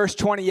get to verse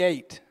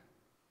 28.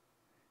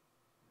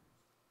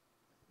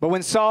 But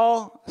when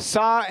Saul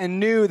saw and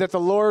knew that the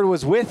Lord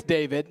was with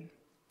David,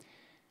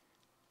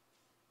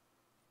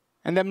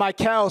 and that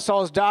Michal,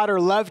 Saul's daughter,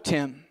 loved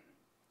him,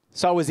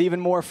 Saul was even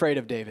more afraid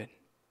of David.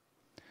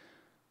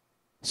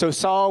 So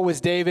Saul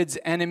was David's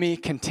enemy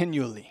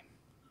continually.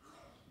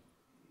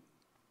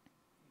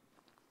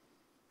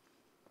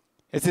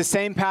 It's the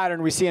same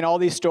pattern we see in all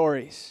these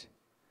stories.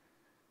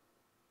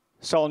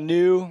 Saul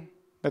knew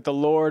that the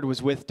Lord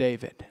was with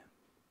David.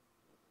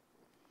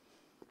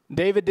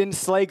 David didn't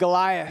slay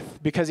Goliath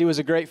because he was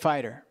a great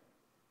fighter.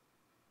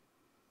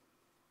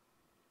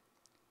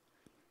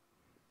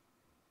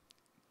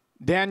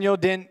 Daniel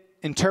didn't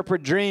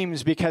interpret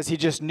dreams because he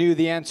just knew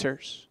the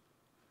answers.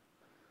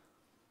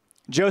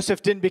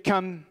 Joseph didn't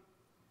become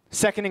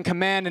second in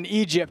command in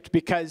Egypt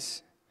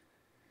because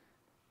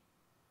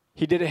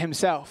he did it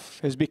himself.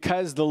 It was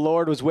because the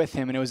Lord was with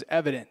him and it was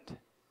evident.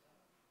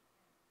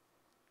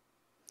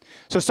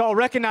 So Saul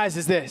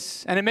recognizes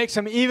this, and it makes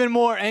him even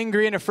more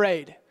angry and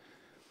afraid.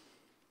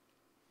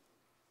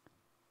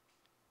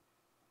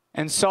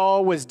 And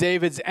Saul was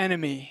David's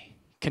enemy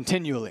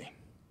continually.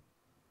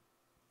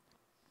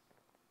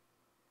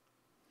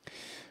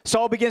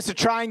 Saul begins to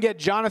try and get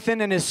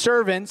Jonathan and his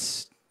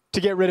servants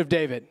to get rid of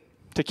David,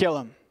 to kill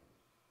him.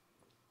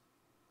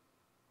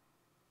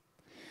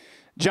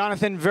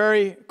 Jonathan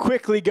very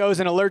quickly goes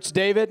and alerts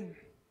David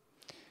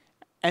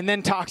and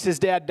then talks his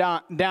dad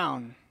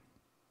down.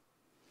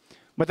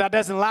 But that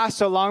doesn't last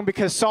so long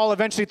because Saul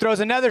eventually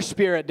throws another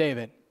spear at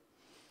David.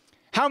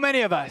 How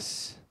many of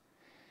us,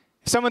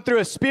 if someone threw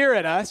a spear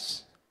at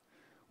us,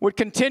 would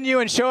continue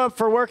and show up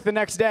for work the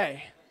next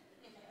day,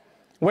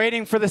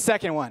 waiting for the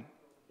second one?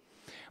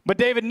 But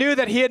David knew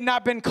that he had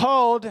not been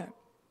called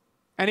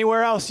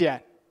anywhere else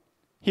yet.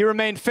 He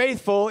remained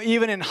faithful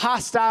even in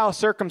hostile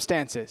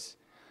circumstances,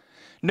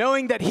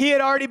 knowing that he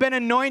had already been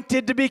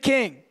anointed to be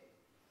king.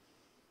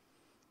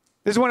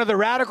 This is one of the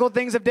radical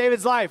things of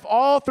David's life.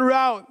 All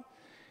throughout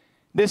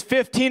this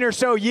 15 or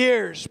so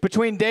years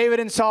between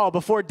David and Saul,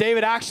 before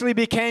David actually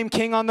became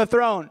king on the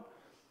throne,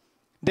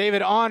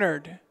 David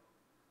honored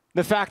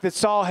the fact that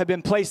Saul had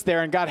been placed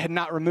there and God had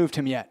not removed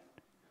him yet.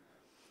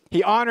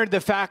 He honored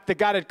the fact that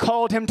God had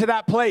called him to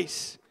that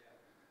place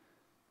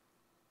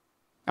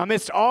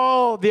amidst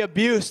all the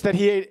abuse that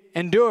he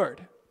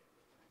endured.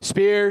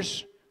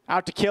 Spears,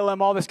 out to kill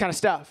him, all this kind of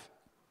stuff.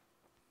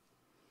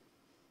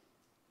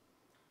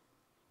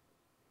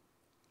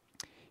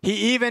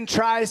 He even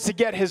tries to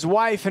get his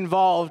wife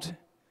involved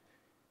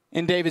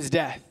in David's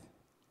death.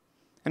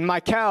 And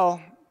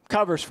Michal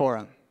covers for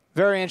him.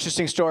 Very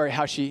interesting story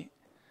how she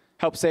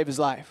helped save his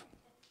life.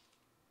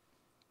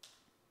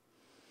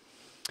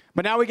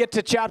 But now we get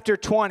to chapter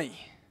 20,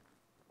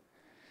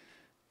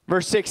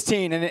 verse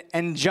 16.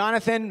 And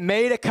Jonathan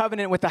made a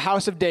covenant with the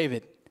house of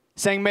David,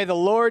 saying, "May the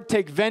Lord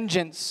take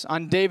vengeance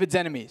on David's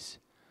enemies."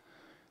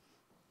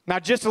 Now,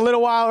 just a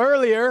little while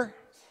earlier,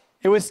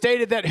 it was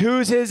stated that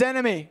who's his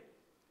enemy?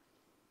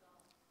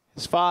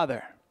 His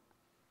father.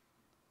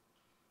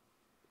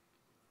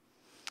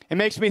 It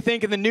makes me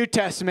think in the New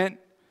Testament,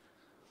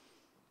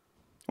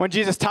 when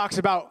Jesus talks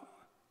about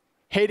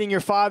hating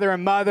your father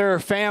and mother or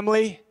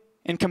family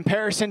in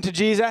comparison to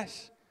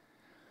Jesus,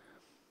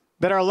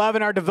 that our love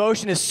and our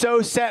devotion is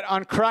so set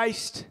on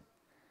Christ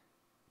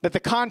that the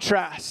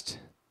contrast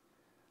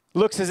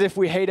looks as if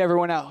we hate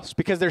everyone else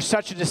because there's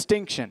such a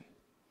distinction.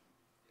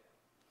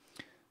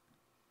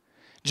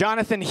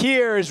 Jonathan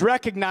here is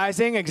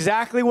recognizing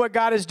exactly what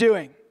God is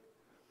doing,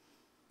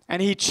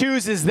 and he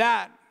chooses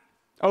that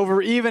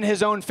over even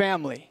his own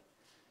family.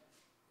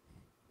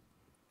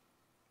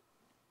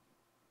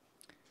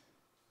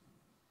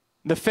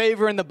 The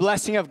favor and the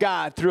blessing of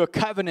God through a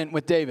covenant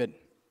with David.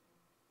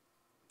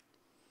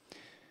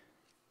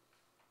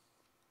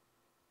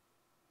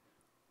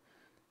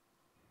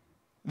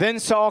 Then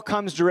Saul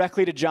comes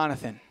directly to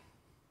Jonathan,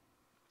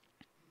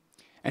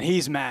 and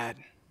he's mad.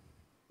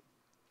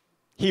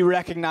 He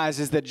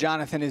recognizes that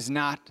Jonathan is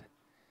not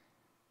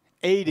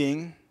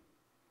aiding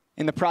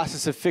in the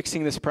process of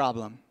fixing this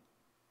problem.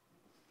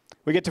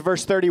 We get to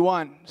verse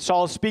 31.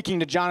 Saul is speaking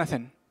to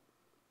Jonathan.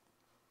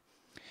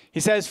 He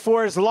says,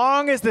 "For as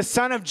long as the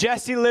son of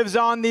Jesse lives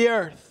on the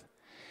earth,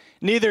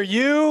 neither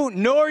you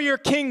nor your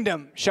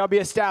kingdom shall be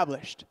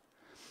established.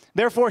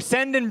 Therefore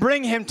send and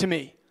bring him to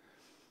me,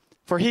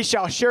 for he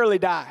shall surely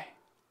die."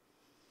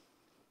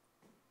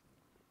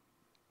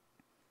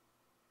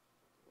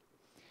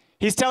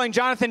 He's telling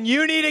Jonathan,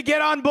 you need to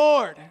get on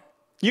board.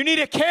 You need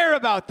to care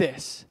about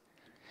this.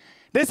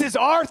 This is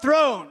our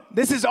throne.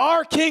 This is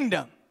our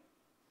kingdom.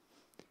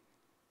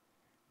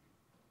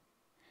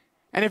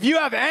 And if you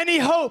have any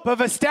hope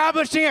of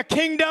establishing a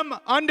kingdom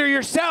under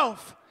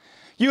yourself,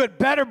 you had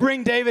better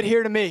bring David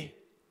here to me.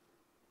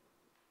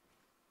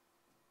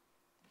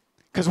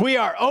 Because we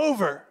are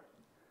over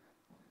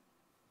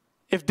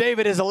if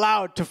David is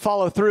allowed to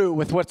follow through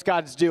with what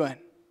God's doing.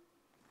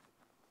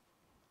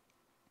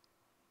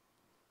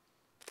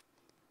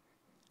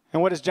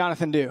 And what does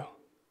Jonathan do?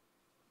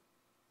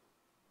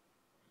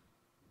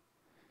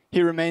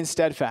 He remains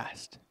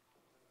steadfast.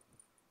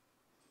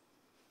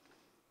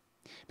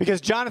 Because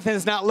Jonathan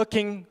is not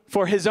looking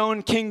for his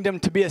own kingdom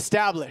to be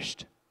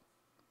established.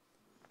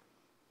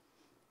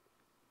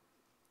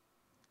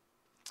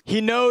 He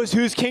knows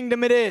whose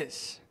kingdom it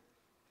is.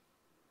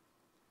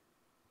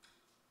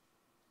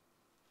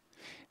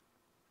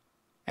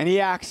 And he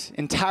acts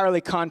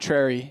entirely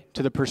contrary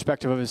to the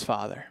perspective of his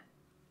father.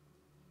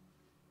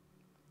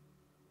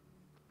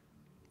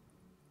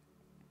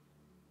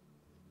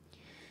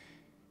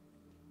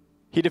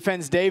 He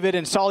defends David,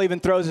 and Saul even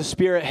throws a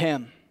spear at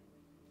him.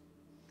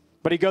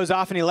 But he goes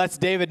off and he lets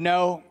David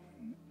know,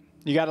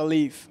 you got to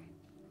leave.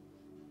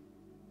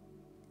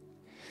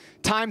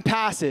 Time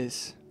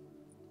passes.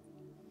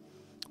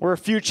 We're a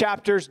few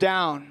chapters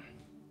down.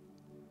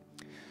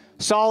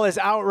 Saul is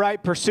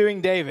outright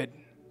pursuing David,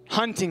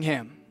 hunting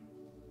him.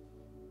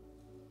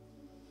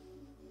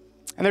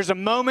 And there's a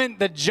moment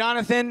that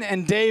Jonathan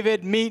and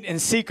David meet in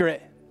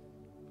secret.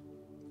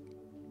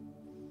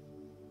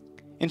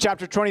 In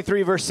chapter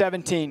 23, verse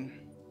 17.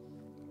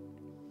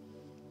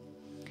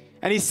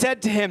 And he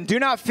said to him, do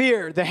not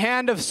fear, the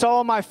hand of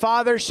Saul my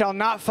father shall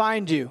not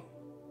find you.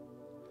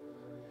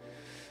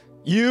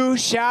 You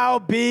shall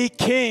be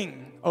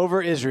king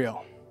over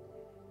Israel.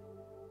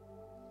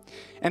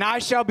 And I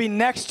shall be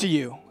next to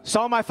you.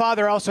 Saul my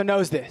father also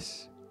knows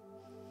this.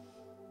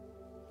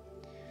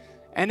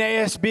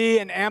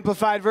 NASB, an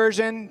amplified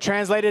version,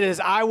 translated as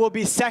I will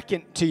be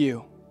second to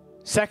you.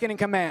 Second in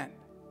command.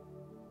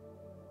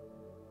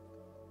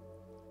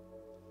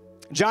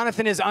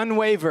 Jonathan is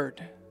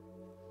unwavered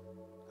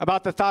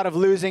about the thought of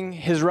losing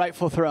his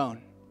rightful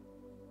throne.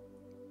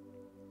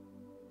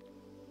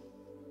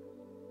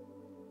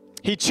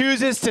 He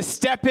chooses to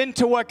step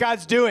into what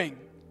God's doing,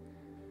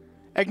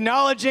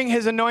 acknowledging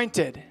his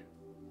anointed.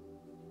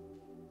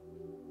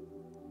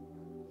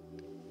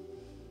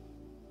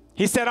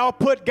 He said, I'll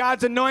put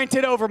God's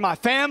anointed over my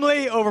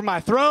family, over my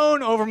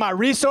throne, over my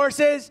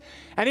resources.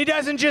 And he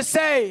doesn't just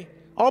say,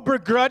 I'll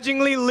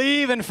begrudgingly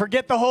leave and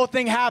forget the whole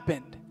thing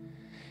happened.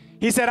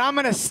 He said, I'm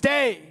going to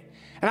stay,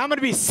 and I'm going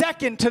to be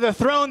second to the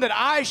throne that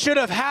I should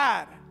have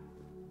had.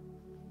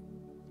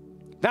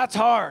 That's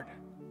hard.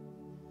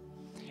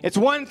 It's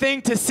one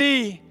thing to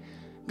see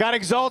God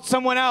exalt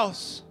someone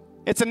else.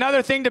 It's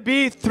another thing to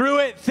be through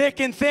it thick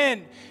and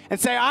thin and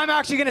say, I'm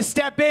actually going to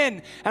step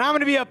in, and I'm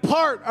going to be a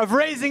part of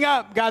raising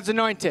up God's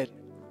anointed.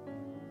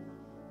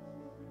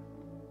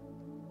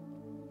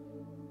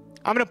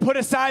 I'm going to put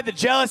aside the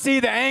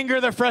jealousy, the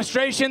anger, the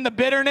frustration, the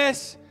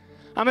bitterness.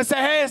 I'm going to say,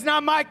 hey, it's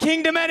not my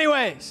kingdom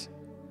anyways.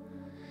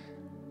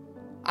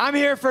 I'm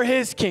here for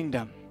his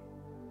kingdom.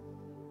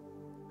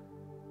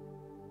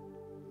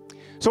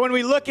 So when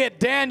we look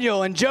at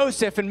Daniel and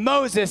Joseph and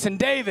Moses and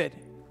David,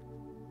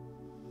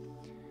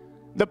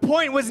 the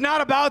point was not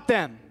about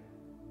them.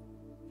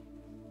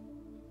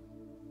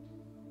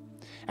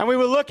 And we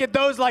would look at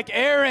those like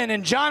Aaron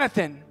and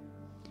Jonathan.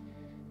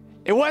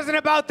 It wasn't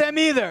about them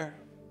either.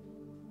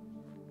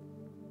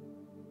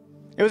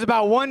 It was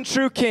about one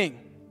true king.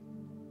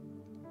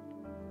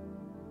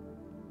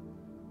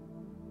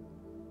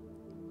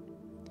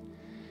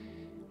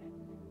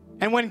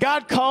 And when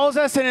God calls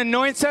us and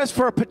anoints us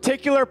for a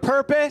particular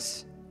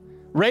purpose,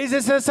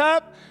 raises us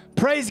up,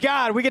 praise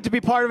God, we get to be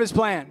part of his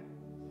plan.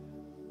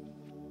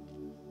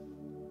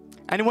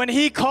 And when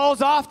he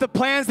calls off the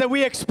plans that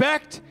we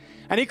expect,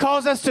 and he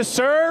calls us to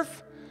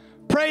serve,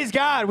 praise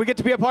God, we get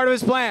to be a part of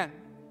his plan.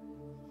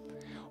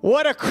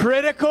 What a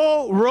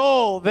critical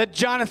role that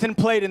Jonathan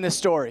played in this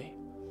story.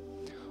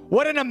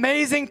 What an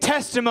amazing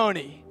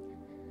testimony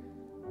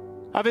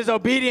of his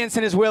obedience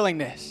and his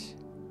willingness.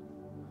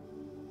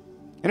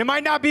 And it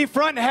might not be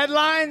front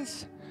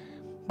headlines,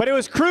 but it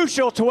was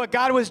crucial to what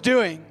God was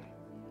doing.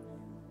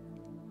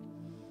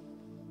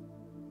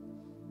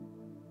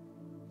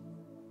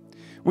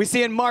 We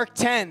see in Mark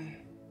 10,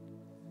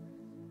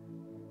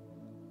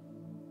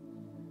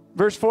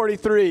 verse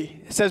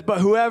 43, it says, but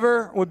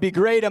whoever would be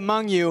great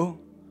among you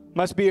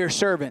must be your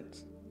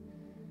servant.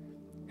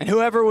 And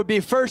whoever would be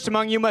first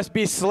among you must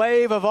be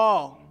slave of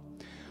all.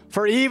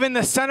 For even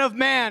the Son of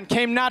Man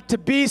came not to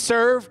be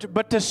served,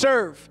 but to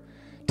serve,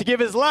 to give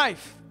his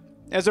life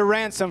as a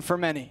ransom for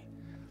many.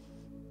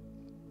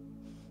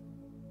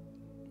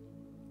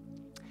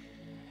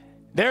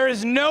 There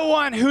is no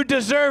one who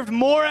deserved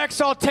more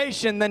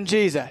exaltation than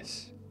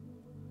Jesus.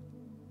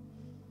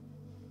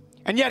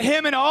 And yet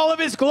him in all of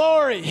his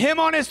glory, him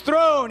on his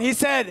throne, he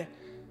said,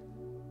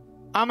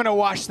 I'm going to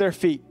wash their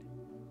feet.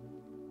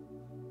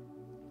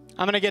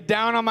 I'm going to get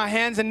down on my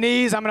hands and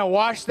knees. I'm going to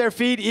wash their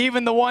feet,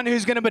 even the one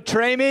who's going to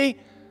betray me,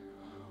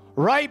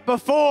 right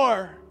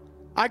before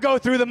I go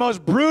through the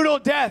most brutal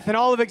death in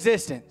all of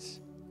existence.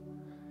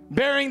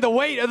 bearing the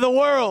weight of the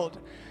world,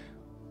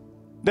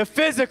 the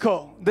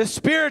physical, the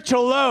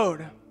spiritual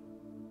load.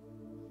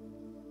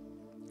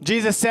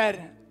 Jesus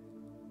said,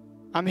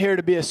 I'm here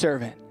to be a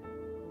servant.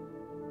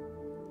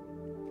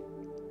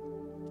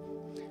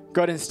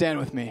 Go ahead and stand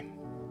with me.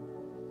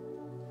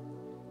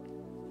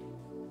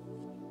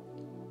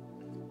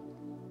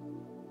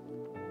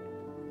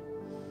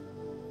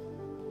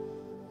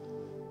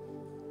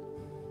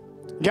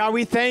 God,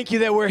 we thank you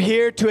that we're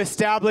here to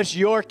establish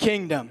your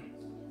kingdom.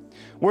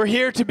 We're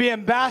here to be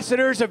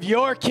ambassadors of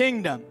your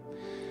kingdom.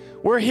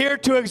 We're here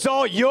to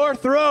exalt your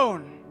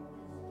throne,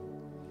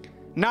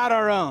 not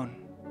our own.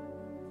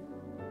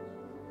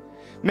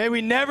 May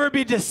we never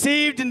be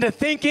deceived into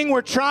thinking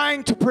we're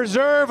trying to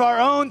preserve our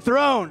own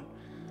throne.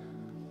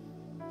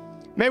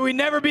 May we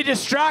never be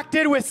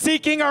distracted with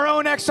seeking our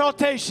own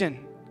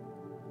exaltation.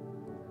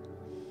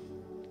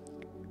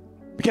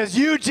 Because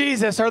you,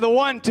 Jesus, are the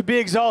one to be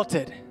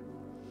exalted.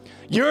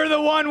 You're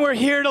the one we're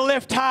here to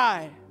lift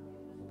high.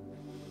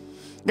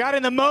 God,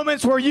 in the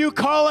moments where you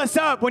call us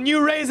up, when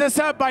you raise us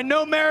up by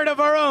no merit of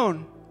our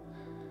own,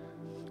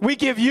 we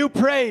give you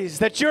praise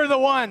that you're the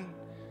one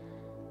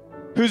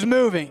who's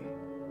moving.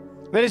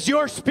 That it's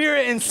your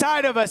spirit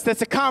inside of us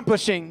that's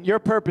accomplishing your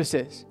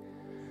purposes.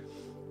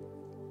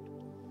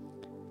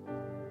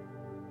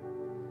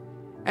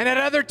 And at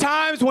other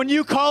times when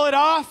you call it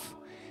off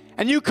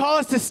and you call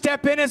us to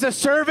step in as a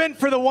servant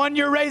for the one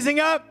you're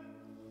raising up,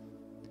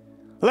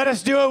 let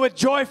us do it with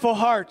joyful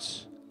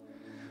hearts,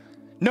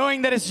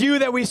 knowing that it's you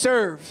that we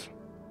serve.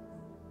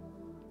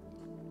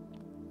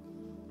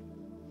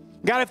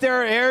 God, if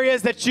there are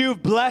areas that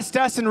you've blessed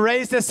us and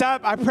raised us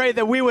up, I pray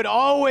that we would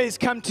always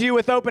come to you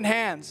with open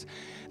hands.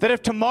 That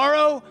if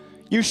tomorrow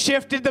you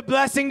shifted the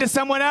blessing to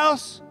someone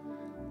else,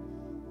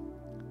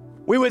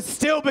 we would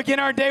still begin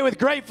our day with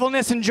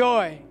gratefulness and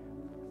joy.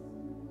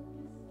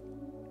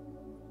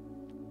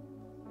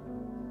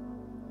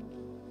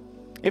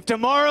 If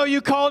tomorrow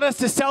you called us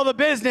to sell the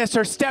business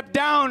or step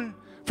down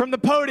from the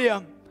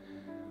podium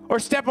or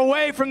step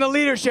away from the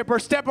leadership or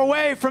step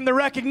away from the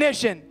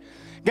recognition,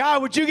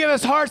 God, would you give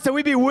us hearts that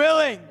we be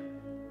willing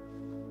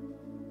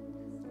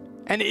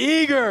and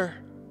eager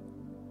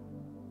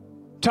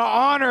to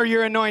honor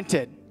your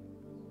anointed.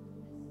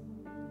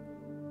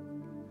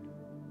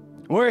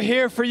 We're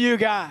here for you,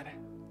 God.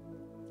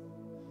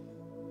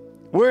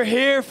 We're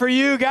here for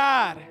you,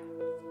 God.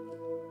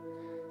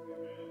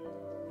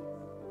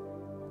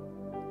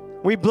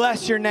 We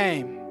bless your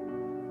name.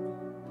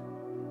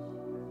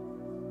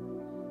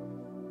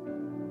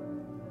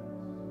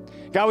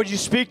 God, would you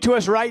speak to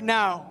us right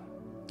now?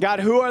 God,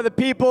 who are the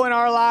people in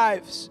our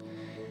lives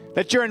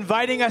that you're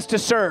inviting us to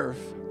serve?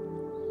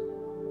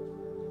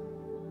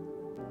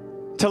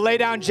 To lay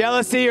down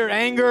jealousy or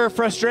anger or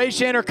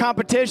frustration or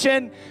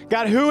competition?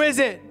 God, who is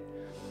it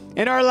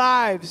in our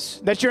lives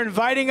that you're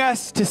inviting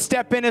us to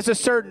step in as a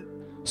certain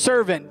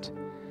servant?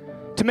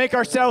 To make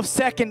ourselves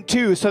second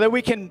to, so that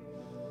we can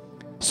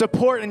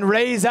support and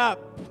raise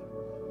up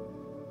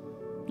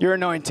your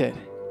anointed.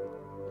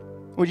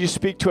 Would you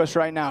speak to us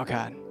right now,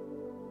 God?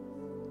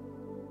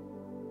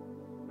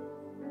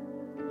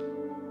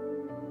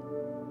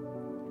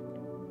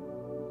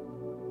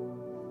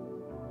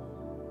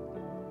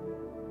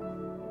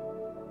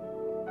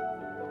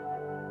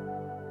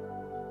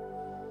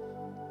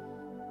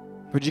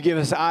 Would you give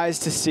us eyes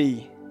to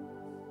see,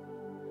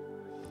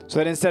 so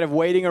that instead of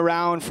waiting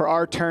around for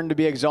our turn to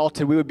be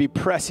exalted, we would be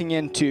pressing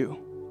into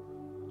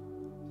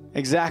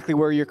exactly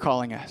where you're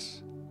calling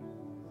us.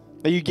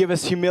 That you give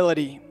us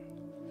humility,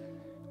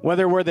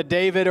 whether we're the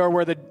David or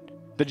we're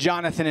the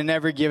Jonathan in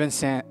every given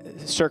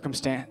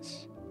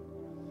circumstance.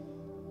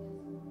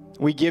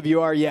 We give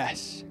you our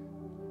yes.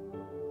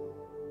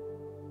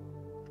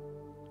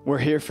 We're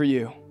here for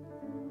you.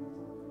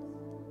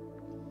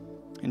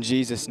 In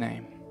Jesus'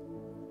 name.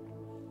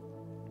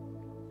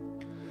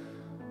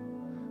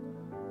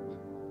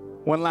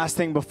 One last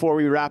thing before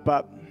we wrap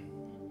up.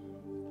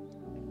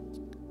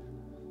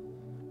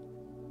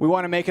 We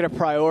want to make it a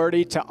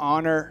priority to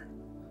honor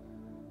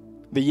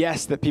the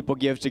yes that people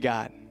give to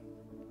God.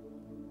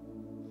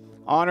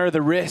 Honor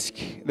the risk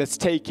that's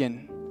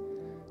taken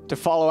to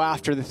follow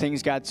after the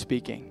things God's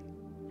speaking.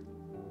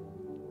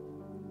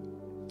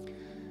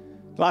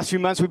 The last few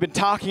months we've been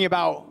talking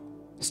about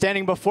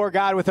standing before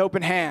God with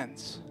open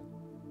hands.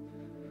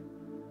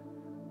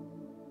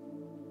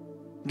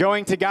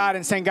 Going to God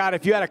and saying, God,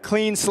 if you had a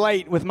clean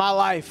slate with my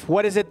life,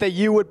 what is it that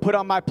you would put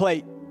on my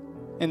plate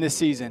in this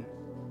season?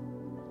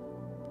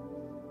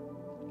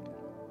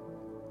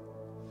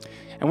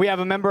 And we have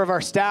a member of our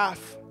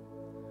staff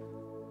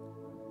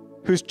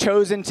who's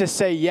chosen to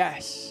say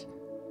yes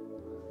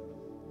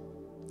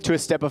to a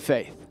step of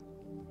faith.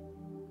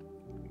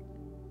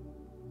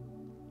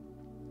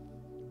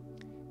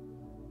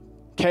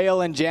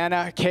 Kale and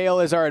Jana. Kale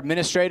is our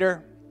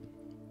administrator.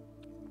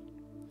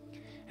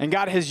 And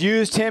God has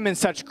used him in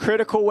such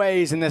critical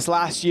ways in this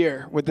last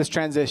year with this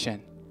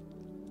transition.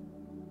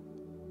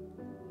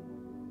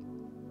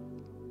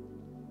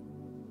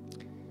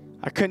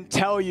 I couldn't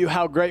tell you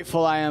how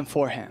grateful I am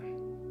for him.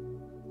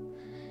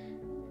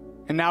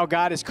 And now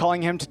God is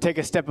calling him to take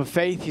a step of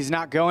faith. He's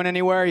not going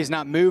anywhere. He's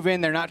not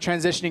moving. They're not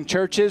transitioning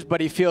churches, but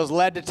he feels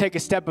led to take a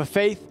step of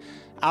faith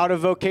out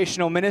of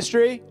vocational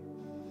ministry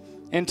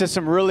into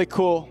some really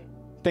cool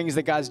things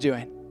that God's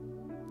doing.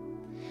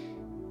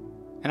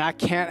 And I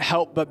can't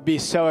help but be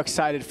so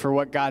excited for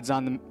what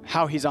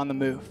how he's on the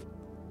move.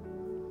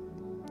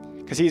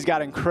 Because he's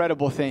got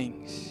incredible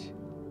things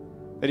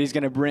that he's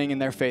going to bring in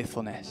their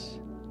faithfulness.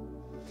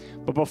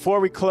 But before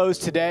we close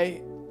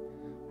today,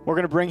 we're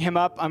going to bring him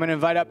up. I'm going to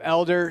invite up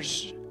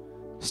elders,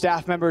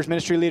 staff members,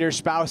 ministry leaders,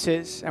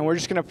 spouses, and we're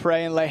just going to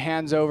pray and lay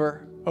hands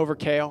over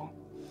Cale.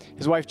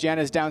 His wife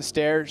Jenna is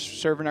downstairs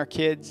serving our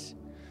kids.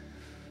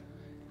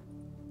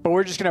 But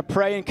we're just going to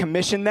pray and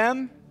commission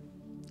them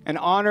and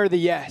honor the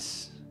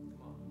yes.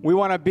 We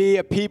want to be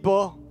a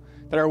people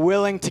that are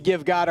willing to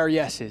give God our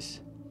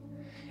yeses.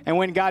 And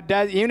when God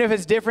does, even if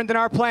it's different than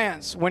our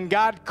plans, when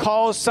God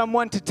calls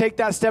someone to take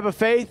that step of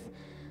faith,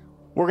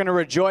 we're going to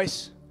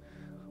rejoice.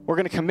 We're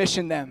going to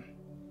commission them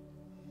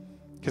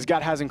because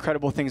God has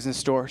incredible things in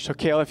store. So,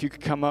 Cale, if you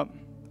could come up.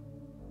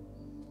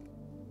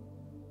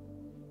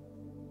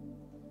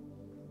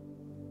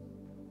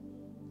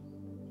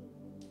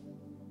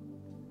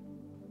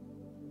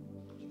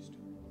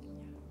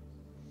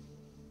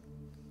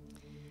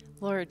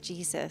 Lord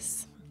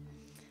Jesus,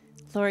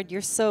 Lord,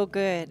 you're so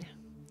good.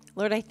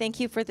 Lord, I thank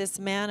you for this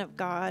man of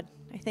God.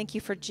 I thank you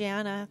for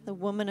Jana, the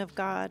woman of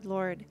God,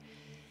 Lord,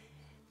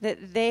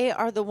 that they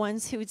are the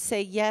ones who would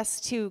say yes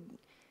to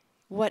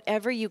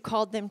whatever you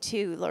called them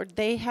to. Lord,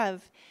 they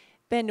have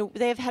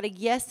had a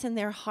yes in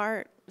their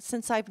heart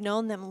since I've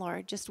known them,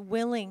 Lord, just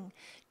willing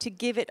to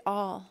give it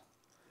all,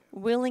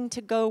 willing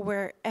to go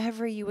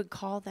wherever you would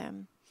call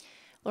them.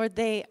 Lord,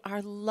 they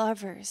are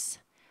lovers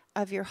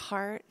of your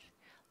heart,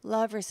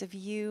 lovers of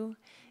you.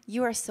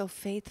 You are so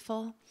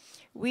faithful.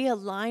 We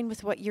align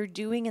with what you're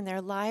doing in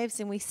their lives,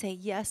 and we say,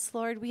 yes,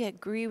 Lord, we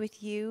agree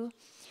with you.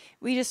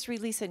 We just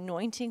release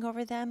anointing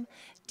over them,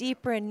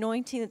 deeper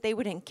anointing that they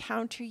would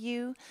encounter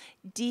you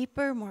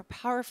deeper, more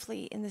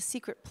powerfully in the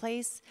secret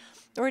place.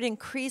 Lord,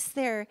 increase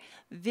their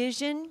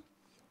vision,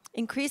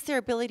 increase their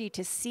ability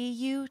to see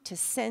you, to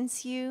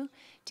sense you,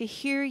 to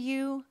hear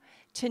you,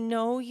 to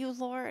know you,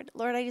 Lord.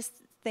 Lord, I just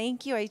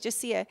thank you. I just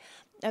see a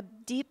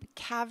deep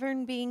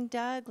cavern being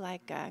dug,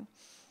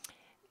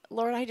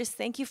 Lord, I just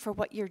thank you for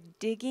what you're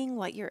digging,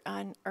 what you're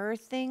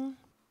unearthing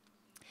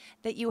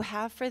that you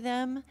have for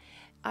them.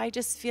 I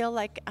just feel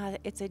like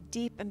it's a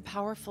deep and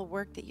powerful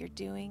work that you're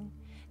doing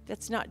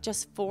that's not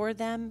just for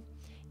them,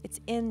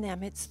 it's in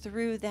them, it's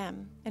through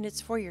them, and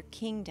it's for your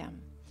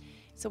kingdom.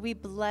 So we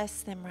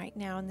bless them right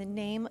now in the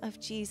name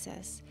of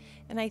Jesus.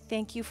 And I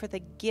thank you for the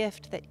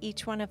gift that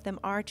each one of them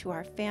are to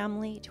our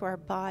family, to our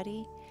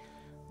body.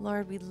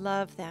 Lord, we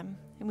love them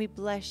and we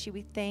bless you.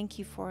 We thank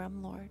you for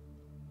them, Lord.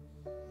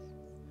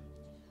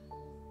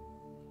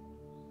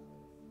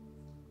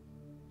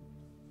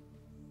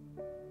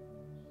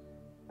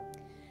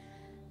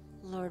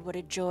 Lord, what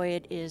a joy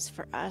it is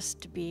for us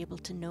to be able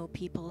to know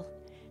people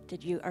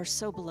that you are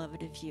so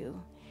beloved of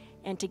you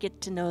and to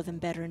get to know them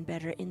better and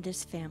better in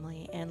this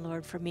family. And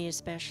Lord, for me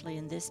especially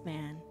in this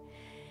man.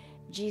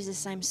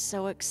 Jesus, I'm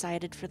so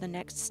excited for the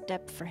next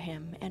step for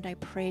him. And I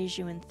praise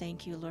you and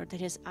thank you, Lord,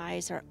 that his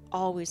eyes are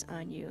always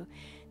on you,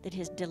 that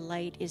his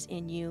delight is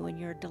in you and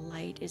your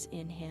delight is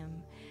in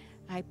him.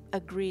 I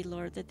agree,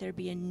 Lord, that there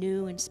be a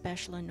new and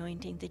special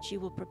anointing, that you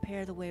will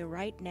prepare the way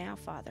right now,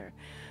 Father,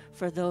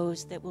 for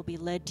those that will be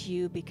led to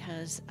you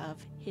because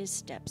of his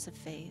steps of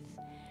faith.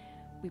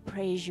 We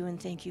praise you and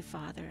thank you,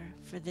 Father,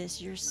 for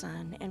this, your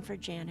son, and for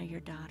Jana, your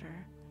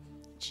daughter.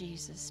 In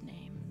Jesus'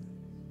 name.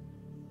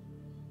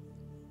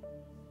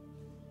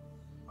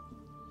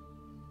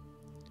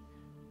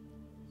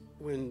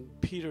 When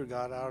Peter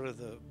got out of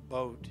the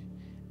boat,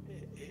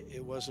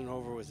 it wasn't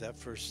over with that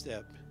first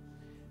step.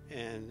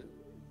 And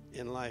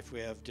in life, we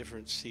have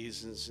different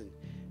seasons and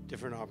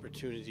different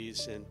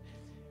opportunities. And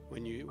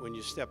when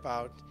you step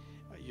out,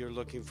 you're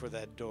looking for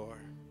that door.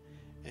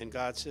 And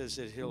God says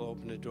that he'll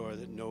open a door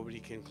that nobody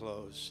can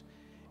close.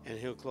 And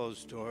he'll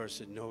close doors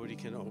that nobody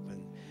can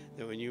open.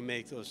 That when you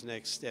make those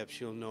next steps,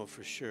 you'll know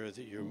for sure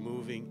that you're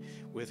moving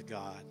with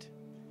God.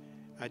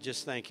 I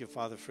just thank you,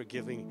 Father, for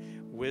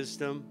giving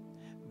wisdom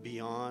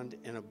beyond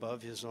and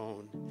above his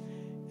own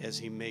as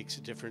he makes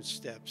different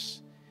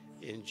steps.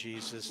 In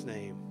Jesus'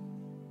 name.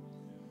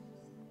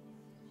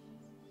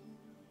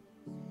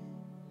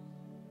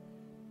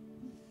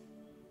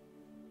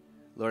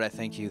 Lord, I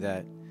thank you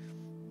that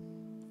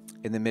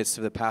in the midst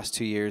of the past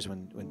 2 years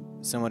when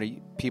so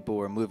many people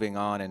were moving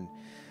on and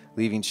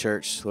leaving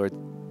church, Lord,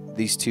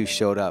 these two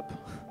showed up.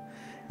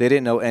 They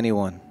didn't know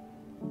anyone.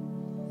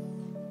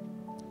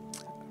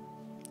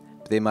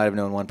 They might have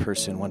known one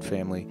person, one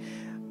family.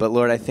 But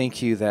Lord, I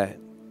thank you that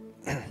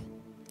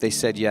they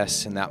said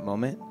yes in that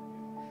moment.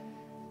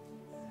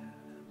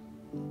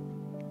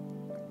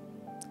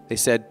 They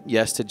said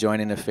yes to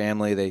joining a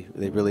family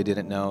they really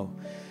didn't know,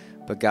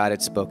 but God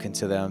had spoken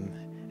to them.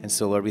 And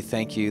so, Lord, we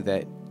thank you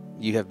that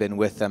you have been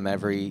with them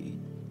every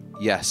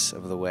yes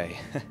of the way.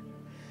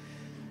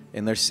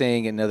 And they're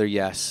saying another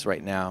yes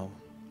right now.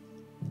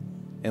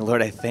 And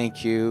Lord, I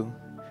thank you,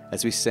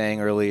 as we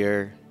sang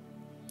earlier,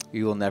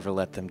 you will never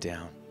let them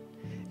down.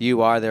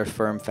 You are their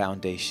firm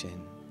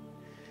foundation.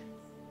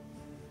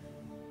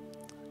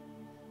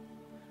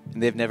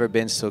 And they've never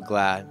been so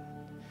glad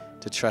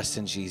to trust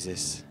in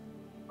Jesus.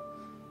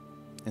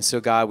 And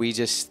so, God, we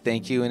just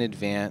thank you in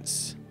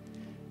advance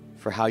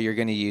for how you're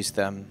going to use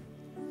them,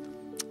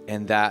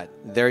 and that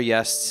their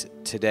yes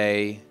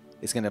today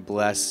is going to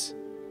bless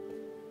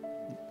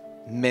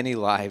many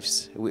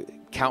lives,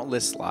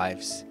 countless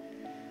lives.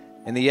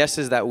 And the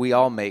yeses that we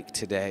all make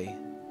today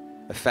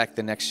affect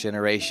the next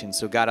generation.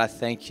 So, God, I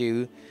thank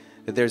you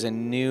that there's a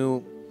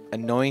new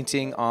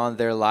anointing on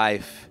their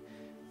life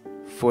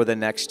for the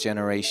next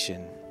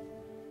generation.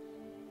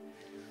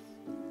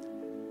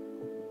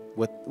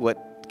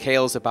 What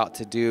Kale's about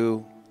to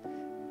do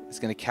is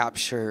going to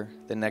capture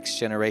the next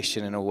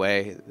generation in a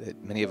way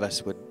that many of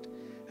us would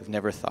have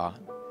never thought.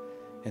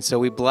 And so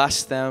we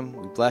bless them.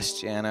 We bless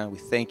Jana. We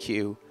thank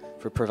you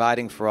for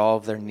providing for all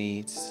of their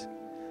needs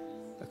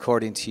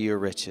according to your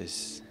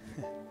riches.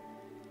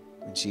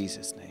 In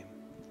Jesus' name.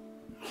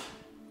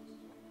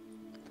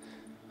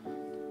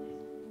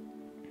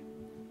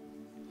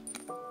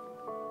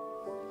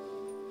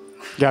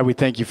 God, we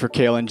thank you for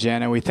Kale and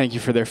Jana. We thank you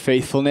for their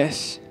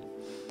faithfulness,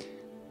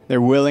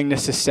 their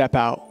willingness to step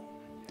out.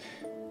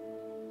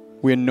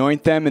 We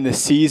anoint them in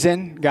this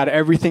season. God,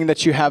 everything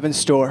that you have in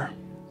store,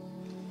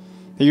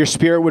 that your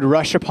Spirit would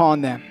rush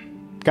upon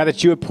them. God,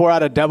 that you would pour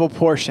out a double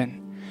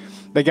portion.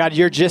 That, God,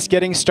 you're just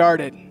getting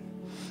started.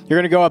 You're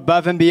going to go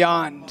above and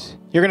beyond.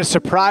 You're going to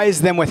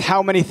surprise them with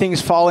how many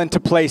things fall into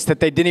place that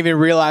they didn't even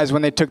realize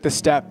when they took the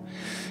step.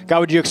 God,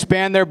 would you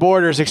expand their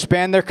borders,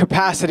 expand their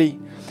capacity,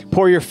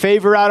 pour your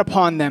favor out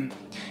upon them.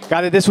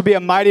 God, that this would be a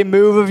mighty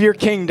move of your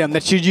kingdom,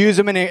 that you'd use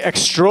them in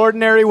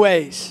extraordinary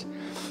ways.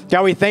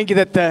 God, we thank you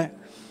that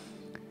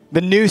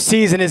the new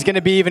season is going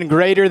to be even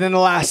greater than the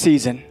last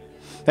season.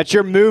 That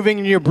you're moving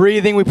and you're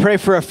breathing. We pray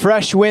for a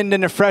fresh wind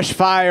and a fresh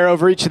fire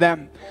over each of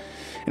them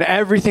and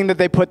everything that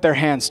they put their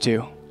hands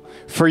to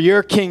for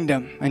your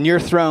kingdom and your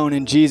throne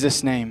in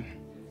Jesus' name.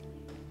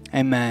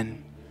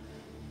 Amen.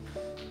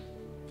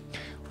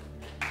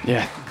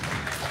 Yeah.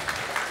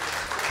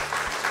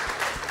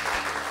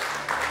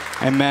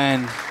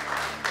 Amen.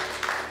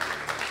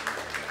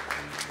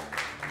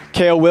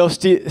 Kale will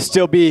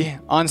still be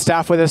on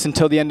staff with us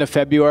until the end of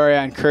February.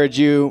 I encourage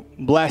you,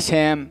 bless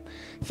him,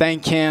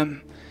 thank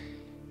him.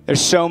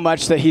 There's so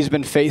much that he's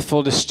been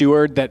faithful to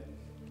steward that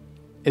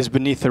is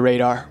beneath the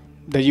radar,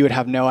 that you would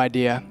have no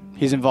idea.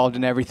 He's involved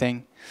in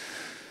everything.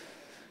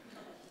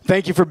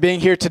 Thank you for being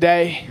here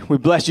today. We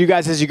bless you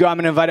guys as you go. I'm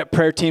going to invite up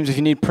prayer teams if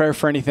you need prayer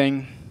for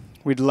anything.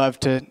 We'd love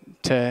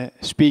to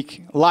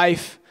speak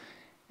life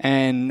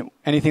and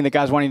anything that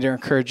God's wanting to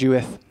encourage you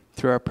with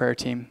through our prayer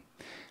team.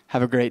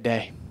 Have a great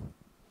day.